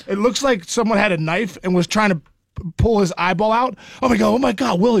looks like someone had a knife and was trying to pull his eyeball out. Oh my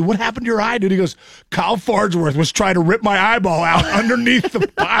God, Willie, what happened to your eye, dude? He goes, Kyle Farnsworth was trying to rip my eyeball out underneath the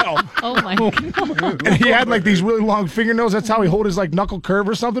pile. Oh my God. And he had like these really long fingernails. That's how he hold his like knuckle curve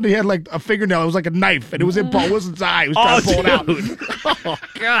or something. He had like a fingernail. It was like a knife, and it was in Paul Wilson's eye. He was trying to pull it out. Oh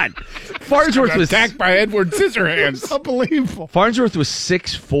God. Farnsworth was attacked by Edward Scissorhands. It's unbelievable. Farnsworth was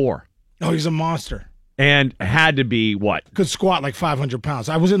 6'4". Oh, he's a monster. And had to be what? Could squat like 500 pounds.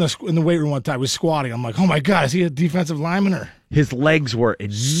 I was in the weight room one time. I was squatting. I'm like, oh my God, is he a defensive lineman or? His legs were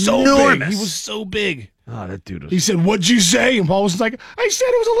So enormous. big. He was so big. Oh, that dude was. He said, "What'd you say?" And Paul was like, "I said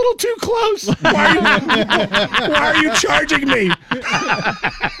it was a little too close. Why are you charging me?"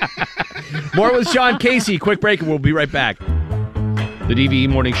 More with Sean Casey. Quick break, and we'll be right back. The DVE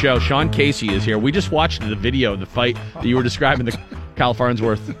Morning Show. Sean Casey is here. We just watched the video of the fight that you were describing, the Kyle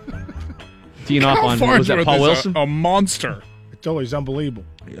Farnsworth teeing off on. Was that Paul Wilson? A monster. It's always unbelievable.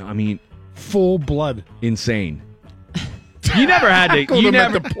 I mean, full blood, insane. You never had to. You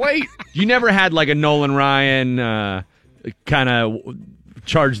never at the plate. You never had like a Nolan Ryan kind of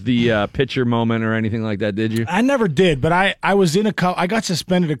charge the pitcher moment or anything like that, did you? I never did, but I was in I got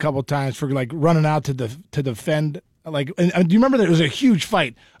suspended a couple times for like running out to defend. Like, and do you remember that it was a huge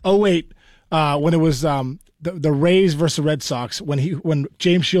fight? 2008, when it was the Rays versus the Red Sox when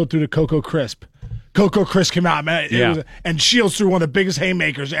James Shield threw to Coco Crisp. Coco Crisp came out, man, and Shields threw one of the biggest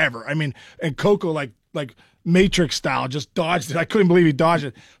haymakers ever. I mean, and Coco like Matrix style just dodged it. I couldn't believe he dodged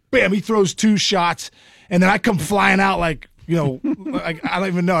it. Bam! He throws two shots, and then I come flying out like like I don't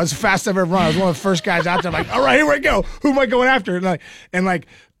even know. It's the fastest I've ever run. I was one of the first guys out there. Like, all right, here we go. Who am I going after? And like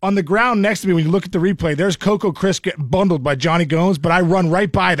on the ground next to me, when you look at the replay, there's Coco Crisp getting bundled by Johnny Gomes, but I run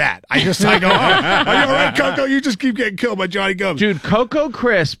right by that. I go, are you all right, Coco? You just keep getting killed by Johnny Gomes. Dude, Coco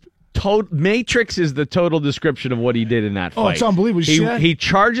Crisp. Matrix is the total description of what he did in that fight. Oh, it's unbelievable. He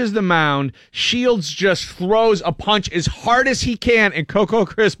charges the mound. Shields just throws a punch as hard as he can, and Coco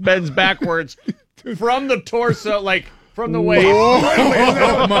Crisp bends backwards from the torso, like from the waist.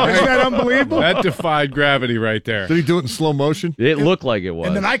 Oh, my. Isn't that unbelievable? That defied gravity right there. Did he do it in slow motion? It looked like it was.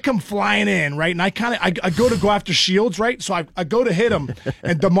 And then I come flying in, right? And I go after Shields, right? So I go to hit him,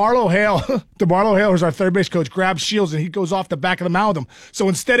 and DeMarlo Hale, who's our third base coach, grabs Shields, and he goes off the back of the mound with him. So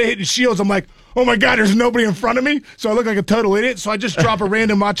instead of hitting Shields, I'm like, oh my God, there's nobody in front of me. So I look like a total idiot. So I just drop a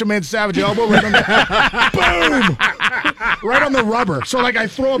random Macho Man Savage elbow right on boom! Right on the rubber. So like I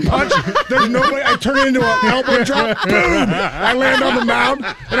throw a punch, there's nobody, I turn it into an elbow drop, boom! I land on the mound,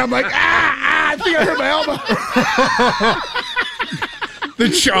 and I'm like, I think I hurt my elbow. The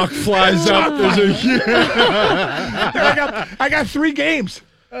chalk flies up. There's I got 3 games.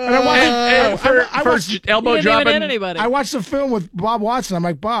 And I watched elbow you didn't dropping. even hit anybody. I watched the film with Bob Watson. I'm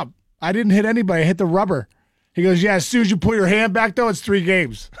like, Bob, I didn't hit anybody. I hit the rubber. He goes, yeah, as soon as you pull your hand back, though, it's 3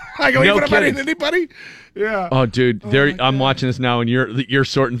 games. I go, No even if I didn't kidding. hit anybody? Yeah. Oh, dude, I'm watching this now, and you're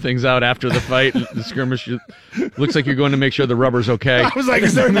sorting things out after the fight, the skirmish. Looks like you're going to make sure the rubber's okay. I was like,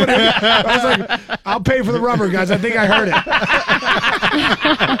 is there anybody? I was like, I'll pay for the rubber, guys. I think I heard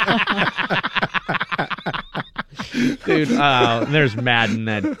it. Dude, there's Madden.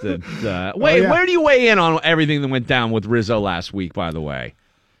 Where do you weigh in on everything that went down with Rizzo last week, by the way?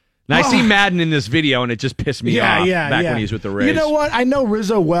 And I see Madden in this video, and it just pissed me off back when he was with the Rays. You know what? I know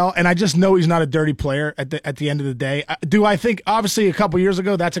Rizzo well, and I just know he's not a dirty player at the end of the day. Do I think, obviously, a couple years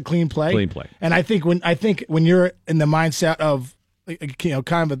ago, that's a clean play? Clean play. And I think when you're in the mindset of,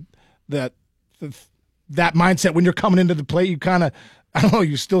 kind of that mindset, when you're coming into the plate, you kind of, I don't know,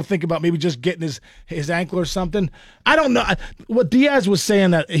 you still think about maybe just getting his ankle or something. I don't know. What Diaz was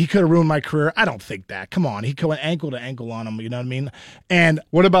saying that he could have ruined my career, I don't think that. Come on. He went ankle to ankle on him, you know what I mean? And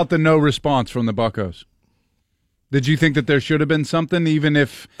what about the no response from the Buccos? Did you think that there should have been something, even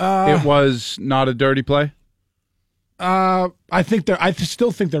if it was not a dirty play? I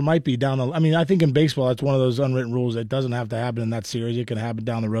still think there might be down the. I mean, I think in baseball that's one of those unwritten rules that doesn't have to happen in that series. It can happen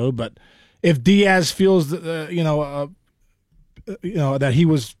down the road. But if Diaz feels, that he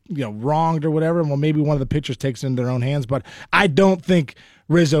was wronged or whatever, well, maybe one of the pitchers takes it in their own hands. But I don't think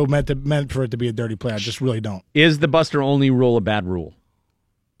Rizzo meant for it to be a dirty play. I just really don't. Is the Buster Olney rule a bad rule?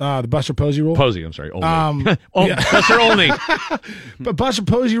 The Buster Posey rule? Posey, I'm sorry. Olney. Buster Olney. But Buster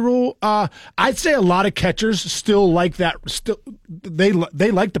Posey rule, I'd say a lot of catchers still like that. They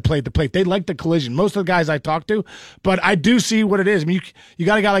like to play at the plate. They like the collision. Most of the guys I talk to. But I do see what it is. I mean, you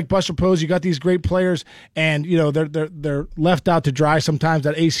got a guy like Buster Posey. You got these great players, and they're left out to dry sometimes.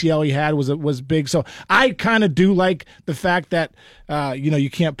 That ACL he had was big. So I kind of do like the fact that you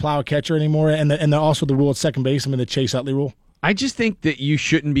can't plow a catcher anymore, and also the rule at second base. I mean, the Chase Utley rule. I just think that you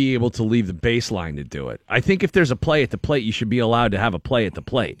shouldn't be able to leave the baseline to do it. I think if there's a play at the plate, you should be allowed to have a play at the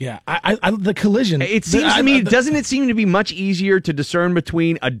plate. Yeah, the collision. It seems to me, doesn't it seem to be much easier to discern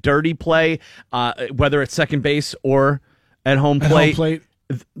between a dirty play, whether it's second base or at home plate,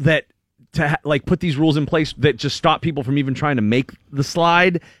 that to put these rules in place that just stop people from even trying to make the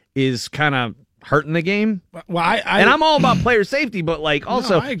slide is kind of hurting the game. Well, and I'm all about player safety, but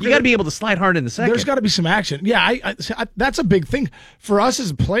also you got to be able to slide hard in the second. There's got to be some action. Yeah, I that's a big thing for us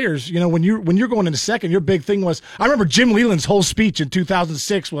as players. When you're going into second, your big thing was. I remember Jim Leland's whole speech in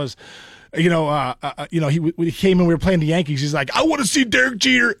 2006 was. He came in. We were playing the Yankees. He's like, I want to see Derek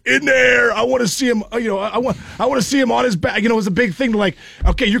Jeter in there. I want to see him. I want to see him on his back. It was a big thing to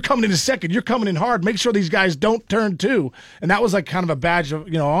okay, you're coming in a second. You're coming in hard. Make sure these guys don't turn two. And that was kind of a badge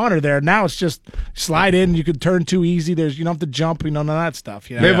of honor there. Now it's just slide in. You could turn too easy. You don't have to jump. None of that stuff.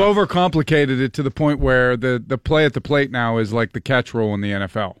 They've overcomplicated it to the point where the play at the plate now is like the catch rule in the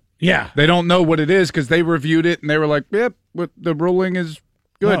NFL. Yeah, they don't know what it is because they reviewed it and they were like, "Yep, the ruling is."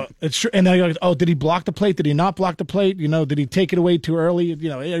 Good. No, it's true. And then you're like, oh, did he block the plate? Did he not block the plate? Did he take it away too early?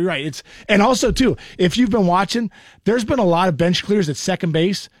 You're right. And also too, if you've been watching, there's been a lot of bench clears at second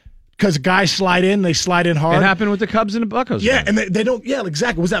base because guys slide in, they slide in hard. It happened with the Cubs and the Buccos. Yeah, and they don't. Yeah,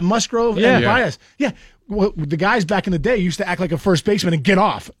 exactly. Was that Musgrove and Baez? Yeah. Well, the guys back in the day used to act like a first baseman and get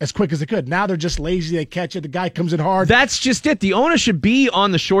off as quick as they could. Now they're just lazy. They catch it. The guy comes in hard. That's just it. The onus should be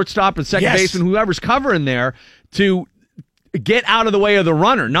on the shortstop and second baseman, whoever's covering there, to get out of the way of the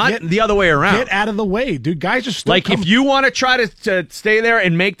runner, not the other way around. Get out of the way, dude. Guys are still if you want to try to stay there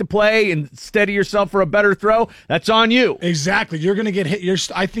and make the play and steady yourself for a better throw, that's on you. Exactly. You're going to get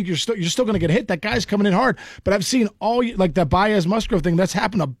hit. I think you're still going to get hit. That guy's coming in hard. But I've seen that Baez Musgrove thing. That's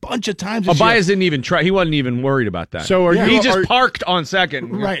happened a bunch of times. Baez didn't even try. He wasn't even worried about that. So he just parked on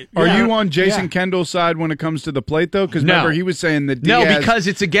second. Right. Are you on Jason Kendall's side when it comes to the plate though? Because remember he was saying that Diaz... No, because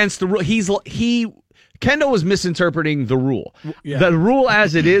it's against the rule. Kendall was misinterpreting the rule. Yeah. The rule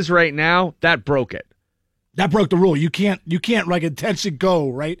as it is right now, that broke it. That broke the rule. You can't intentionally go,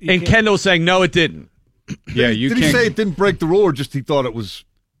 right? And Kendall was saying, no, it didn't. Yeah, you Did he can't. say it didn't break the rule, or just he thought it was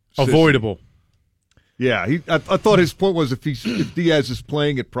Avoidable. Yeah, I thought his point was if Diaz is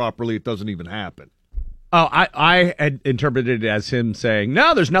playing it properly, it doesn't even happen. Oh, I had interpreted it as him saying,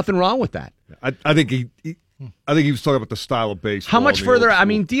 no, there's nothing wrong with that. I think he was talking about the style of baseball. How much in the further? old I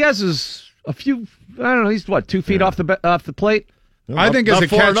mean, Diaz is a few. I don't know. He's what, 2 feet off the plate. I think as not a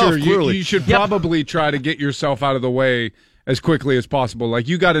far catcher, enough, clearly. you should probably try to get yourself out of the way as quickly as possible. Like,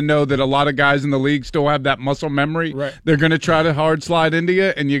 you got to know that a lot of guys in the league still have that muscle memory. Right. They're going to try to hard slide into you,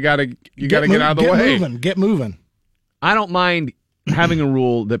 and you got to get out of the way. Get moving. I don't mind having a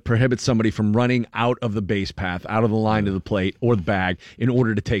rule that prohibits somebody from running out of the base path, out of the line to the plate or the bag in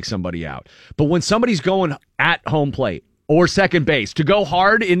order to take somebody out. But when somebody's going at home plate or second base to go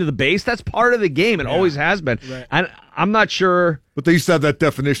hard into the base, that's part of the game. It always has been. Right. And I'm not sure. But they used to have that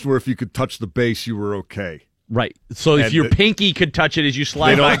definition where if you could touch the base, you were okay. Right. So if your pinky could touch it as you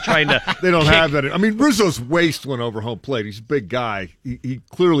slide by trying to They don't kick. have that. I mean, Rizzo's waist went over home plate. He's a big guy. He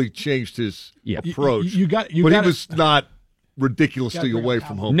clearly changed his approach. You got but he was not ridiculously away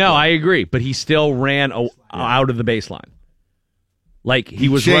from home No, plate. I agree. But he still ran out of the baseline. Like he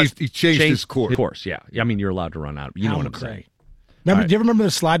changed his course. Course, yeah. I mean, you're allowed to run out. You know what I'm saying. Remember? Do you ever remember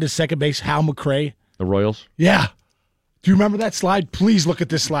the slide to second base? Hal McRae. The Royals? Yeah. Do you remember that slide? Please look at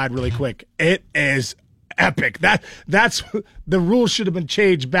this slide really quick. It is epic. That's the rules should have been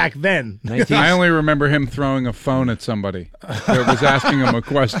changed back then. I only remember him throwing a phone at somebody that was asking him a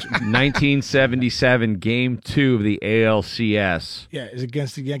question. 1977, Game 2 of the ALCS. Yeah, is it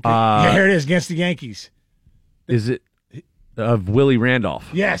against the Yankees? Yeah, here it is, against the Yankees. Is it of Willie Randolph?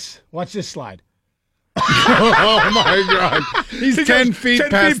 Yes. Watch this slide. Oh, my God. He's 10 feet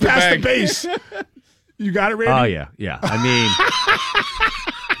past the base. You got it, Randy? Oh, yeah. I mean,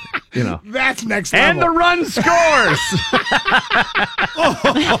 you know. That's next level. And the run scores.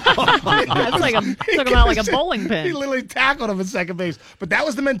 That's like talking about like a bowling pin. He literally tackled him at second base. But that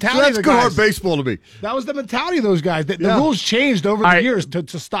was the So mentality that's of the good guys. hard baseball to me. That was the mentality of those guys. The rules changed over the years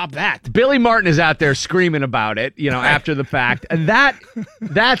to stop that. Billy Martin is out there screaming about it, after the fact. And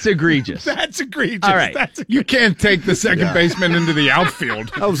that's egregious. That's egregious. All right. You can't take the second baseman into the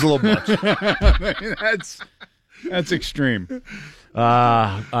outfield. That was a little much. That's extreme.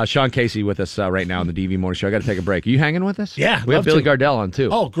 Sean Casey with us right now on the DV Morning Show. I got to take a break. Are you hanging with us? Yeah, we have love Billy to. Gardell on too.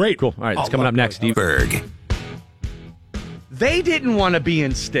 Oh, great. Cool. All right, it's coming up next. Steve Berg. They didn't want to be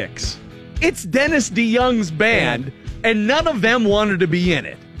in Styx. It's Dennis DeYoung's band, and none of them wanted to be in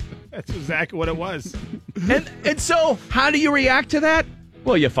it. That's exactly what it was. And so, how do you react to that?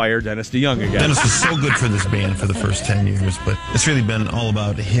 Well, you fire Dennis DeYoung again. Dennis was so good for this band for the first 10 years, but it's really been all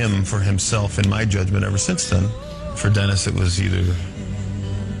about him for himself, in my judgment, ever since then. For Dennis, it was either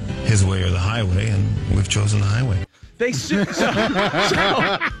his way or the highway, and we've chosen the highway. They sued.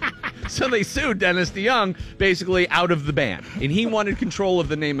 So they sued Dennis DeYoung basically out of the band, and he wanted control of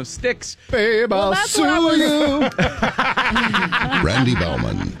the name of Styx. Babe, I'll sue you. Randy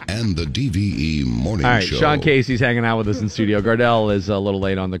Bauman and the DVE Morning All right, Show. Sean Casey's hanging out with us in studio. Gardell is a little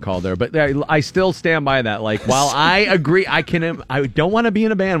late on the call there, but I still stand by that. Like, while I agree, I don't want to be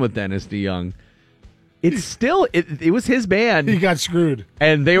in a band with Dennis DeYoung. It's still it was his band. He got screwed,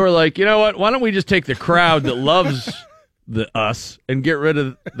 and they were like, you know what? Why don't we just take the crowd that loves us and get rid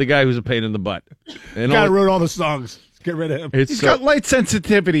of the guy who's a pain in the butt? And the guy who wrote all the songs. Get rid of him. He's got light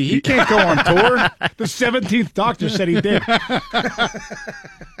sensitivity. He can't go on tour. The 17th Doctor said he did.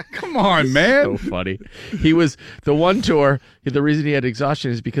 Come on, man. So funny. He was the one tour. The reason he had exhaustion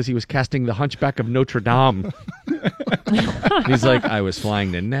is because he was casting The Hunchback of Notre Dame. He's like, I was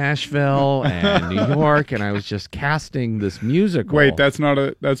flying to Nashville and New York, and I was just casting this musical. Wait, that's not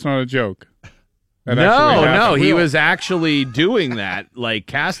a joke. No, he was actually doing that, like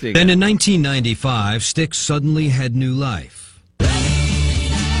casting. Then in 1995, Styx suddenly had new life.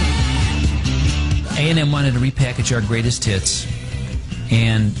 A&M wanted to repackage our greatest hits,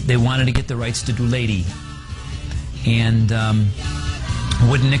 and they wanted to get the rights to do Lady, and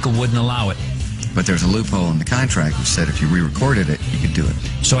Nickel wouldn't allow it. But there's a loophole in the contract which said if you re-recorded it, you could do it.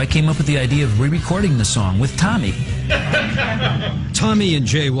 So I came up with the idea of re-recording the song with Tommy. Tommy and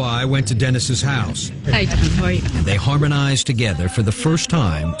JY went to Dennis's house. Hi, Tom. How are you? And they harmonized together for the first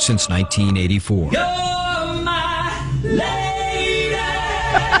time since 1984. You're my lady.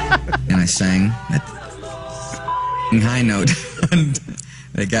 And I sang that high note. And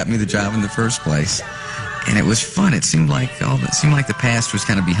they got me the job in the first place. And it was fun. It seemed like the past was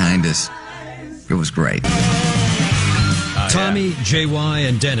kind of behind us. It was great. Tommy, JY,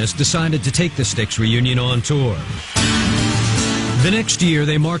 and Dennis decided to take the Styx reunion on tour. The next year,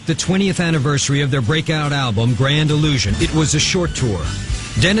 they marked the 20th anniversary of their breakout album, Grand Illusion. It was a short tour.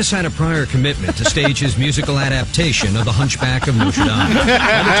 Dennis had a prior commitment to stage his musical adaptation of The Hunchback of Notre Dame. By the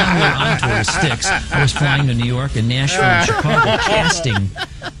time we were on tour with Styx, I was flying to New York and Nashville and Chicago casting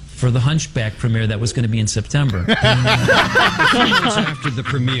for the Hunchback premiere that was going to be in September. A few months after the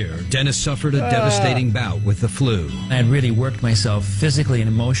premiere, Dennis suffered a devastating bout with the flu. I had really worked myself physically and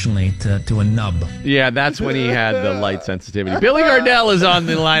emotionally to a nub. Yeah, that's when he had the light sensitivity. Billy Gardell is on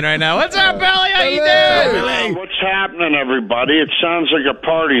the line right now. What's up, Billy? How you doing? What's happening, everybody? It sounds like a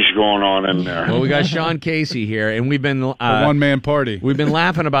party's going on in there. Well, we got Sean Casey here, and we've been a one-man party. We've been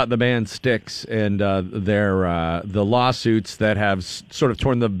laughing about the band Styx and their the lawsuits that have sort of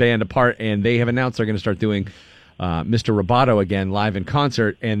torn the band apart, and they have announced they're going to start doing Mr. Roboto again live in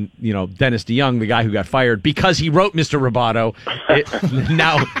concert. And Dennis DeYoung, the guy who got fired because he wrote Mr. Roboto,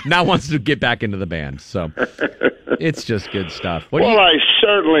 now wants to get back into the band. So it's just good stuff. I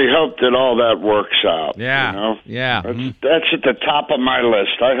certainly hope that all that works out. Yeah, yeah. That's at the top of my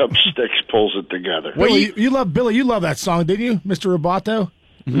list. I hope Styx pulls it together. Well, you love Billy. You love that song, didn't you, Mr. Roboto?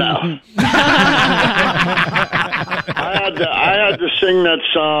 No. I had to sing that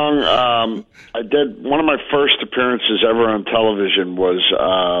song. I did one of my first appearances ever on television was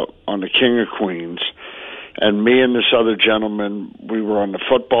on the King of Queens, and me and this other gentleman, we were on the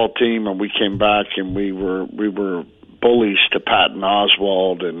football team, and we came back and we were bullies to Patton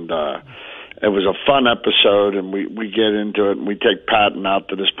Oswalt, and it was a fun episode. And we get into it, and we take Patton out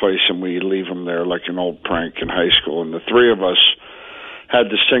to this place, and we leave him there like an old prank in high school, and the three of us had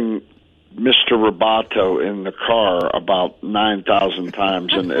to sing Mr. Roboto in the car about 9,000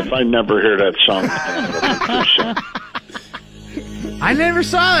 times, and if I never hear that song again, I never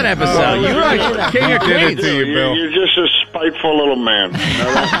saw that episode. You were like King of Queens. You're just a spiteful little man.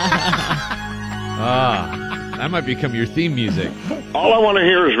 That might become your theme music. All I want to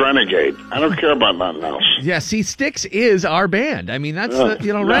hear is Renegade. I don't care about nothing else. Yeah, see, Styx is our band. I mean, that's Renegade.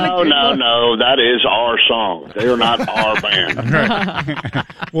 No, that is our song. They are not our band. Right.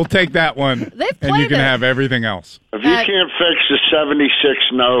 We'll take that one, and you can have everything else. If you can't fix the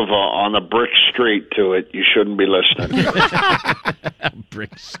 76 Nova on a brick street to it, you shouldn't be listening.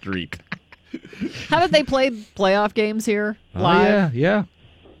 Brick Street. Haven't they played playoff games here live? Yeah.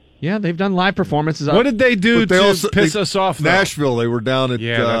 Yeah, they've done live performances. What did they do to piss us off, though? Nashville, they were down at...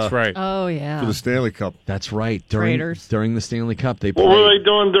 Yeah, that's right. Oh, yeah. For the Stanley Cup. That's right. Traitors. During the Stanley Cup, they played. What were they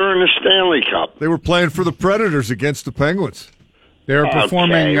doing during the Stanley Cup? They were playing for the Predators against the Penguins. They were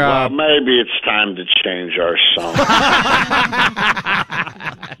performing... well, maybe it's time to change our song.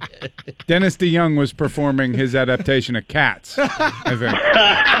 Dennis DeYoung was performing his adaptation of Cats, I think.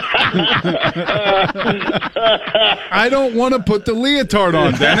 I don't want to put the leotard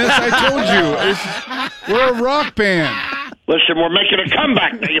on, Dennis. I told you. We're a rock band. Listen, we're making a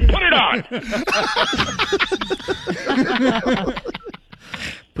comeback now. You put it on.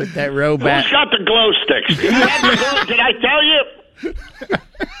 Put that robe back. Who's got the glow sticks? Do you have the glow? Did I tell you?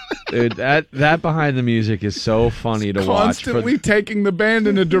 Dude, that behind the music is so funny to watch. Constantly taking the band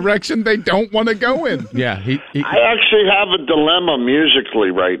in a direction they don't want to go in. Yeah, I actually have a dilemma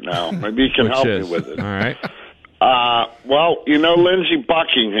musically right now. Maybe you can help me with it. All right. Well, Lindsey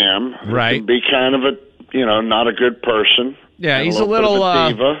Buckingham can be kind of a, not a good person. Yeah, he's a little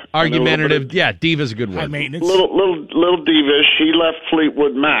diva, argumentative. Yeah, diva's a good word. Little diva. She left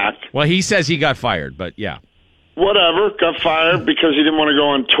Fleetwood Mac. Well, he says he got fired, but yeah. Whatever, got fired because he didn't want to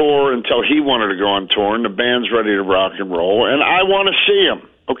go on tour until he wanted to go on tour, and the band's ready to rock and roll, and I want to see him.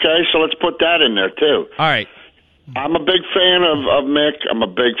 Okay, so let's put that in there, too. All right. I'm a big fan of Mick. I'm a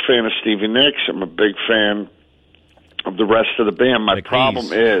big fan of Stevie Nicks. I'm a big fan of the rest of the band. My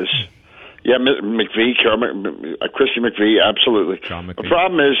problem is... Yeah, McVie, Christy McVie, absolutely. The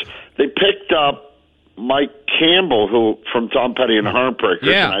problem is they picked up Mike Campbell, who from Tom Petty and the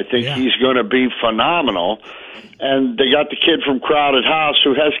Heartbreakers, and I think he's going to be phenomenal. And they got the kid from Crowded House,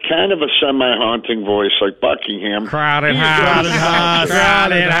 who has kind of a semi-haunting voice like Buckingham. Crowded House.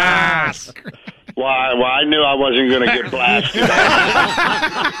 Why? Well, I knew I wasn't going to get blasted.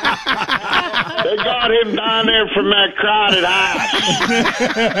 They got him down there from that Crowded House.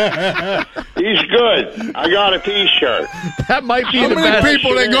 He's good. I got a T-shirt. That might be the best. How many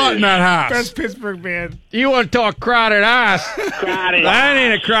people they got in that house? Best Pittsburgh band. You want to talk Crowded House? That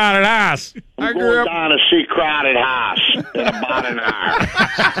ain't a Crowded House. I'm going down to see Crowded House in about an hour.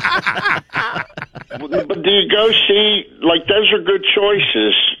 But do you go see, those are good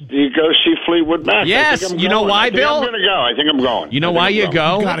choices. Do you go see Fleetwood Mac? Yes. You know why, Bill? I'm going to go. I think I'm going. You know why you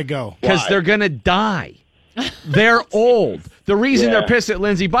go? You got to go. Because they're going to die. They're old. The reason Yeah. they're pissed at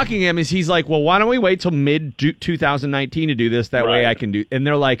Lindsey Buckingham is he's like, well, why don't we wait till mid 2019 to do this? That way I can do. And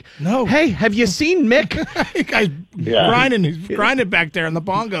they're like, no. Hey, have you seen Mick? That guy's grinding back there in the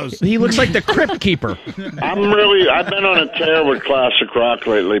bongos. He looks like the Crypt Keeper. I've been on a tear with classic rock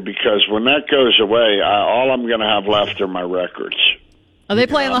lately because when that goes away, all I'm going to have left are my records. Are they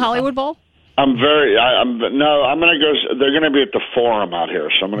playing the Hollywood Bowl? I'm going to go. They're going to be at the Forum out here,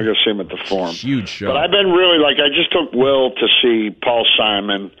 so I'm going to go see them at the Forum. Huge show. But I've been really I just took Will to see Paul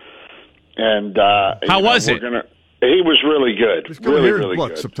Simon, and how was it? He was really good. Really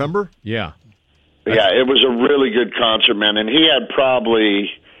what, good. September? Yeah. Yeah, it was a really good concert, man, and he had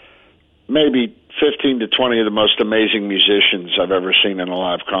probably maybe 15 to 20 of the most amazing musicians I've ever seen in a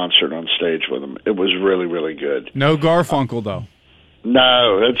live concert on stage with him. It was really, really good. No Garfunkel, though.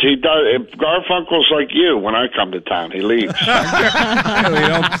 No, he does. If Garfunkel's like you, when I come to town, he leaves. Really,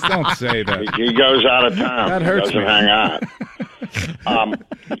 don't say that. He goes out of town. That hurts He doesn't me. hang out.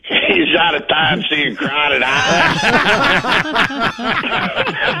 He's out of time seeing Crowded House.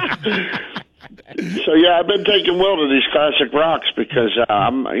 So yeah, I've been taking Will to these classic rocks because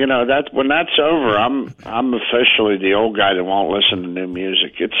when that's over, I'm officially the old guy that won't listen to new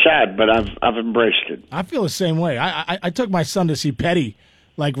music. It's sad, but I've embraced it. I feel the same way. I took my son to see Petty,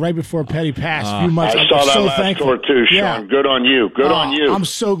 right before Petty passed. A few months. I saw that so last thankful. tour too, Sean. Yeah. Good on you. Good on you. I'm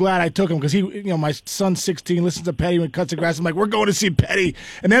so glad I took him because my son's 16, listens to Petty when he cuts the grass. I'm like, we're going to see Petty.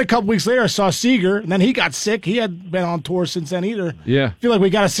 And then a couple weeks later, I saw Seeger, and then he got sick. He hadn't been on tour since then either. Yeah. I feel like we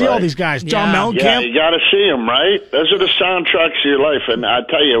got to see all these guys. John Mellencamp. Yeah, you got to see them, right? Those are the soundtracks of your life. And I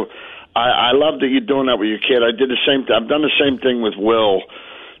tell you, I love that you're doing that with your kid. I did the same. I've done the same thing with Will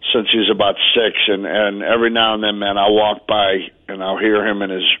since he was about 6, and every now and then, man, I'll walk by and I'll hear him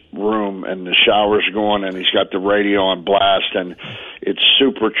in his room and the shower's going and he's got the radio on blast and it's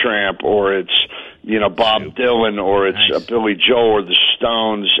Supertramp or it's Bob Dylan or it's Billy Joel or the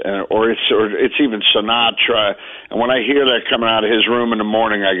Stones or it's even Sinatra. And when I hear that coming out of his room in the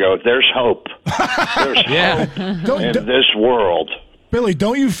morning, I go, "There's hope. There's hope in this world." Billy,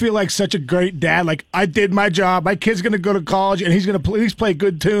 don't you feel like such a great dad? Like, I did my job. My kid's going to go to college, and he's going to at least play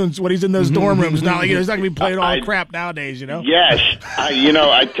good tunes when he's in those dorm rooms. Not like he's not going to be playing all crap nowadays, Yes.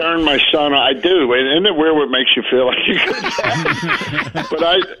 I turn my son on. I do. Isn't it weird what makes you feel like a good dad?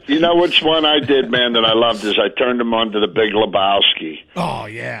 But which one I did, man, that I loved is I turned him on to The Big Lebowski. Oh,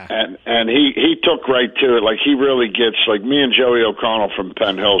 yeah. And he took right to it. Like, he really gets, like, me and Joey O'Connell from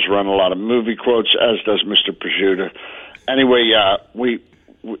Penn Hills run a lot of movie quotes, as does Mr. Prosciutto. Anyway,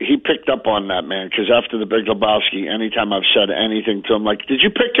 he picked up on that, man, because after The Big Lebowski, anytime I've said anything to him, like, "Did you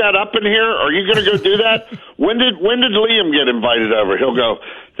pick that up in here? Are you going to go do that? When did Liam get invited over?" He'll go,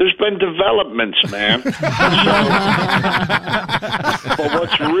 "There's been developments, man." But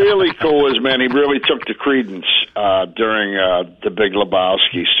what's really cool is, man, he really took to Creedence during The Big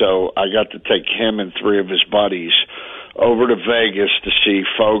Lebowski, so I got to take him and 3 of his buddies over to Vegas to see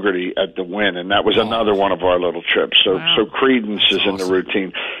Fogerty at the Wynn, and that was another one of our little trips. So Creedence is in the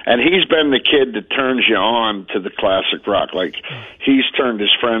routine, and he's been the kid that turns you on to the classic rock. Like, he's turned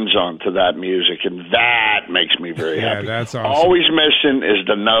his friends on to that music, and that makes me very happy. That's awesome. Always missing is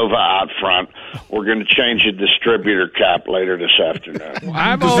the Nova out front. We're going to change a distributor cap later this afternoon.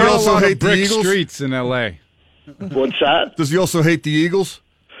 I've Does he also hate hate the brick Eagles? streets in L.A. What's that? Does he also hate the Eagles?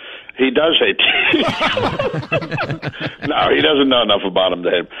 He does hate No, he doesn't know enough about them to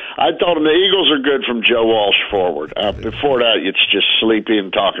him. I told him the Eagles are good from Joe Walsh forward. Before that, it's just sleepy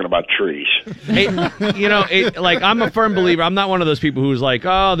and talking about trees. Hey, I'm a firm believer. I'm not one of those people who's like,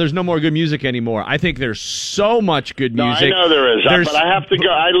 "Oh, there's no more good music anymore." I think there's so much good music. No, I know there is, but I have to go.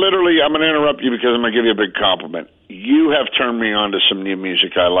 I'm going to interrupt you because I'm going to give you a big compliment. You have turned me on to some new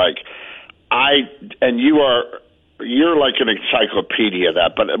music I like. You're like an encyclopedia of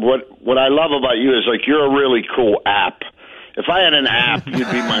that, but what I love about you is, like, you're a really cool app. If I had an app,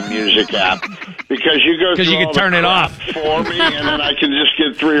 you'd be my music app because you go through you can turn it off for me, and then I can just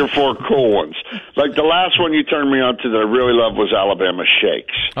get 3 or 4 cool ones. Like the last one you turned me on to that I really loved was Alabama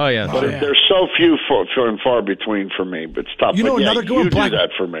Shakes. Oh yeah, but there's so few and far between for me. But it's tough. Another good one. Do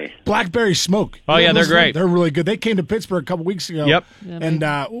that for me. Blackberry Smoke. Oh yeah, they're great. They're really good. They came to Pittsburgh a couple weeks ago. Yep. And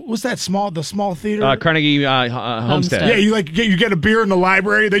what was that the small theater? Carnegie Homestead. Yeah, you get a beer in the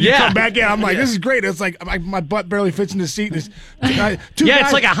library, then you come back in. I'm like, this is great. It's like my butt barely fits in the seat. It's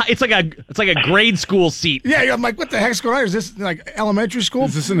like a grade school seat. Yeah, I'm like, what the heck's going on? Is this like elementary school?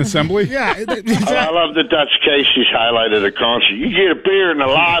 Is this an assembly? Yeah. I love that that's Casey's highlighted a concert. You get a beer in the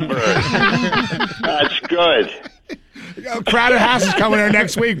library. That's good. Crowded House is coming there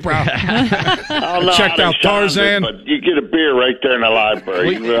next week, bro. I don't know Checked how out they sound Tarzan. it, but you get a beer right there in the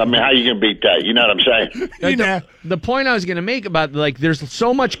library. I mean, how you gonna beat that? You know what I'm saying? The point I was going to make about like there's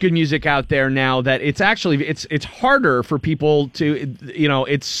so much good music out there now that it's actually it's harder for people to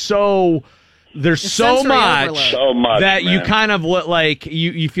it's so there's so much that you man. kind of like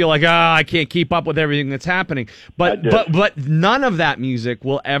you feel like I can't keep up with everything that's happening, but none of that music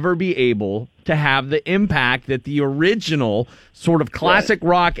will ever be able to have the impact that the original sort of classic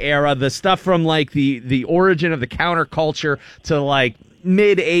rock era, the stuff from like the origin of the counterculture to like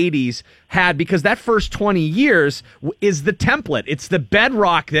mid 80s had, because that first 20 years is the template. It's the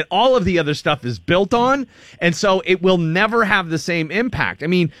bedrock that all of the other stuff is built on. And so it will never have the same impact. I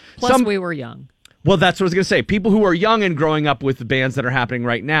mean, Plus, we were young. Well, that's what I was going to say. People who are young and growing up with the bands that are happening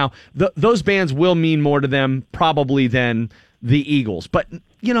right now, those bands will mean more to them probably than the Eagles. But,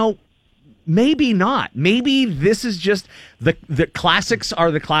 maybe not. Maybe this is just the classics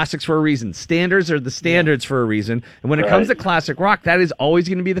are the classics for a reason. Standards are the standards for a reason. And when it comes to classic rock, that is always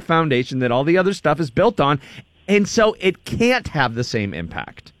going to be the foundation that all the other stuff is built on. And so it can't have the same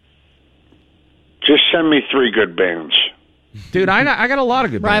impact. Just send me 3 good bands. Dude, I got a lot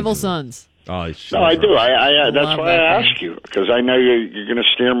of good bands. Rival Sons. Oh, no, I do. That's why I ask you, because I know you're going to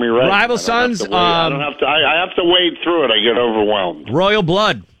steer me right. Rival Sons. I have to wade through it. I get overwhelmed. Royal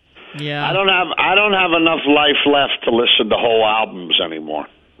Blood. Yeah. I don't have enough life left to listen to whole albums anymore.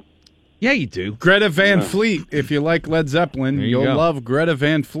 Yeah, you do. Greta Van Fleet. If you like Led Zeppelin, you'll love Greta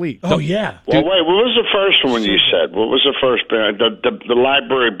Van Fleet. Oh, yeah. Well, wait, what was the first one you said? What was the first band? The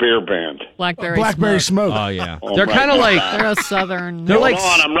Library Beer Band. Blackberry Smoke. Oh, yeah. Oh, they're my kind of God. like... They're a southern... Hold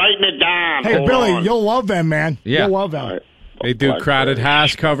on, I'm writing it down. Hey, Hold Billy, on. you'll love them, man. Yeah. You'll love them. They do Crowded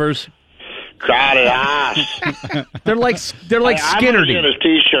House covers. Crowded House. They're like I'm gonna Skinnerty. get a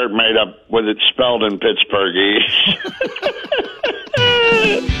T-shirt made up with it spelled in Pittsburgh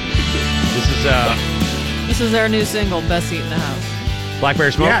This is their new single, Best Seat in the House.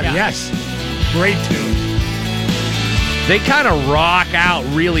 Blackberry Smoke? Yeah, yes. Great tune. They kind of rock out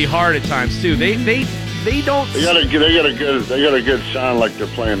really hard at times too. They don't. They got a good sound like they're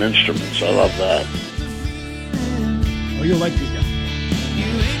playing instruments. I love that. Oh, you'll like these guys.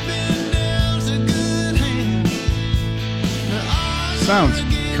 Sounds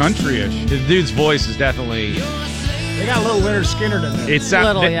country-ish. The dude's voice is definitely. They got a little Leonard Skinner in there. It's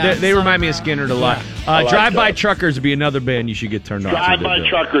they remind me of Skinner a lot. I like Drive-By that. Truckers would be another band you should get turned on to. Drive-By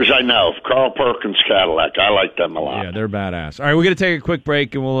Truckers, I know. Carl Perkins Cadillac. I like them a lot. Yeah, they're badass. All right, we're going to take a quick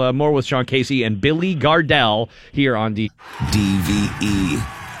break, and we'll more with Sean Casey and Billy Gardell here on DVE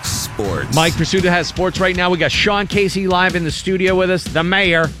Sports. Mike Pursuta has sports right now. We got Sean Casey live in the studio with us, the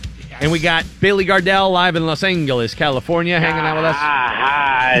mayor. And we got Billy Gardell live in Los Angeles, California, hanging out with us.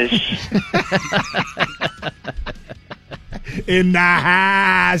 In the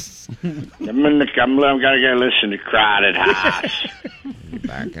house. I'm going to listen to Crowded House.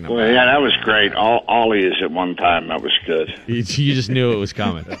 Well, yeah, that was great. Ollie is at one time. That was good. You just knew it was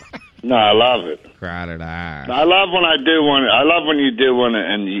coming. No, I love it. Crowded House. I love when I do one. I love when you do one,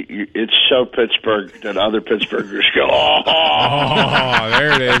 and it's so Pittsburgh that other Pittsburghers go, Oh,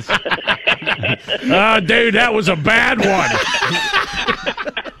 there it is. Dude, that was a bad one.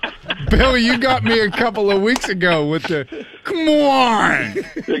 Billy, you got me a couple of weeks ago with the, come on.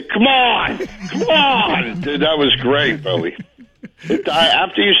 Come on. Dude, that was great, Billy.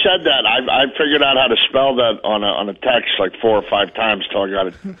 After you said that, I figured out how to spell that on a text like 4 or 5 times till I got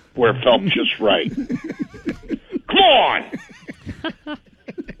it where it felt just right. Come on!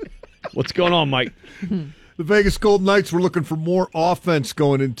 What's going on, Mike? The Vegas Golden Knights were looking for more offense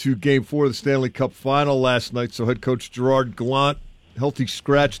going into Game 4 of the Stanley Cup Final last night, so head coach Gerard Gallant healthy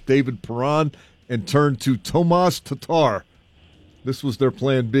scratched David Perron and turned to Tomas Tatar. This was their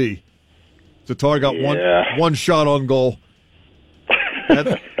plan B. Tatar got one shot on goal.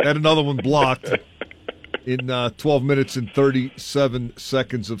 Had another one blocked in 12 minutes and 37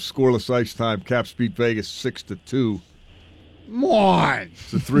 seconds of scoreless ice time. Caps beat Vegas 6-2. Come on.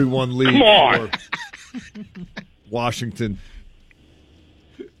 It's a 3-1 lead for Washington.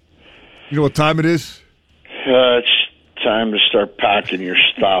 You know what time it is? It's time to start packing your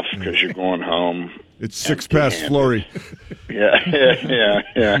stuff because you're going home. It's 6 past Flurry.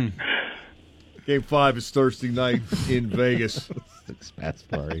 Yeah. Game 5 is Thursday night in Vegas. 6 past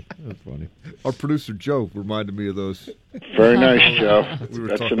Flurry. That's funny. Our producer, Joe, reminded me of those. Very nice, Joe.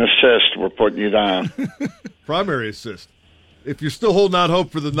 That's an assist. We're putting you down. Primary assist. if you're still holding out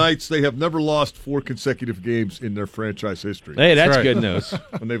hope for the Knights, they have never lost 4 consecutive games in their franchise history. Hey, that's good news.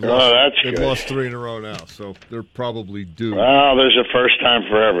 And they've that's they've good. lost 3 in a row now, so they're probably due. Well, there's a first time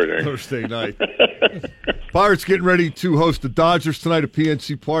for everything. Thursday night. Pirates getting ready to host the Dodgers tonight at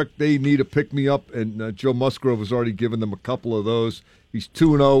PNC Park. They need a pick-me-up, and Joe Musgrove has already given them a couple of those. He's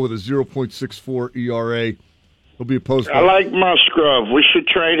 2-0 with a 0.64 ERA. He'll be opposed. I like Musgrove. We should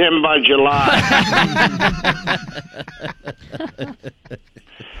trade him by July.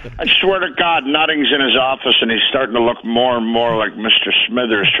 I swear to God, Nutting's in his office, and he's starting to look more and more like Mr.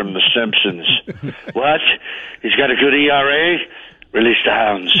 Smithers from The Simpsons. What? He's got a good ERA? Release the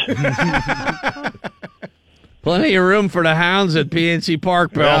Hounds. Plenty of room for the Hounds at PNC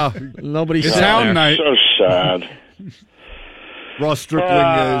Park, Bill. Yeah. Nobody's It's sitting Hound there. night. So sad. Ross Stripling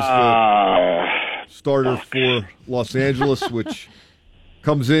is the starter for Los Angeles, which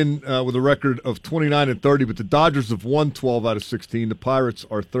comes in with a record of 29-30, but the Dodgers have won 12 out of 16. The Pirates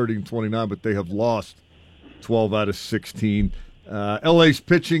are 30-29, but they have lost 12 out of 16. LA's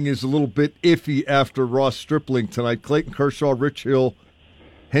pitching is a little bit iffy after Ross Stripling tonight. Clayton Kershaw, Rich Hill,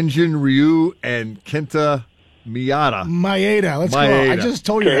 Hyun-Jin Ryu, and Kenta Maeda. Let's go. I just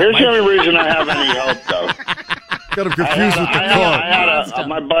told you that. Here's the only reason I have any hope, though. Got him confused with the car.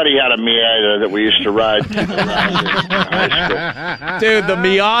 My buddy had a Miata that we used to ride around in high school. Dude, the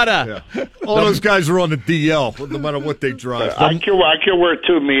Miata. Yeah. All those guys are on the DL, no matter what they drive. I could wear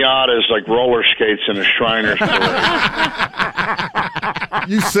 2 Miatas like roller skates in a Shriners parade.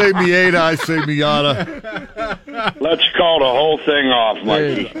 You say Miata, I say Miata. Let's call the whole thing off,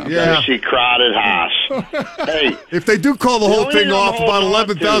 Mikey. Yeah. See crowded house. Hey, if they do call the whole only thing thing I'm off, about holding on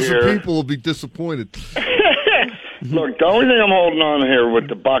to 11,000 here- people will be disappointed. Look, the only thing I'm holding on here with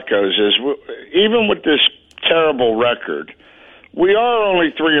the Buccos is, even with this terrible record, we are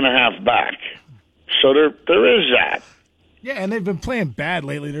only 3.5 back. So there is that. Yeah, and they've been playing bad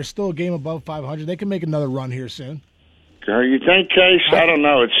lately. They're still a game above 500. They can make another run here soon. You think, Case? I don't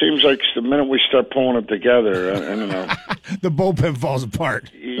know. It seems like the minute we start pulling it together, I don't know. The bullpen falls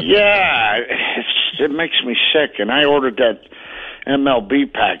apart. Yeah, it makes me sick. And I ordered that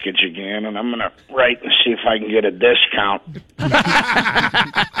MLB package again, and I'm going to write and see if I can get a discount.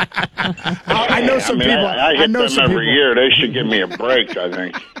 I know some people. I hit know them some every people. year. They should give me a break, I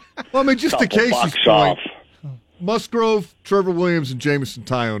think. Well, I mean, just to Couple Casey's bucks point, off. Musgrove, Trevor Williams, and Jamison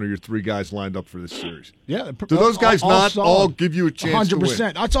Tyone are your 3 guys lined up for this series. Yeah, Do those guys not solid. all give you a chance to win?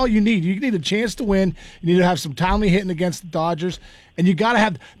 100%. That's all you need. You need a chance to win. You need to have some timely hitting against the Dodgers, and you got to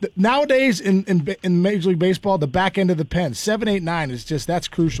have nowadays in Major League Baseball, the back end of the pen, 7, 8, 9 is just that's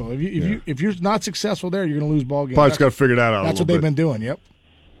crucial. If you're not successful there, you're going to lose ball games. Pirates got to figure that out. That's what they've been doing. Yep.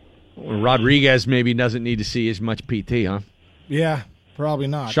 Rodriguez maybe doesn't need to see as much PT, huh? Yeah, probably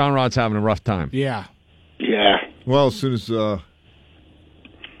not. Sean Rod's having a rough time. Yeah. Yeah. Well, as soon as Jung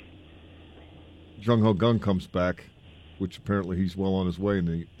Ho Gung comes back, which apparently he's well on his way in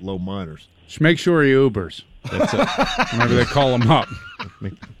the low minors. Just make sure he Ubers. That's it. Whenever they call him up.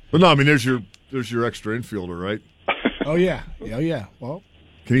 But no, I mean there's your extra infielder, right? Oh yeah. Well,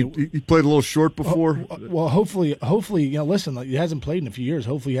 can he played a little short before? Well, hopefully, listen, he hasn't played in a few years.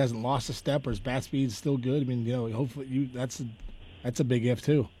 Hopefully, he hasn't lost a step, or his bat speed's still good. I mean, hopefully, that's a big if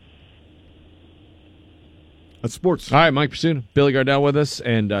too. That's sports. All right, Mike Pursuta, Billy Gardell with us,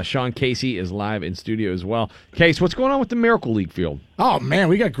 and Sean Casey is live in studio as well. Case, what's going on with the Miracle League field? Oh, man,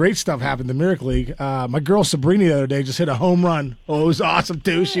 we got great stuff happening in the Miracle League. My girl Sabrina the other day just hit a home run. Oh, it was awesome,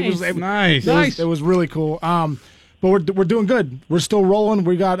 too. She was nice. It was really cool. But we're doing good. We're still rolling.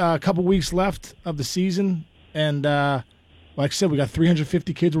 We got a couple weeks left of the season, and like I said, we got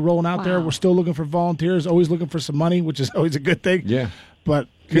 350 kids rolling out there. We're still looking for volunteers, always looking for some money, which is always a good thing. Yeah. But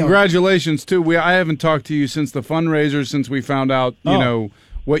congratulations too. I haven't talked to you since the fundraiser, since we found out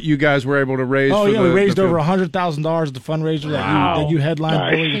what you guys were able to raise. Oh for yeah, the, we raised the over $100,000 at the fundraiser that you headlined.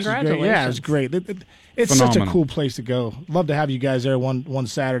 Nice. Billy, which is great. Yeah, it was great. It's such a cool place to go. Love to have you guys there one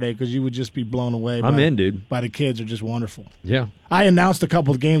Saturday because you would just be blown away. I'm in, dude. By the kids are just wonderful. Yeah. I announced a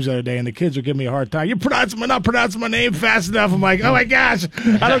couple of games the other day, and the kids are giving me a hard time. You're not pronouncing my name fast enough. I'm like, oh my gosh,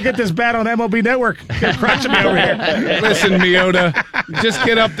 I don't get this bad on MLB Network. They're crushing me over here. Listen, Miota, just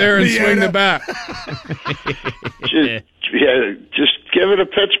get up there and swing the bat. Just give it a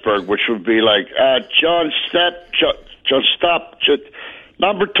Pittsburgh, which would be like John Stop.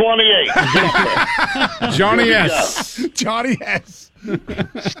 Number 28. Johnny S. Johnny S.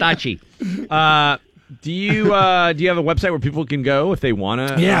 Stachy. Do you have a website where people can go if they want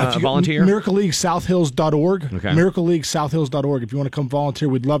to volunteer? MiracleLeagueSouthHills.org. Okay. MiracleLeagueSouthHills.org. If you want to come volunteer,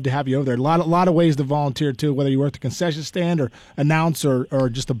 we'd love to have you over there. A lot of ways to volunteer too, whether you work at the concession stand or announce or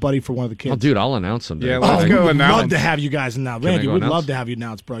just a buddy for one of the kids. Oh, dude, I'll announce someday. Yeah, let's go We'd announce. love to have you guys announce. Randy, we'd love to have you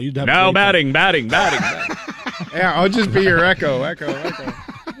announce, bro. You'd have Now batting. Yeah, I'll just be your echo.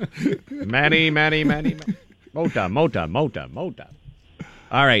 Manny. Mota.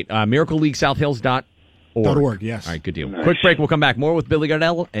 All right, MiracleLeagueSouthHills.org. .org, yes. All right, good deal. Quick break. We'll come back. More with Billy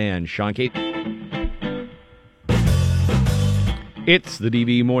Gardell and Sean Casey. It's the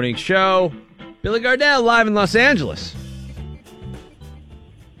DVE Morning Show. Billy Gardell live in Los Angeles.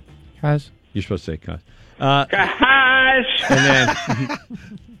 Guys. You're supposed to say cuz. Guys! And then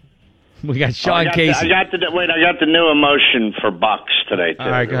we got Sean Casey. I got the new emotion for Bucks today, too.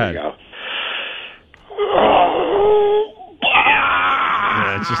 All right, go ahead. Here we go.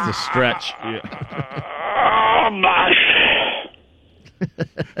 Yeah, it's just a stretch.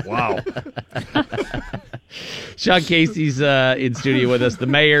 Wow. Sean Casey's in studio with us. The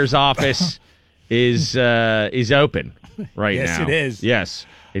mayor's office is open right now. Yes, it is. Yes.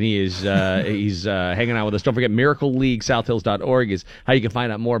 And he's hanging out with us. Don't forget, MiracleLeagueSouthHills.org is how you can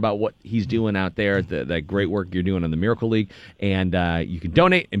find out more about what he's doing out there, that great work you're doing on the Miracle League. And you can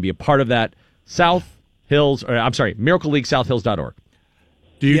donate and be a part of that. MiracleLeagueSouthHills.org.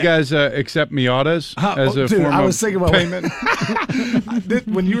 Do you guys accept Miatas as a form I was of thinking about payment?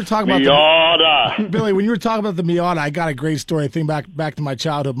 When you were talking about Miata. Billy, when you were talking about the Miata, I got a great story. I think back to my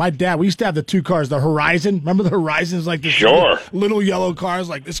childhood. My dad, we used to have the two cars, the Horizon. Remember the Horizons, like this little yellow cars?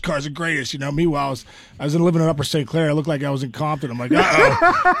 Like, this car's the greatest. Meanwhile, I was living in Upper St. Clair. I looked like I was in Compton. I'm like,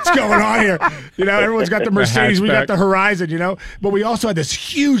 what's going on here? Everyone's got the Mercedes. We got the Horizon. But we also had this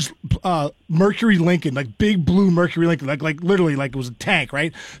huge Mercury Lincoln, like big blue Mercury Lincoln, like literally like it was a tank,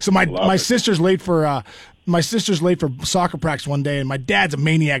 right? So my sister's late for soccer practice one day, and my dad's a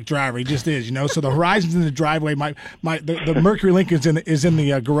maniac driver. He just is, So the Horizon's in the driveway. The Mercury Lincoln's is in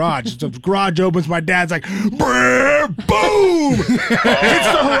the garage. So the garage opens. My dad's like, boom! Hits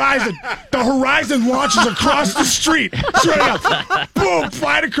the Horizon. The Horizon launches across the street. Straight up. Boom!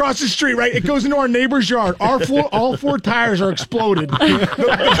 Flying across the street, right? It goes into our neighbor's yard. All four tires are exploded. The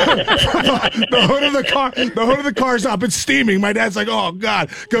hood of the car's up. It's steaming. My dad's like, oh, God.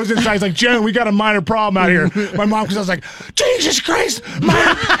 Goes inside. He's like, Jen, we got a minor problem out here. My mom, because I was like, Jesus Christ,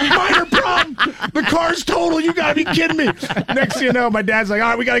 minor problem. The car's total. You got to be kidding me. Next thing you know, my dad's like, all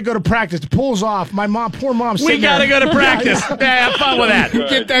right, we got to go to practice. Pulls off. My poor mom, we got to go to practice. Yeah, have fun with that.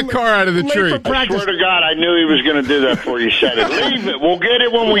 Get that car out of the tree. I swear to God, I knew he was going to do that before you said it. Leave it. We'll get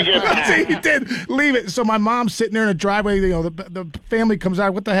it when we get back. He did. Leave it. So my mom's sitting there in a driveway. The family comes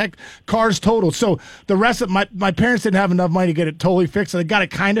out. What the heck? Car's totaled. So the rest of my parents didn't have enough money to get it totally fixed. So they got it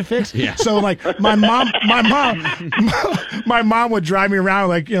kind of fixed. Yeah. So like my mom would drive me around,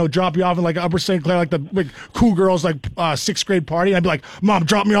 like, drop you off in like Upper St. Clair, like the cool girls, like 6th grade party. And I'd be like, Mom,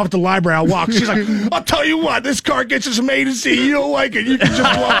 drop me off at the library. I'll walk. She's like, I'll tell you what, this car gets us from A to Z. You don't like it. You can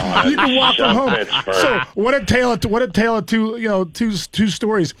just walk. You can walk from home. So what a tale of two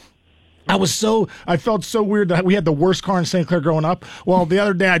stories. I felt so weird that we had the worst car in St. Clair growing up. Well, the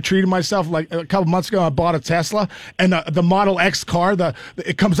other day I treated myself, like a couple months ago. I bought a Tesla, and the Model X car,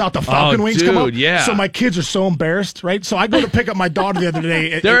 it comes out, the Falcon wings come up. Yeah. So my kids are so embarrassed, right? So I go to pick up my daughter the other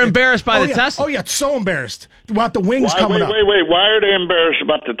day. They're embarrassed by the Tesla. Oh yeah, so embarrassed about the wings coming up. Wait. Why are they embarrassed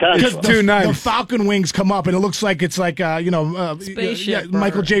about the Tesla? Because too nice. The Falcon wings come up, and it looks like it's like spaceship.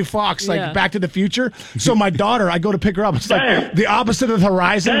 Michael J. Fox, like Back to the Future. So my daughter, I go to pick her up. It's like the opposite of the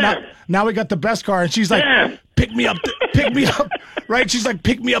Horizon. Now we got the best car, and she's like, pick me up, right? She's like,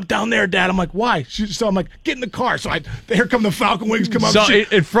 pick me up down there, Dad. I'm like, why? So I'm like, get in the car. So here come the Falcon wings come up. So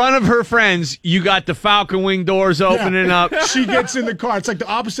in front of her friends, you got the Falcon wing doors opening up. She gets in the car. It's like the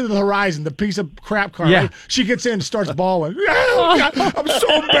opposite of the Horizon, the piece of crap car. Yeah. Right? She gets in and starts bawling. Oh, God, I'm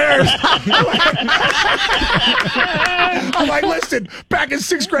so embarrassed. I'm like, listen, back in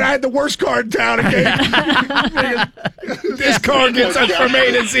 6th grade, I had the worst car in town. Okay? This car gets us from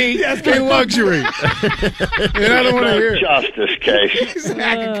A to Z in luxury. And I don't want to hear justice, Case.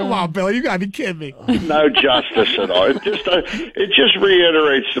 Exactly. Come on, Billy. You got to be kidding me. No justice at all. It just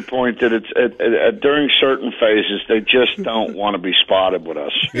reiterates the point that it's during certain phases they just don't want to be spotted with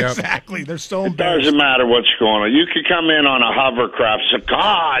us. Yep. Exactly. They're so It embarrassed. doesn't matter what's going on. You could come in on a hovercraft and say,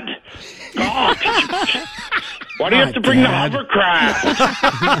 God. Why do you have to bring the hovercraft?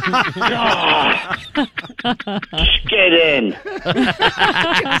 God. Just get in.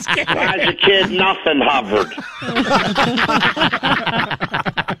 As a kid, nothing hovered.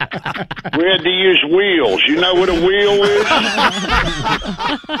 We had to use wheels. You know what a wheel is?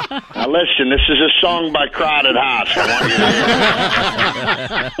 Now listen, this is a song by Crowded House. I want you to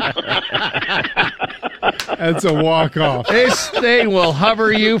hear. That's a walk-off. This thing will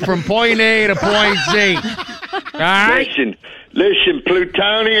hover you from point A to point Z. All right? Listen,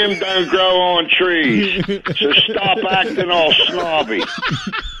 plutonium don't grow on trees, so stop acting all snobby.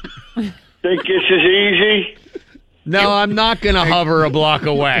 Think this is easy? No, I'm not going to hover a block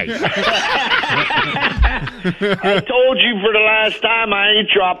away. I told you for the last time I ain't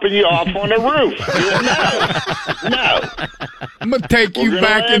dropping you off on the roof. No. I'm going to take you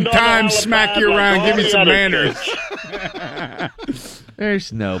back in time, smack you around, give you some manners.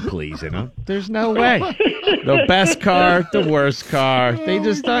 There's no pleasing them. There's no way. The best car, the worst car. They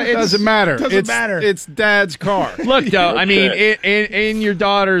just it doesn't matter. It's Dad's car. Look, though, I mean, in your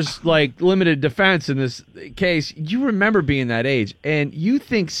daughter's like limited defense in this case, you remember being that age, and you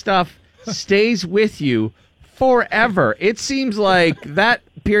think stuff stays with you forever. It seems like that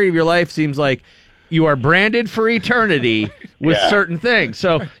period of your life seems like you are branded for eternity with certain things.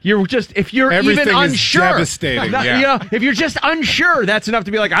 So you're just, if you're Everything even is unsure, devastating, you know, if you're just unsure, that's enough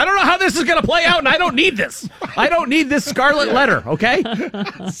to be like, I don't know how this is going to play out, and I don't need this. I don't need this scarlet letter. Okay.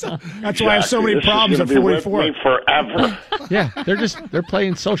 That's why I have so many problems at 44. With me forever. Yeah, they're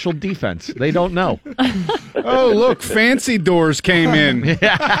playing social defense. They don't know. Oh, look, fancy doors came in.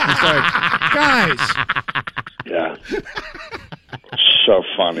 Yeah. Guys. Yeah. So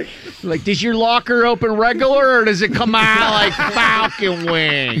funny. Like, does your locker open regular, or does it come out like falcon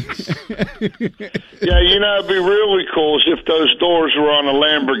wings? Yeah, you know, it'd be really cool is if those doors were on a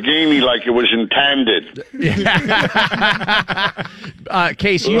Lamborghini like it was intended.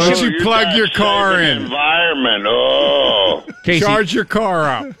 Casey, you plug your car in. Environment. Oh. Casey, charge your car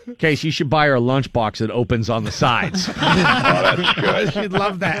up. Casey, you should buy her a lunchbox that opens on the sides. Oh, that's good. She'd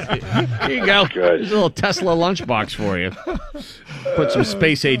love that. Here you go. There's a little Tesla lunchbox for you. Put some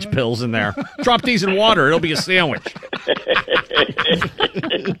space age pills in there. Drop these in water. It'll be a sandwich. That's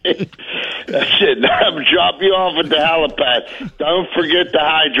it. I'm dropping you off at the helipad. Don't forget to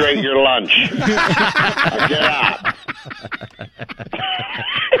hydrate your lunch. Now get out.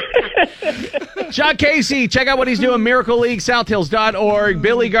 Sean Casey, check out what he's doing. Miracle League, SouthHills.org.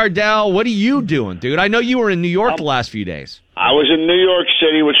 Billy Gardell, what are you doing, dude? I know you were in New York the last few days. I was in New York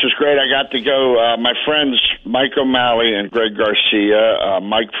City, which was great. I got to go. My friends Mike O'Malley and Greg Garcia.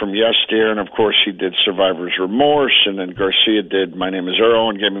 Mike from Yes Dear, and of course he did Survivor's Remorse, and then Garcia did My Name Is Earl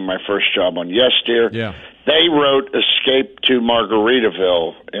and gave me my first job on Yes Dear. Yeah. They wrote Escape to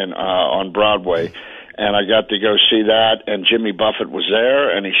Margaritaville on Broadway. And I got to go see that, and Jimmy Buffett was there,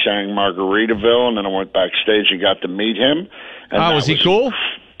 and he sang Margaritaville, and then I went backstage and got to meet him. And was he cool?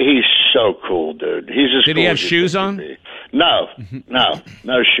 He's so cool, dude. He's as Did cool he have as you shoes think on? he'd be. No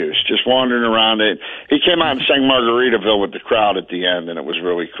shoes. Just wandering around it. He came out and sang Margaritaville with the crowd at the end, and it was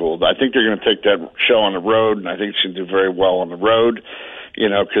really cool. I think they're going to take that show on the road, and I think it's going to do very well on the road. You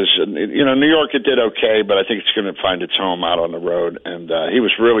know, because, you know, New York, it did okay, but I think it's going to find its home out on the road. And he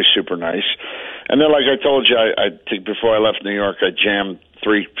was really super nice. And then, like I told you, I think before I left New York, I jammed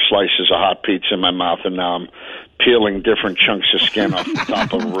 3 slices of hot pizza in my mouth, and now I'm peeling different chunks of skin off the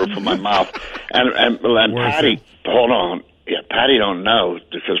top of the roof of my mouth. And Patty, hold on. Yeah, Patty don't know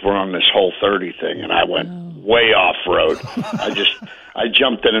because we're on this whole 30 thing, and I went way off road. I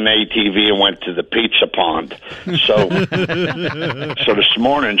jumped in an ATV and went to the pizza pond. So this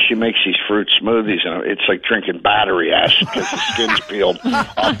morning she makes these fruit smoothies, and it's like drinking battery acid because the skin's peeled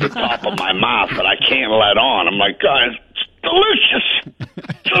off the top of my mouth, but I can't let on. I'm like, God, it's delicious.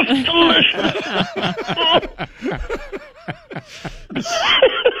 Just delicious.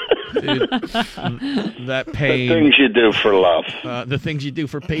 Dude, that pain. The things you do for love. The things you do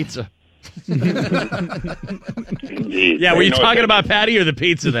for pizza. Indeed. Yeah, were you talking about Patty or the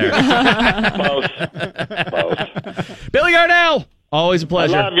pizza there? Both. Billy Gardell, always a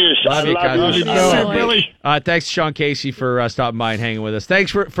pleasure. I love you. Love you, Billy. Thanks, Sean Casey, for stopping by and hanging with us. Thanks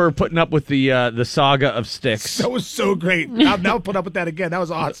for putting up with the saga of Styx. That was so great. I'll now put up with that again. That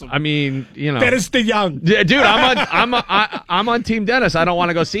was awesome. I mean, you know, Dennis DeYoung. Yeah, dude, I'm on Team Dennis. I don't want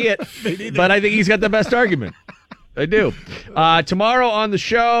to go see it, but I think he's got the best argument. I do. Tomorrow on the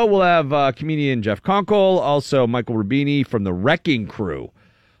show, we'll have comedian Jeff Conkle, also Michael Rubini from the Wrecking Crew.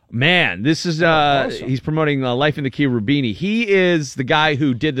 Man, this is awesome. He's promoting Life in the Key Rubini. He is the guy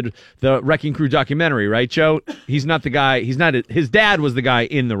who did the Wrecking Crew documentary, right, Joe? He's not the guy. His dad was the guy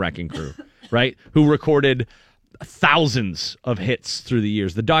in the Wrecking Crew, right? Who recorded thousands of hits through the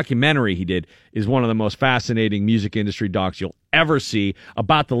years. The documentary he did is one of the most fascinating music industry docs you'll ever see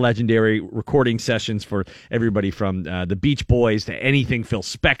about the legendary recording sessions for everybody from the Beach Boys to anything Phil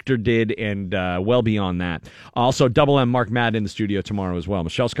Spector did, and well beyond that. Also, Double M Mark Madden in the studio tomorrow as well.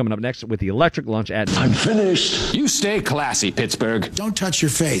 Michelle's coming up next with the Electric Lunch at 9. I'm finished. You stay classy, Pittsburgh. Don't touch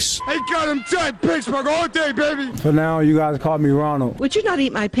your face. I got him tight, Pittsburgh, all day, baby. For now, you guys call me Ronald. Would you not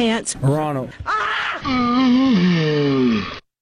eat my pants? Ronald. Ah!